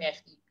increase your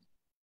FTP.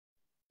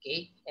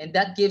 Okay, and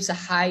that gives a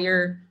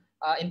higher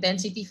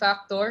intensity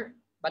factor,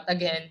 but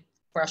again,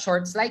 for a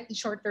slightly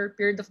shorter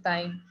period of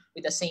time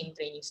with the same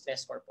training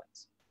stress score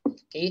points.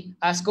 Okay,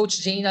 as Coach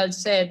Jaynald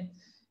said,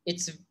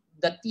 it's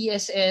the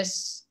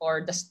TSS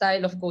or the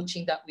style of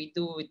coaching that we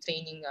do with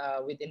training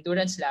with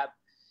Endurance Lab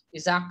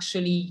is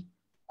actually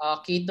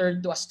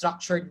catered to a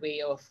structured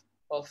way of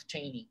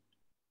training.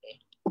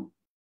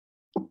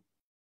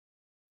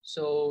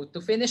 So to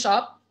finish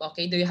up,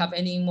 okay, do you have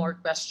any more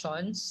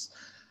questions?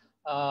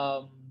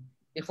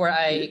 Before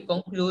I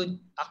conclude,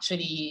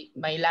 actually,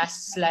 my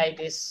last slide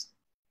is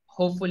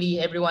hopefully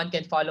everyone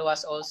can follow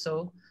us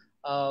also.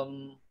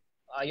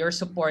 Your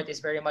support is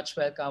very much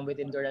welcome with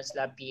Endurance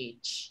Lab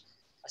PH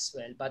as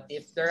well. But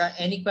if there are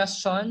any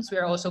questions, we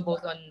are also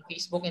both on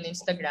Facebook and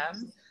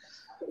Instagram.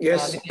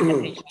 Yes,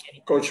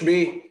 Coach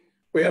B,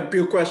 we have a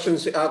few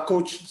questions.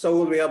 Coach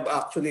Saul, we have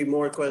actually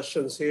more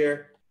questions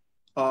here.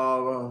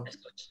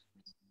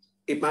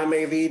 If I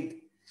may read,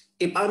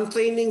 if I'm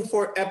training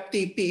for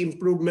FTP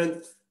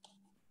improvement,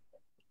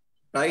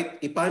 right?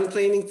 If I'm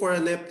training for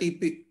an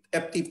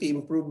FTP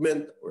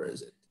improvement, where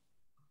is it?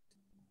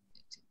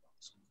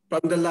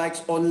 From the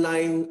likes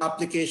online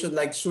application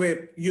like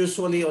Swift,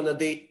 usually on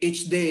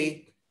each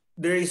day,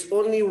 there is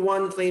only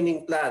one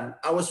training plan.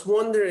 I was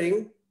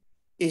wondering,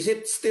 is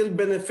it still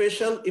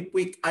beneficial if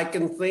I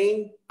can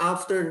train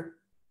after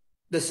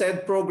the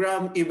said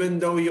program, even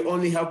though you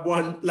only have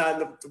one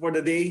plan for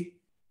the day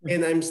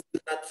and I'm still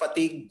not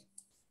fatigued?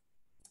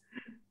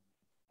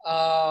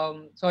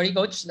 Sorry,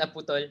 Coach,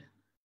 naputol.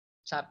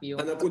 Choppy yung...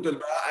 Naputol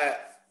ba?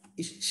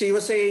 She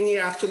was saying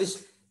here, actually,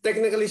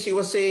 technically she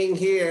was saying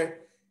here,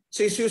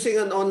 she's using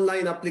an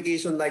online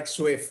application like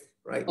Swift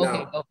right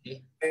now.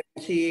 Okay. And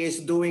she is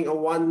doing a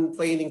one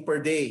training per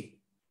day.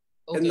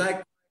 Okay. And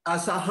like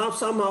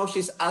somehow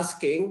she's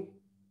asking,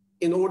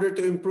 in order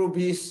to improve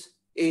his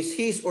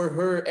or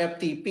her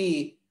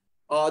FTP,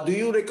 do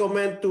you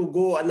recommend to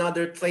go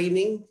another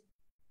training,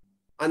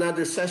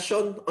 another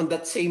session on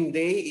that same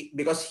day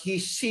because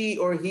she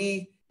or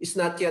he is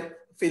not yet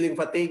feeling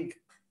fatigued?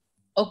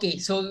 Okay,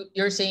 so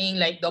you're saying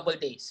like double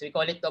days. We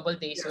call it double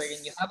days, yes,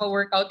 wherein you have a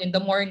workout in the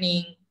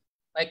morning,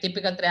 like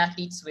typical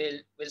triathletes will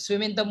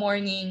swim in the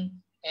morning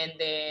and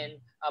then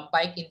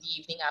bike in the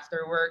evening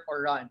after work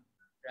or run,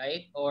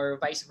 right? Or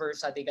vice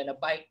versa. They're gonna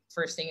bike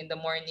first thing in the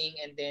morning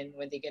and then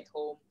when they get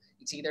home,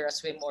 It's either a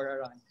swim or a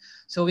run.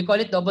 So we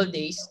call it double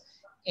days.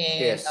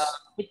 And Yes.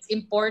 it's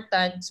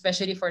important,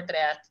 especially for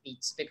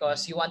triathletes,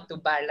 because you want to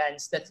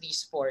balance the three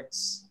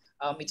sports.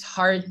 It's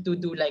hard to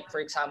do, like, for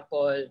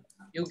example,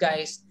 you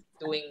guys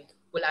doing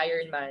full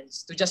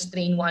Ironmans, to just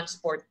train one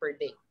sport per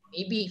day.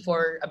 Maybe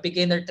for a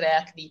beginner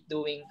triathlete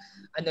doing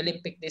an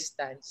Olympic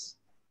distance,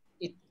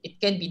 it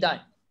can be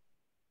done.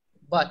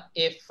 But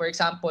if, for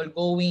example,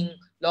 going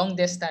long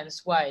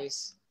distance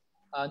wise,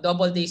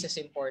 double days is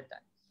important.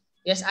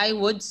 Yes, I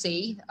would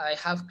say I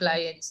have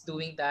clients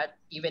doing that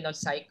even on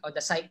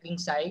the cycling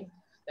side,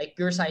 like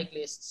pure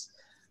cyclists.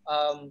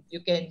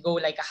 You can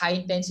go like a high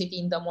intensity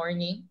in the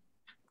morning,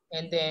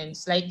 and then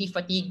slightly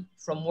fatigued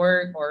from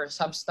work or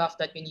some stuff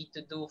that you need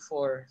to do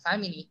for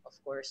family, of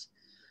course.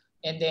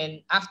 And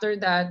then after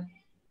that,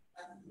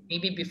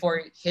 maybe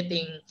before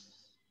hitting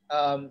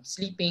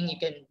sleeping,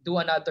 you can do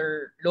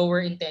another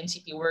lower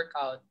intensity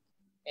workout,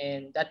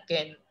 and that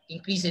can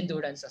increase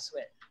endurance as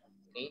well.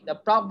 Okay. The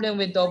problem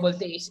with double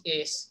days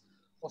is,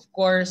 of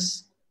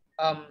course,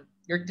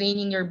 you're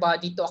training your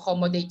body to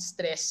accommodate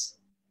stress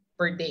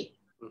per day.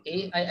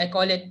 Okay, I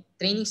call it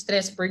training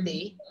stress per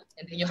day,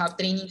 and then you have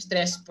training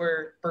stress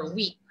per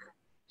week,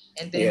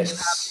 and then you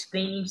have Yes.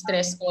 training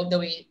stress all the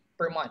way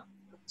per month.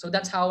 So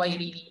that's how I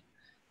really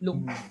look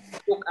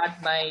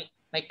at my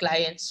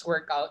clients'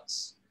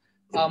 workouts.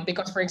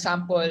 Because, for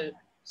example,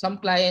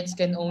 some clients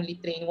can only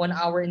train 1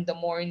 hour in the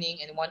morning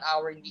and 1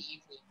 hour in the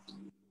evening.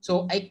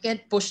 So I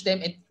can't push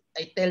them, and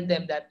I tell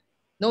them that,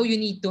 no, you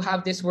need to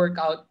have this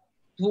workout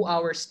 2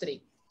 hours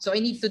straight. So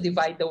I need to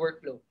divide the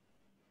workload.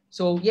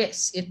 So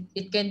yes,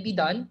 it can be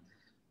done.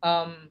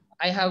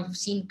 I have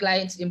seen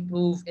clients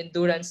improve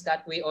endurance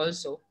that way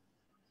also.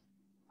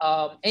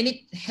 And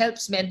it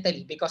helps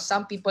mentally, because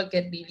some people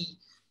can really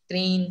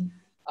train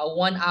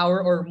 1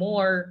 hour or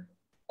more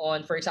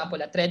on, for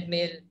example, a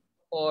treadmill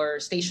or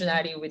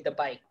stationary with the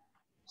bike.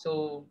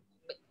 So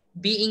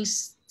being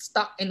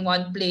stuck in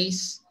one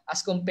place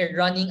as compared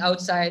running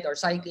outside or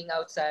cycling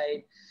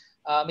outside,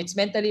 it's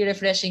mentally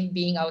refreshing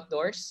being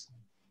outdoors.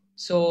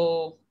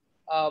 So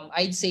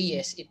I'd say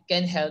yes, it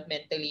can help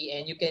mentally,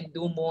 and you can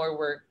do more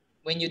work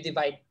when you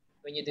divide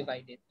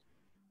it.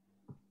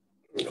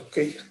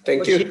 Okay.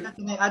 Thank Coach you. Sheila,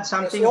 can I add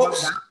something Yes, about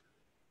folks.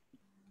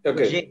 that?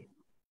 Okay. Jay,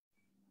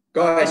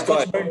 Go Yes, ahead. Go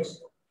Coach ahead.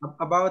 Burns.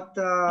 about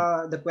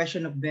the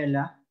question of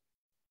Bella,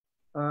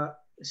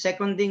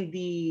 seconding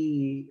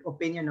the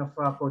opinion of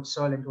Coach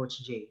Saul and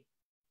Coach Jay,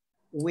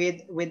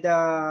 with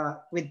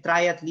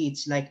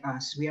triathletes like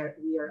us, we are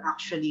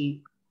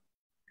actually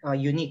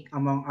unique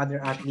among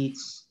other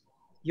athletes.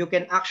 You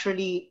can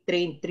actually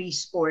train 3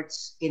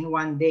 sports in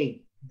one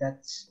day.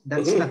 That's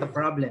not a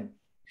problem.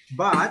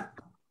 But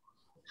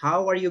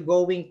how are you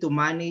going to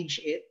manage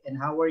it, and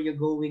how are you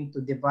going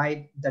to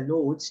divide the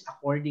loads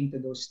according to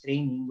those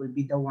training will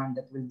be the one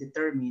that will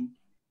determine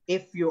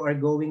if you are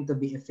going to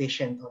be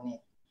efficient on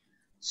it.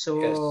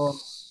 So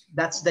Yes.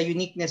 that's the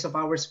uniqueness of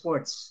our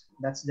sports.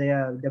 That's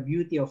the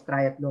beauty of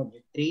triathlon.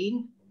 You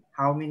train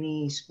how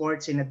many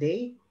sports in a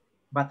day,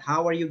 but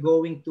how are you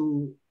going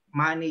to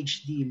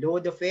manage the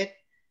load of it?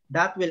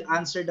 That will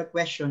answer the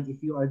question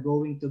if you are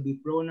going to be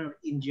prone or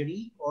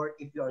injury, or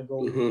if you are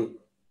going to.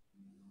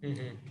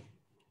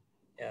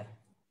 Yeah.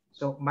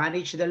 So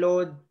manage the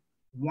load,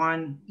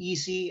 one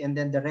easy, and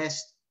then the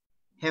rest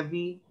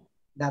heavy.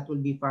 That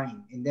will be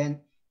fine. And then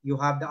you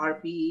have the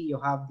RPE, you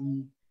have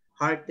the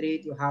heart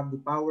rate, you have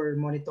the power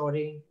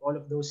monitoring, all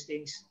of those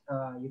things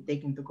you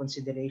take into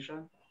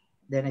consideration.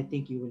 Then I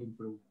think you will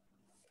improve.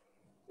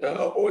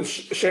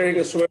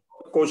 Sharing as well,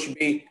 Coach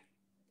B,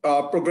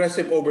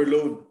 progressive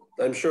overload.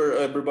 I'm sure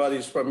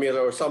everybody's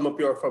familiar, or some of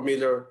you are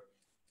familiar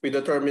with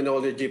the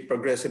terminology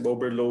progressive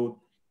overload.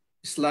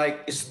 It's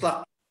like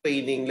stuck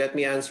training. Let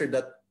me answer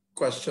that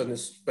question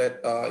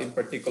in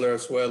particular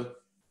as well.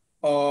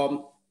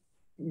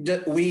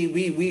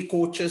 We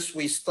coaches,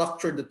 we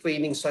structure the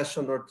training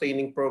session or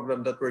training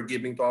program that we're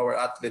giving to our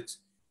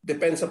athletes.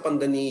 Depends upon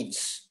the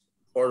needs,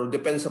 or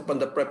depends upon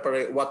the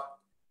preparation,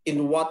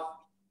 in what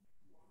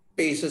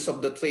phases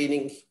of the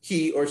training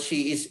he or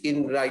she is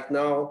in right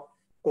now,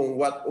 kung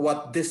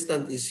what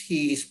distance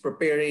he is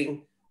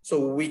preparing,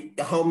 so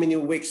how many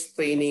weeks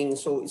training.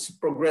 So it's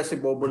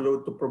progressive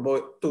overload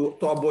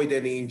to avoid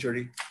any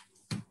injury.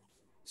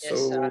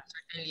 Yes,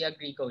 certainly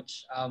agree,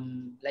 Coach.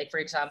 Like, for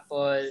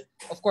example,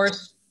 of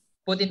course,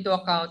 put into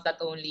account not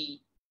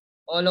only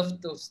all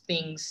of those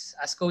things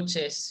as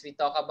coaches, we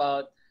talk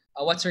about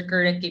what's your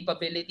current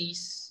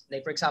capabilities.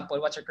 Like, for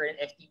example, what's your current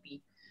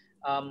FTP?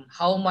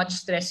 How much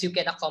stress you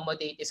can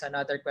accommodate is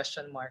another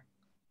question mark.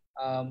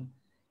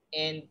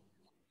 And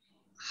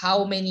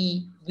how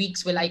many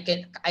weeks will I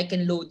can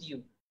load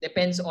you?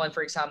 Depends on,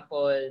 for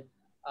example,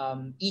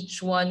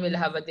 each one will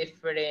have a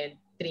different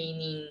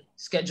training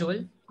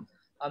schedule.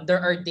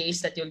 There are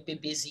days that you'll be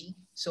busy,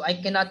 so I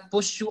cannot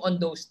push you on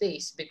those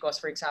days because,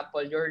 for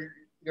example,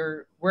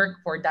 your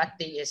work for that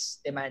day is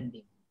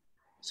demanding.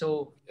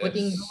 So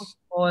putting those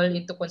all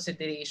into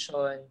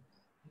consideration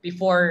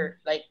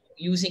before, like,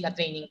 using a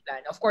training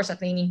plan. Of course, a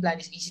training plan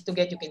is easy to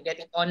get. You can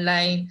get it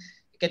online.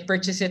 You can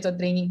purchase it on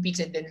Training Peaks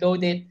and then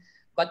load it.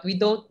 But we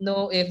don't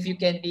know if you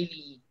can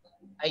really,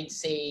 I'd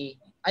say,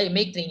 I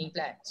make training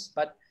plans,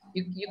 but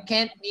you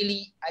can't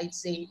really, I'd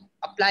say,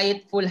 apply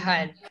it full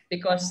hand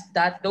because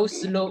the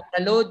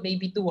load may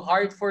be too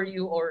hard for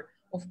you, or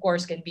of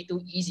course can be too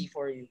easy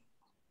for you.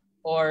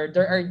 Or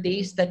there are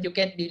days that you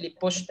can't really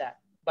push that.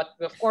 But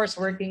of course,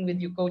 working with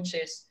you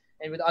coaches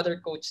and with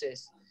other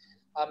coaches,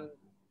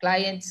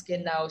 clients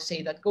can now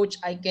say that, Coach,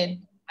 I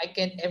can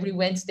every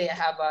Wednesday I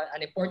have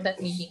an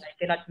important meeting. I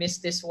cannot miss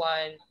this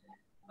one.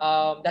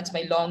 That's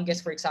my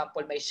longest, for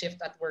example, my shift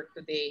at work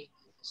today.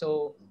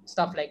 So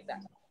stuff like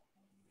that.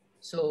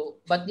 So,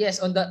 but yes,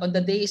 on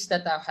the days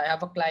that I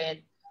have a client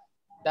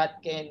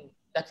that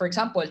for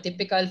example,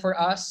 typical for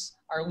us,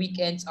 our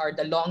weekends are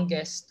the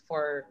longest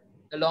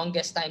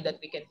time that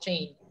we can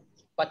train.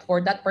 But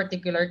for that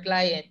particular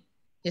client,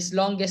 his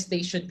longest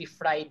day should be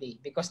Friday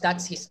because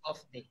that's his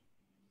off day.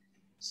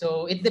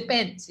 So it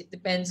depends. It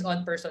depends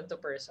on person to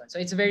person. So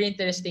it's very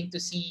interesting to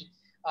see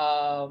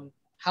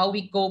how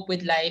we cope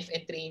with life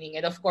and training,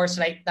 and of course,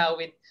 right now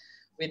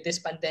with this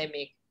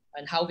pandemic,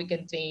 and how we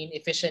can train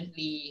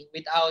efficiently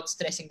without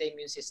stressing the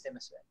immune system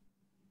as well.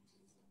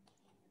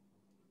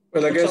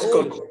 Well, I guess,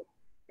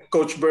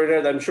 Coach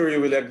Bernard, I'm sure you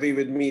will agree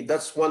with me.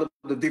 That's one of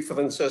the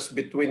differences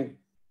between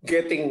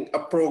getting a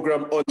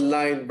program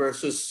online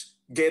versus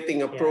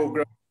getting a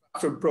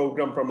structured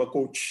program from a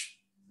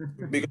coach.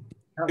 Because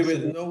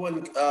with no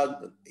one,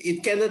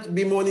 it cannot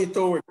be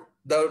monitored.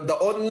 The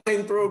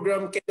online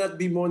program cannot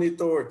be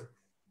monitored.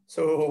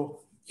 So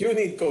you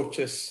need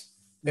coaches.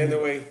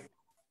 Anyway.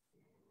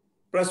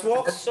 Press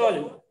walks.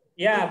 Saul,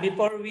 yeah,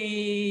 before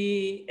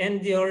we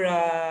end your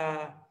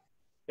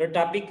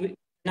topic,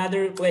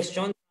 another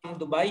question from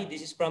Dubai.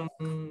 This is from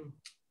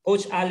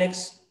Coach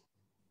Alex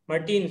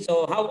Martin.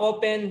 So how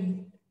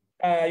often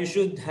you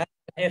should have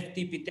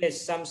FTP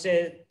test? Some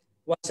said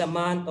once a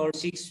month or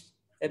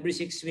every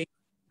 6 weeks.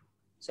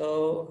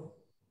 So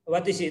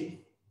what is it?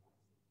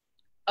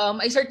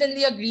 I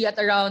certainly agree at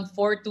around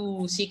 4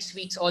 to 6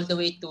 weeks, all the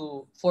way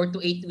to 4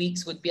 to 8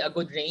 weeks would be a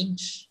good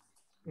range.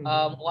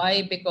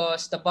 Why?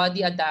 Because the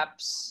body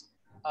adapts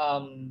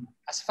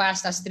as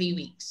fast as 3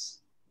 weeks.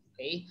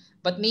 Okay,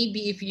 but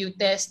maybe if you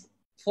test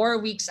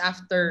 4 weeks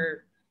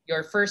after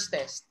your first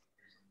test,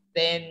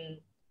 then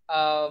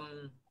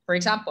for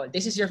example,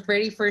 this is your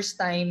very first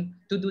time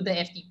to do the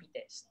FTP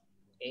test.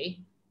 Okay,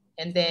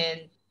 and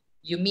then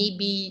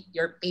maybe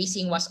your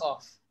pacing was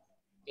off.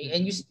 Okay,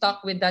 and you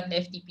stuck with that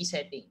FTP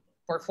setting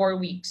for 4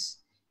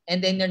 weeks,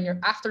 and then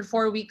after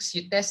 4 weeks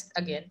you test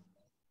again.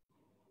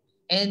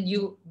 And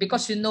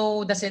because you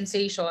know the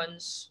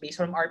sensations based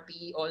from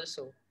RPE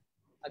also,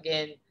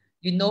 again,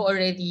 you know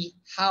already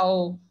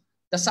how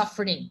the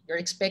suffering,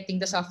 you're expecting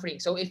the suffering.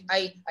 So if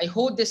I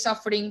hold this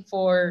suffering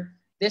for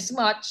this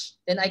much,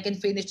 then I can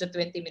finish the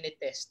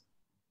 20-minute test.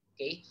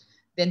 Okay?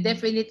 Then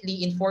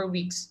definitely in 4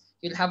 weeks,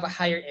 you'll have a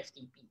higher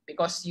FTP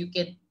because you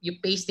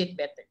paced it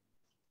better.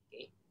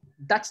 Okay?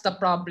 That's the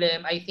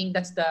problem. I think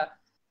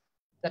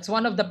that's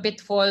one of the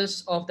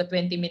pitfalls of the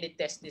 20-minute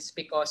test, is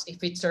because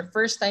if it's your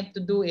first time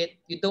to do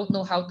it, you don't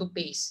know how to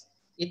pace,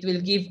 it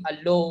will give a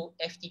low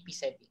FTP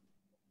setting.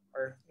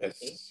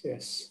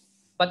 Yes.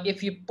 But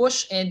if you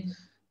push and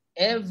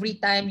every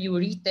time you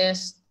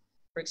retest,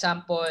 for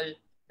example,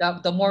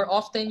 the more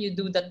often you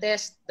do the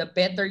test, the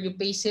better you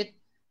pace it,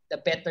 the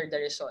better the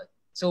result.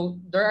 So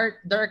there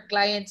are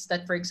clients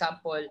that, for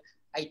example,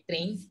 I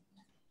train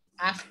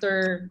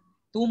after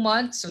 2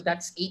 months, so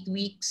that's 8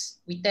 weeks.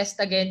 We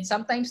test again.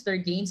 Sometimes their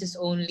gains is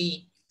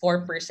only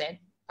 4%,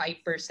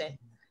 5%.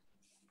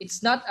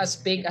 It's not as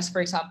big as,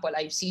 for example,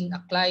 I've seen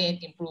a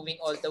client improving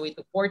all the way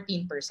to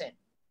 14%.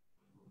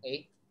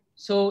 Okay?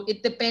 So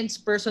it depends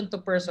person to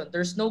person.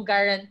 There's no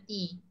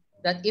guarantee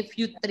that if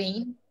you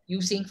train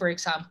using, for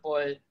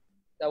example,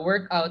 the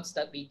workouts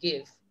that we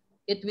give,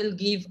 it will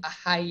give a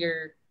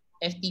higher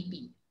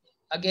FTP.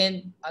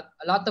 Again,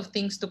 a lot of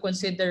things to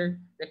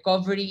consider: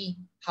 recovery,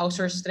 how's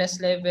your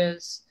stress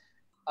levels,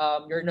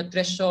 your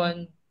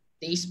nutrition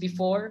days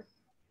before,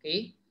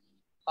 okay?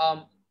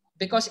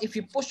 Because if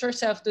you push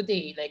yourself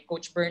today, like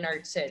Coach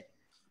Bernard said,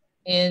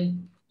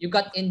 and you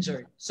got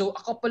injured, so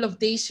a couple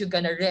of days you're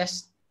gonna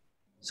rest.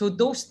 So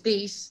those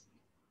days,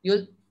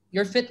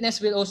 your fitness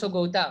will also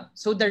go down.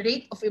 So the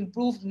rate of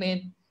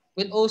improvement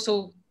will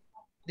also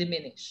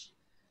diminish.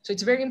 So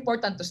it's very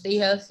important to stay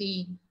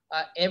healthy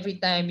every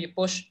time you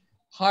push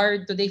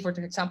hard today. For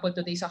example,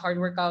 today's a hard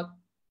workout.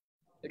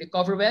 You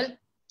recover well,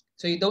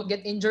 so you don't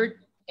get injured,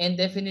 and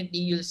definitely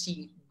you'll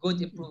see good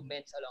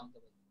improvements along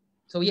the way.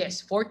 So yes,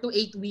 4 to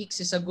 8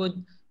 weeks is a good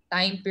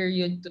time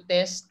period to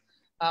test.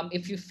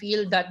 If you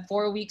feel that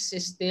 4 weeks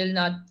is still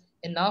not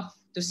enough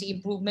to see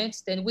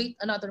improvements, then wait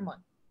another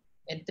month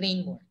and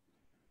train more.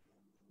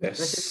 Yes.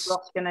 President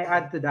Rox, can I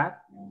add to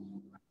that?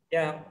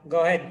 Yeah,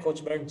 go ahead,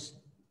 Coach Burns.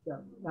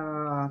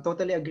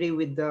 Totally agree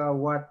with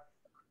what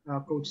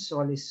Coach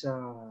Saul is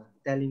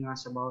telling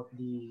us about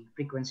the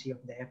frequency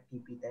of the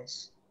FTP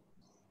test.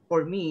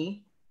 For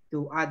me,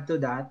 to add to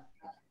that,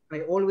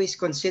 I always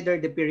consider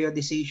the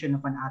periodization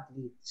of an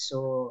athlete.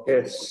 So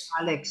Yes.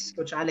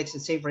 Coach Alex,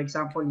 let's say for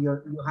example, you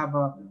have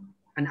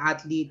an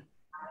athlete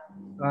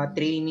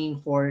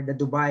training for the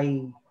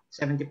Dubai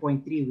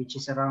 70.3, which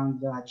is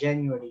around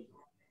January.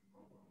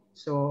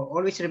 So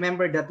always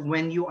remember that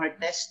when you are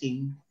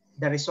testing,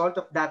 the result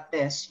of that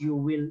test, you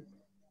will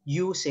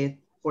use it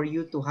for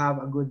you to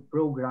have a good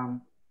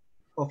program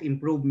of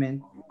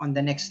improvement on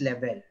the next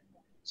level.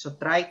 So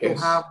try to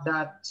Yes. have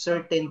that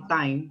certain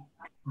time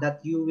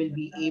that you will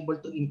be able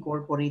to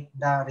incorporate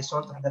the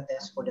result of the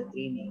test for the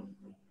training.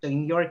 So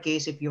in your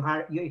case, if you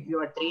are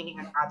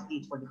training an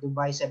athlete for the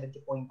Dubai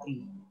 70.3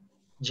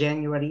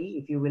 January,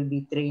 if you will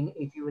be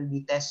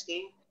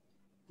testing,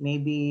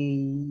 maybe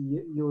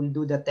you will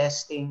do the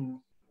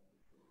testing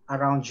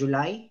around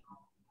July,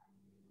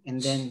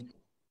 and then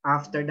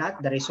after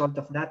that, the result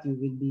of that you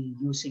will be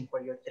using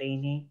for your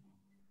training,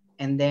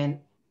 and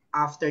then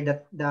after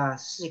the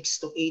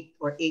 6 to 8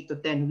 or 8 to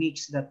 10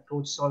 weeks that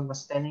Coach Saul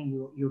was telling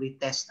you, you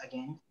retest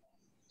again.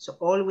 So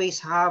always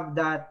have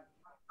that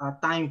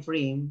time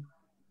frame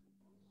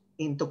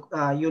into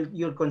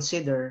you'll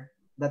consider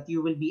that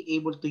you will be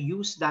able to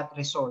use that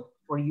result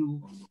for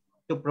you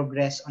to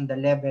progress on the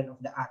level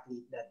of the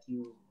athlete that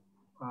you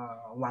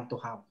want to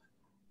have.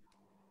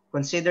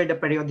 Consider the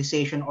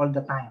periodization all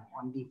the time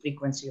on the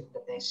frequency of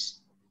the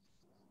test.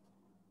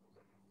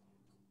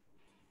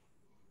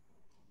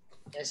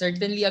 I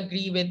certainly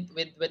agree with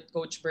what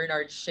Coach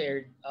Bernard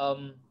shared.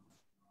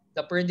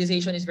 The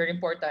periodization is very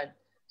important.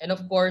 And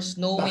of course,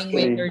 knowing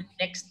when your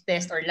next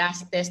test or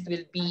last test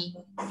will be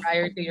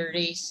prior to your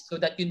race so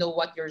that you know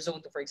what your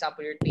zone to. For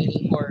example, you're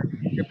training for,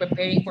 you're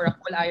preparing for a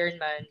full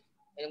Ironman,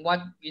 and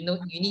what you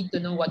need to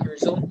know what your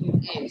zone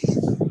 2 is.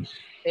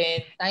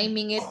 Then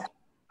timing it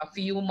a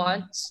few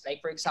months,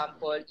 like for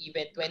example,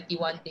 even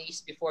 21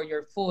 days before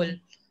you're full,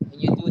 and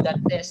you do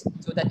that test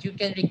so that you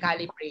can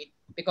recalibrate.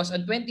 Because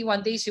on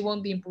 21 days, you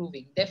won't be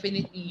improving.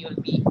 Definitely,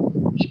 you'll be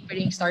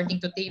tapering,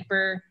 starting to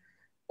taper,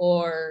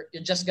 or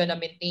you're just gonna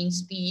maintain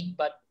speed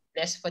but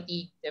less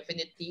fatigue,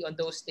 definitely on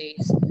those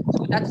days.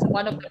 So that's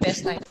one of the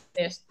best times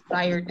to test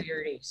prior to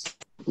your race.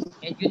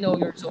 And you know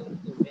your zone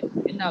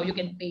 2. And now you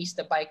can pace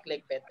the bike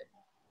leg better.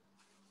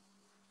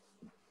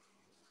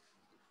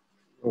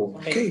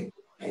 Okay.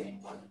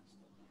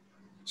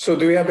 So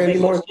do we have any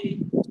more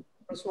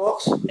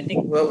crosswalks? I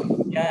think Well,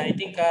 I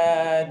think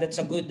that's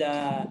a good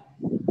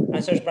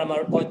answers from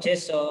our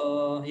coaches.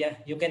 So yeah,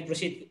 you can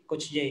proceed,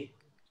 Coach Jay.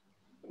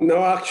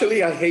 no,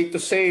 actually, I hate to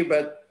say,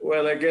 but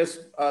well, I guess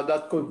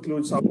that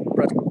concludes our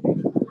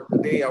presentation for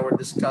today, our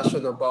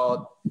discussion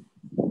about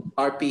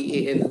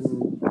RPE and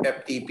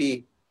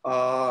FTP.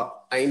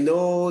 I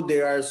know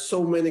there are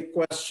so many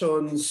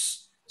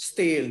questions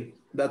still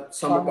that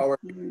some of our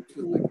viewers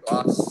would like to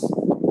ask.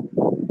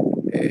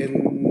 And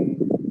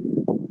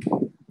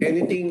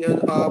anything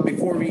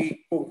before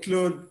we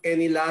conclude,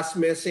 any last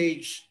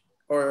message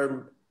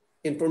or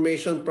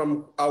information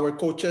from our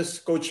coaches?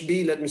 Coach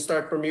B, let me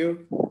start from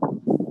you.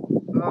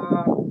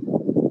 I'd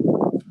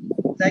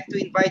like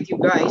to invite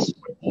you guys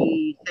for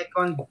the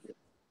second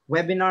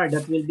webinar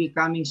that will be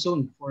coming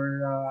soon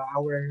for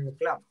our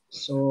club.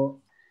 So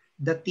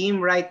the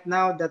team right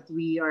now that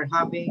we are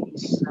having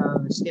is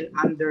still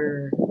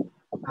under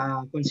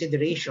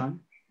consideration,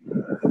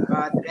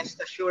 but rest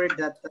assured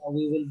that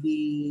we will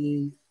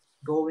be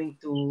going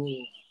to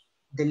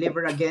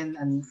deliver again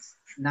a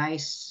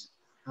nice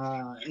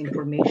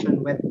information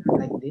webinar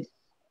like this.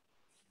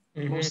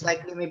 Most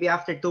likely maybe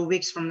after 2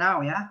 weeks from now,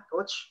 yeah,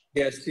 Coach?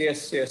 Yes.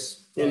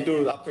 We'll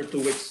do it after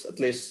 2 weeks at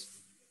least.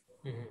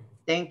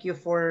 Thank you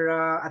for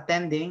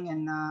attending,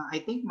 and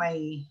I think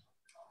my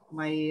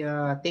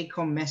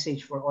take-home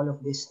message for all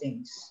of these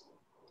things.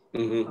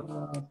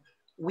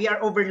 We are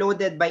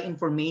overloaded by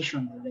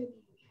information already.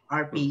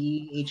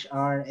 RPE,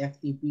 HR,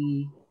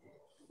 FTP.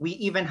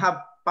 We even have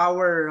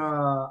power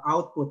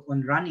output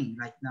on running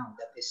right now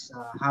that is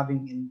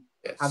having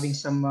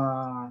some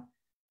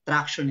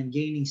traction and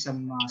gaining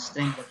some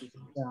strength, that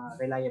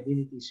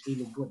reliability is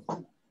really good.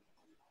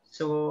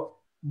 So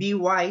be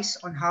wise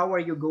on how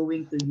are you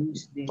going to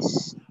use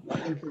this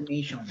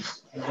information,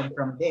 and then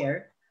from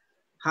there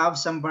have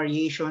some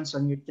variations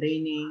on your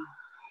training.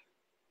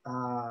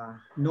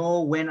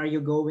 Know when are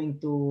you going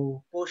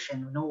to push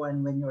and know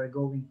when you are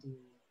going to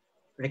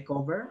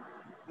recover.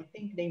 I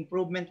think the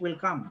improvement will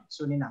come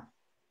soon enough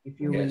if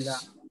you will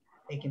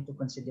take into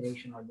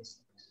consideration all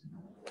these things.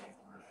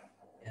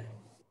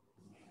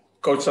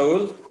 Coach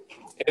Saul,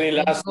 any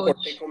last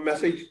take-home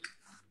message?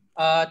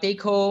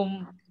 Take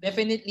home,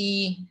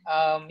 definitely,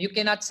 you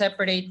cannot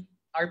separate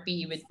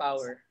RPE with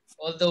power.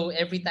 Although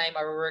every time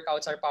our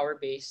workouts are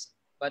power-based,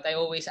 but I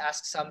always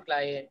ask some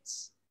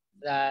clients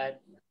that,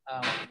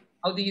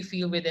 how do you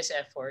feel with this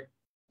effort?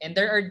 And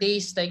there are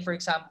days, like for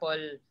example,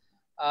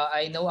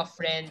 I know a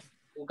friend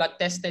who got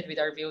tested with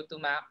our VO2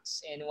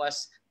 Max and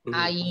was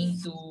eyeing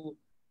to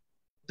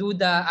do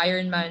the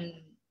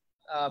Ironman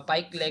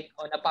bike leg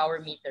on a power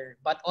meter,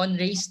 but on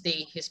race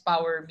day his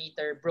power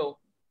meter broke,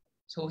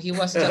 so he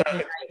was just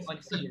relying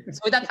on feel.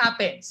 So that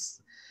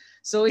happens.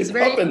 So it's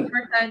very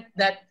important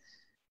that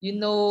you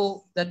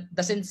know that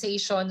the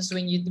sensations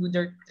when you do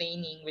their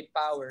training with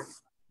power.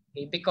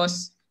 Okay,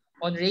 because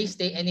on race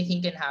day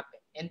anything can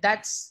happen, and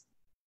that's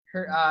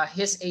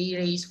his A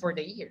race for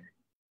the year.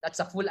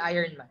 That's a full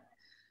Ironman.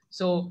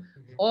 So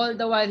all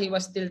the while he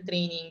was still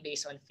training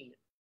based on field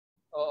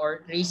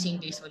or racing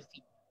based on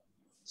field.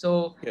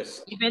 So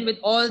Yes. even with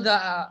all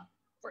the,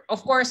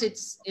 of course it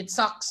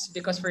sucks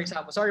because, for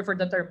example, sorry for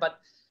the term,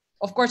 but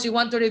of course you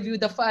want to review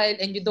the file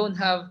and you don't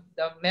have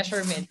the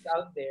measurements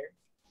out there.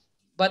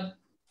 But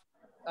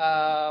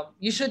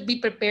you should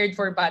be prepared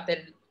for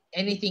battle.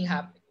 Anything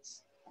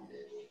happens.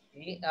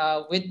 Okay?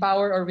 With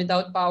power or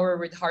without power,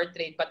 with heart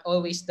rate, but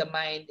always the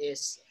mind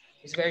is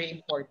very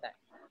important.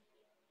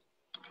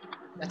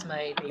 That's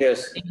my take.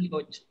 Yes. Thank you,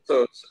 Coach.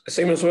 So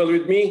same as well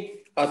with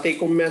me.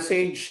 Take-home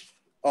message.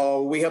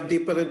 We have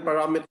different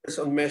parameters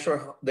on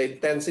measure the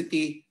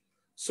intensity.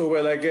 So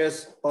well, I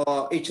guess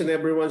each and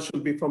everyone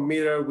should be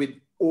familiar with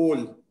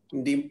all.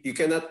 You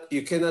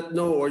cannot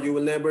know, or you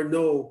will never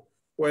know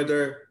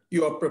whether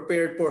you are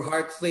prepared for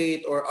heart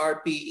rate or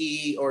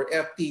RPE or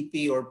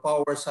FTP or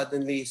power.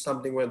 Suddenly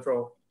something went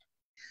wrong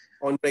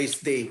on race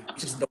day,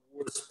 which is the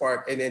worst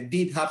part. And it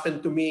did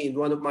happen to me in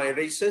one of my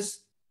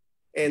races,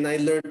 and I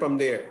learned from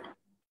there.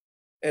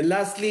 And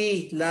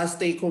lastly, last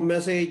take-home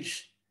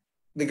message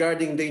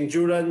regarding the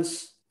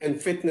endurance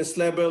and fitness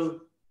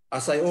level.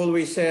 As I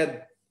always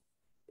said,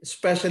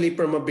 especially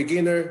from a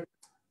beginner,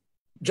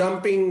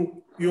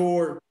 jumping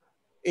your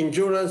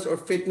endurance or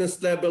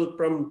fitness level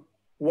from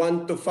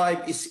 1 to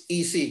 5 is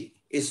easy.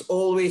 It's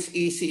always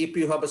easy if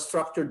you have a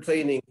structured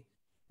training.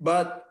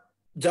 But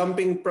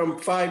jumping from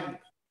 5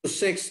 to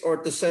 6 or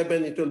to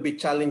 7, it will be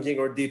challenging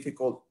or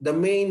difficult. The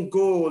main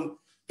goal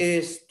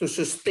is to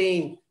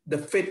sustain the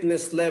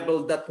fitness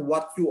level that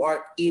what you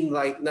are in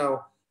right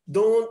now.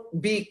 Don't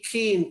be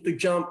keen to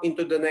jump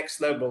into the next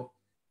level,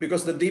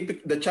 because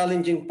the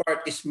challenging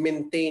part is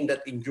maintain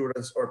that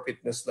endurance or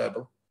fitness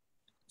level.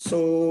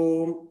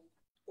 So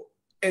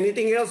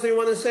anything else you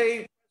want to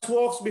say,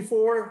 Walks,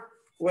 before?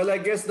 Well, I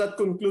guess that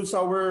concludes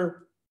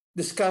our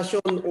discussion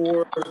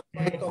or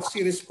talk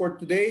series for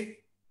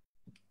today.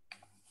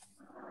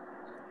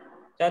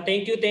 So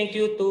thank you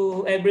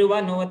to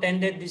everyone who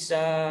attended this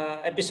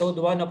episode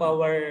 1 of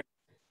our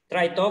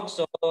Tritalk.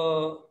 So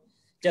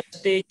just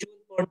stay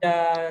tuned for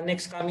the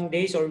next coming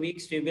days or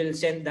weeks. We will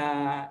send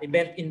the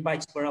event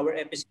invites for our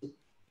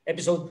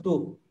episode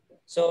 2.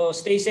 So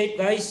stay safe,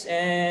 guys,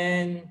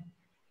 and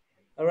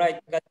all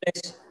right, God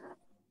bless.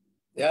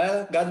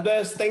 Yeah, God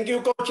bless. Thank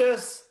you,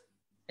 coaches.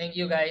 Thank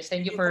you, guys.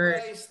 Thank you for.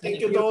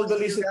 Thank you to all the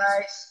listeners.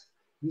 Guys,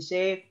 be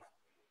safe.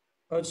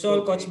 Coach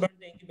Saul, Coach Marvin,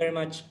 thank you very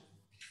much.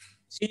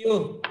 See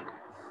you.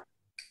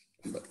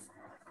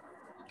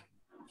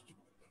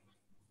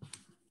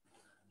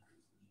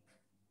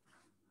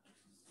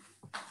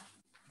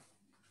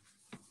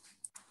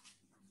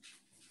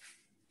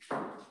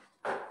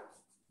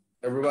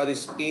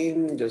 Everybody's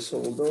in. Just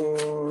hold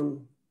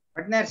on.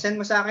 Partner, send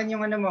mo sa akin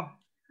yung ano mo.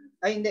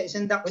 Ay, hindi.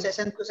 Send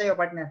ko sa'yo,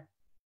 partner.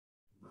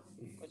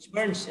 Coach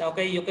Burns,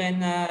 okay, you can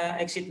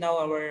exit now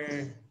our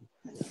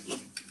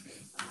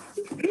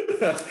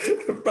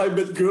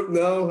private group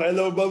now.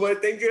 Hello, bye-bye.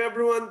 Thank you,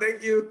 everyone.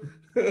 Thank you.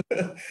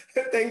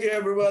 Thank you,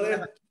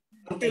 everybody.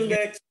 Until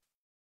next.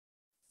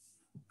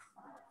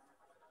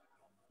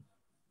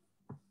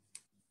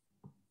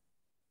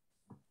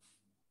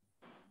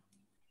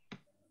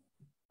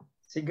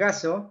 Si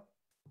Gas, oh.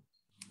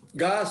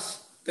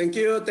 Gas, thank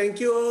you.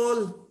 Thank you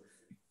all.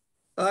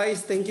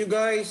 Guys, thank you,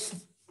 guys.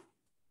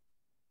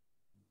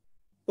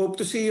 Hope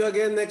to see you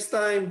again next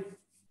time.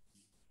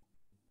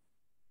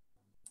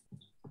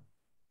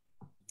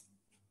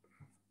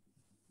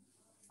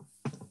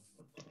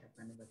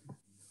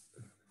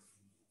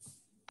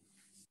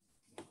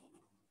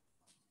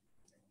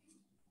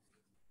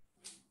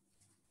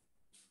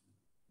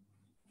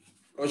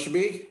 Coach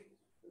B?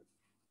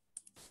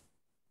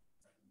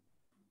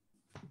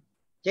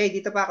 Jay,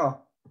 dito pa ako.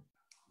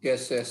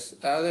 Yes, yes.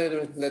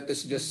 Let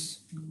us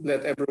just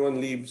let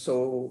everyone leave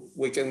so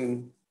we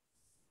can...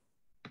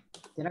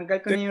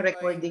 Tinanggal ko na yung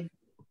recording.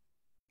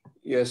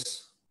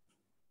 Yes.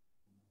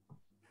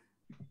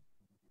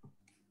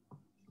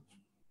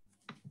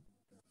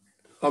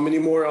 How many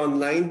more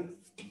online?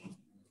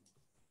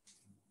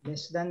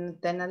 Less than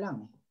 10 na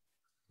lang.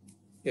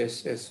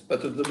 Yes, yes.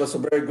 But it was a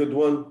very good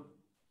one.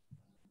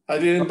 I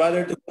didn't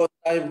bother to go on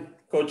time,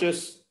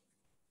 coaches.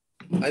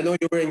 I know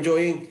you were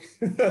enjoying.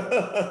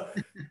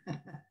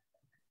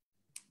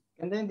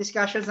 Ganda yung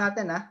discussions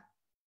natin, ha?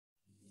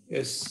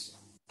 Yes.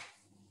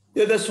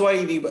 Yeah, that's why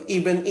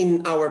even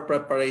in our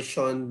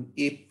preparation,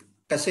 if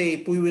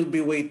we will be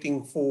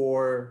waiting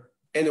for,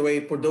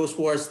 anyway, for those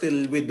who are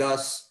still with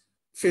us,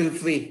 feel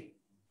free.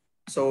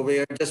 So we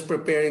are just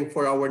preparing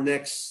for our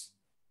next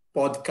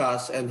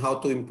podcast and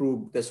how to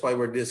improve. That's why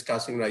we're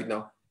discussing right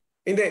now.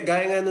 Hindi,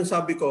 gaya nga nung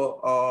sabi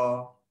ko,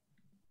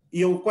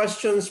 yung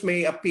questions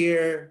may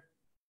appear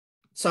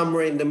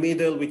somewhere in the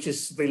middle, which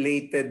is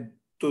related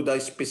to the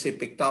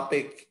specific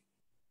topic.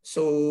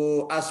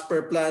 So as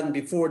per plan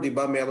before, di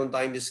ba, meron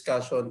tayong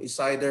discussion, is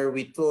either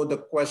we throw the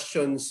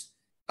questions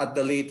at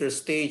the later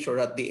stage or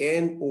at the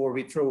end, or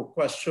we throw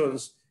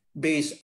questions based